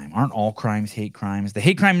hate crime? Aren't all crimes hate crimes? The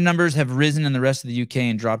hate crime numbers have risen in the rest of the UK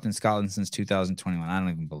and dropped in Scotland since 2021. I don't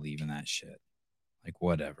even believe in that shit.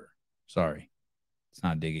 Whatever. Sorry. It's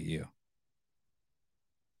not a dig at you.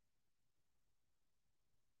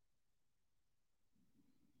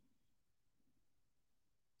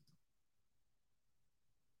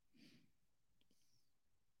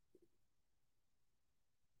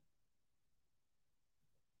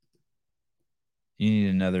 You need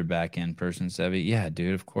another back-end person, Sevi? Yeah,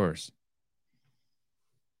 dude, of course.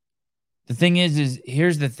 The thing is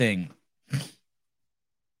here's the thing.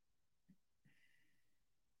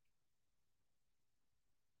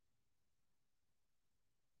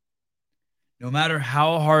 No matter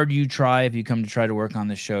how hard you try, if you come to try to work on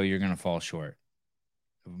the show, you're going to fall short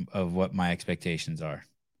of what my expectations are.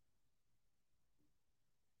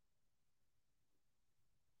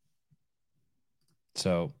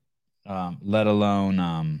 So... let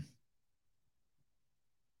alone,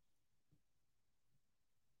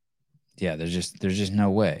 yeah, there's just no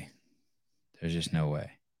way. There's just no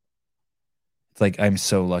way. It's I'm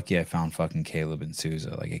so lucky I found fucking Caleb and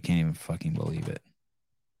Souza. I can't even fucking believe it.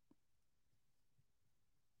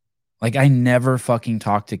 I never fucking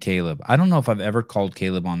talked to Caleb. I don't know if I've ever called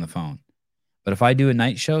Caleb on the phone, but if I do a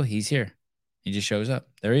night show, he's here. He just shows up.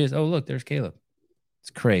 There he is. Oh, look, there's Caleb. It's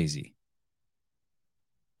crazy.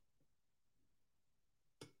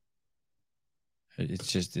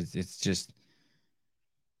 It's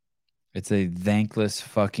a thankless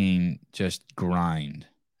fucking just grind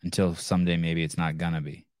until someday maybe it's not gonna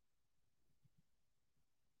be.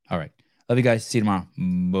 All right. Love you guys. See you tomorrow.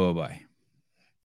 Bye-bye.